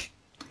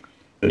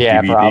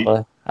 Yeah, DVD?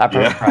 probably. I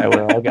probably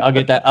will. I'll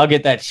get that. I'll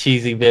get that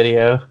cheesy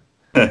video.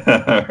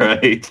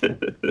 Right.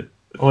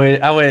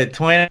 I waited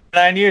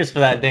 29 years for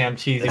that damn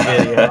cheesy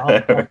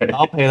video.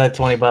 I'll pay that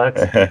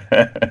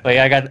 $20. But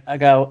yeah, I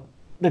got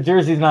the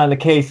jersey's not in the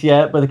case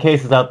yet, but the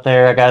case is up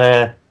there. I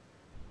got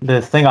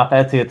this thing off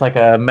Etsy. It's like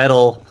a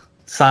metal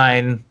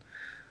sign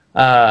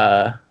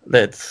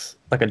that's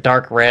like a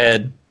dark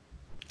red,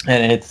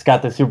 and it's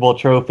got the Super Bowl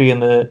trophy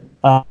and the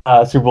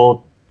Super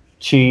Bowl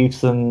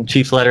Chiefs and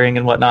Chiefs lettering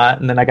and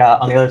whatnot. And then I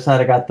got on the other side,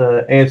 I got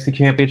the AFC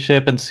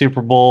Championship and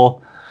Super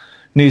Bowl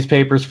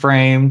newspapers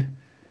framed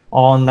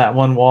on that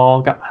one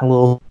wall. Got my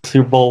little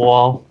Super Bowl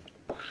wall.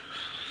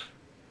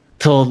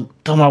 Told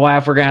my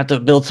wife we're gonna have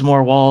to build some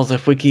more walls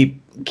if we keep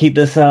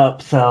this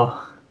up. So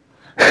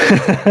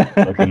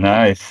looking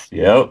nice.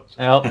 Yep.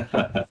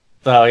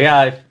 So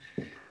yeah,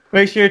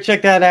 make sure to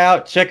check that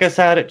out. Check us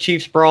out at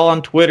Chiefs Brawl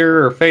on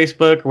Twitter or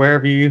Facebook or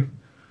wherever you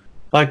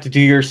like to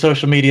do your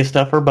social media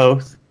stuff, or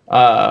both.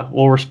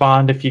 We'll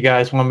respond if you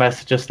guys want to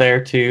message us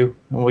there too.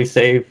 And we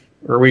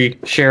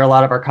share a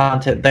lot of our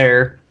content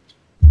there.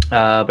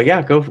 But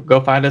yeah,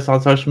 go find us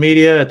on social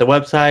media, at the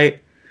website.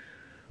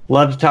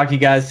 Love to talk to you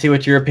guys, see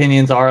what your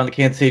opinions are on the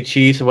Kansas City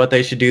Chiefs and what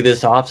they should do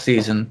this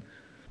offseason.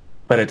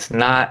 But it's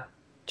not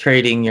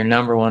trading your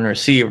number one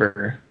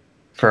receiver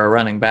for a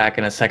running back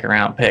and a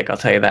second-round pick, I'll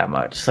tell you that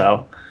much.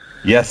 So,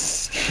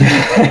 yes.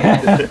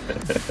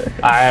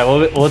 All right,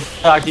 we'll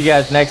talk to you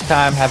guys next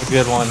time. Have a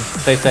good one.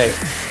 Stay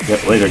safe.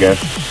 Yep, later, guys.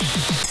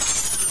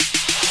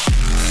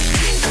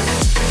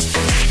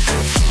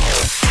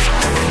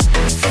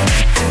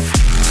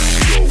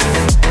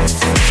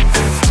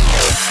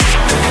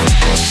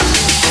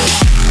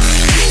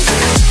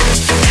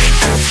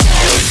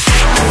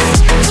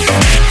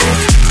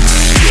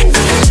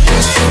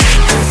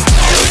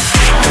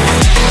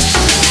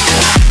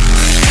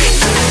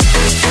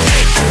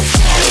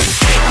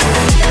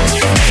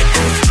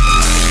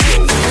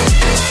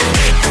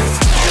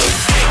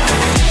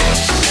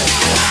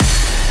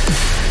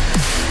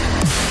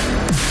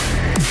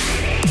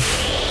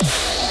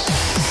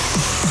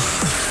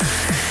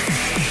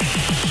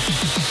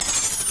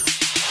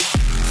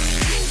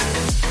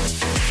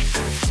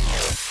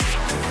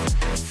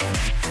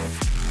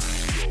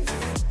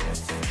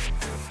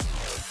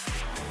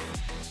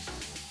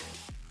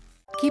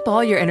 Keep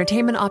all your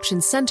entertainment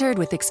options centered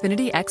with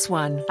Xfinity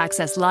X1.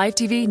 Access live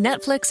TV,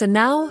 Netflix, and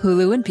now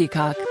Hulu and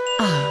Peacock.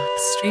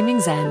 streaming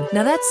Zen.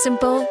 Now that's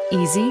simple,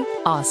 easy,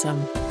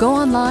 awesome. Go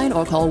online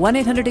or call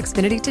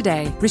 1-800-XFINITY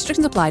today.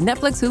 Restrictions apply.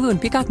 Netflix, Hulu,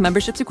 and Peacock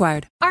memberships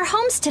required. Our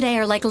homes today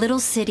are like little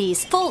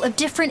cities, full of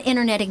different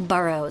interneting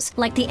boroughs,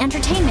 like the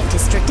entertainment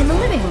district in the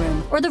living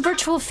room or the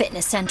virtual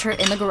fitness center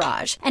in the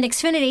garage. And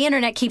Xfinity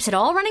Internet keeps it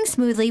all running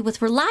smoothly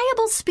with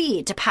reliable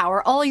speed to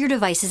power all your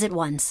devices at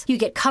once. You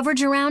get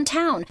coverage around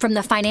town, from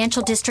the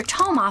financial district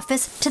home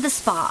office to the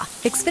spa.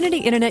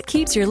 Xfinity Internet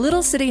keeps your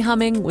little city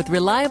humming with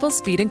reliable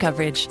speed and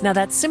coverage. Now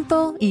that's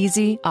simple,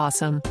 easy,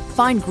 awesome.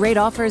 Find great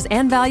offers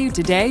and value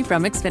today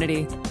from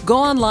Xfinity. Go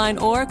online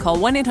or call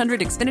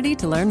 1-800-XFINITY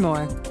to learn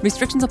more.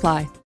 Restrictions apply.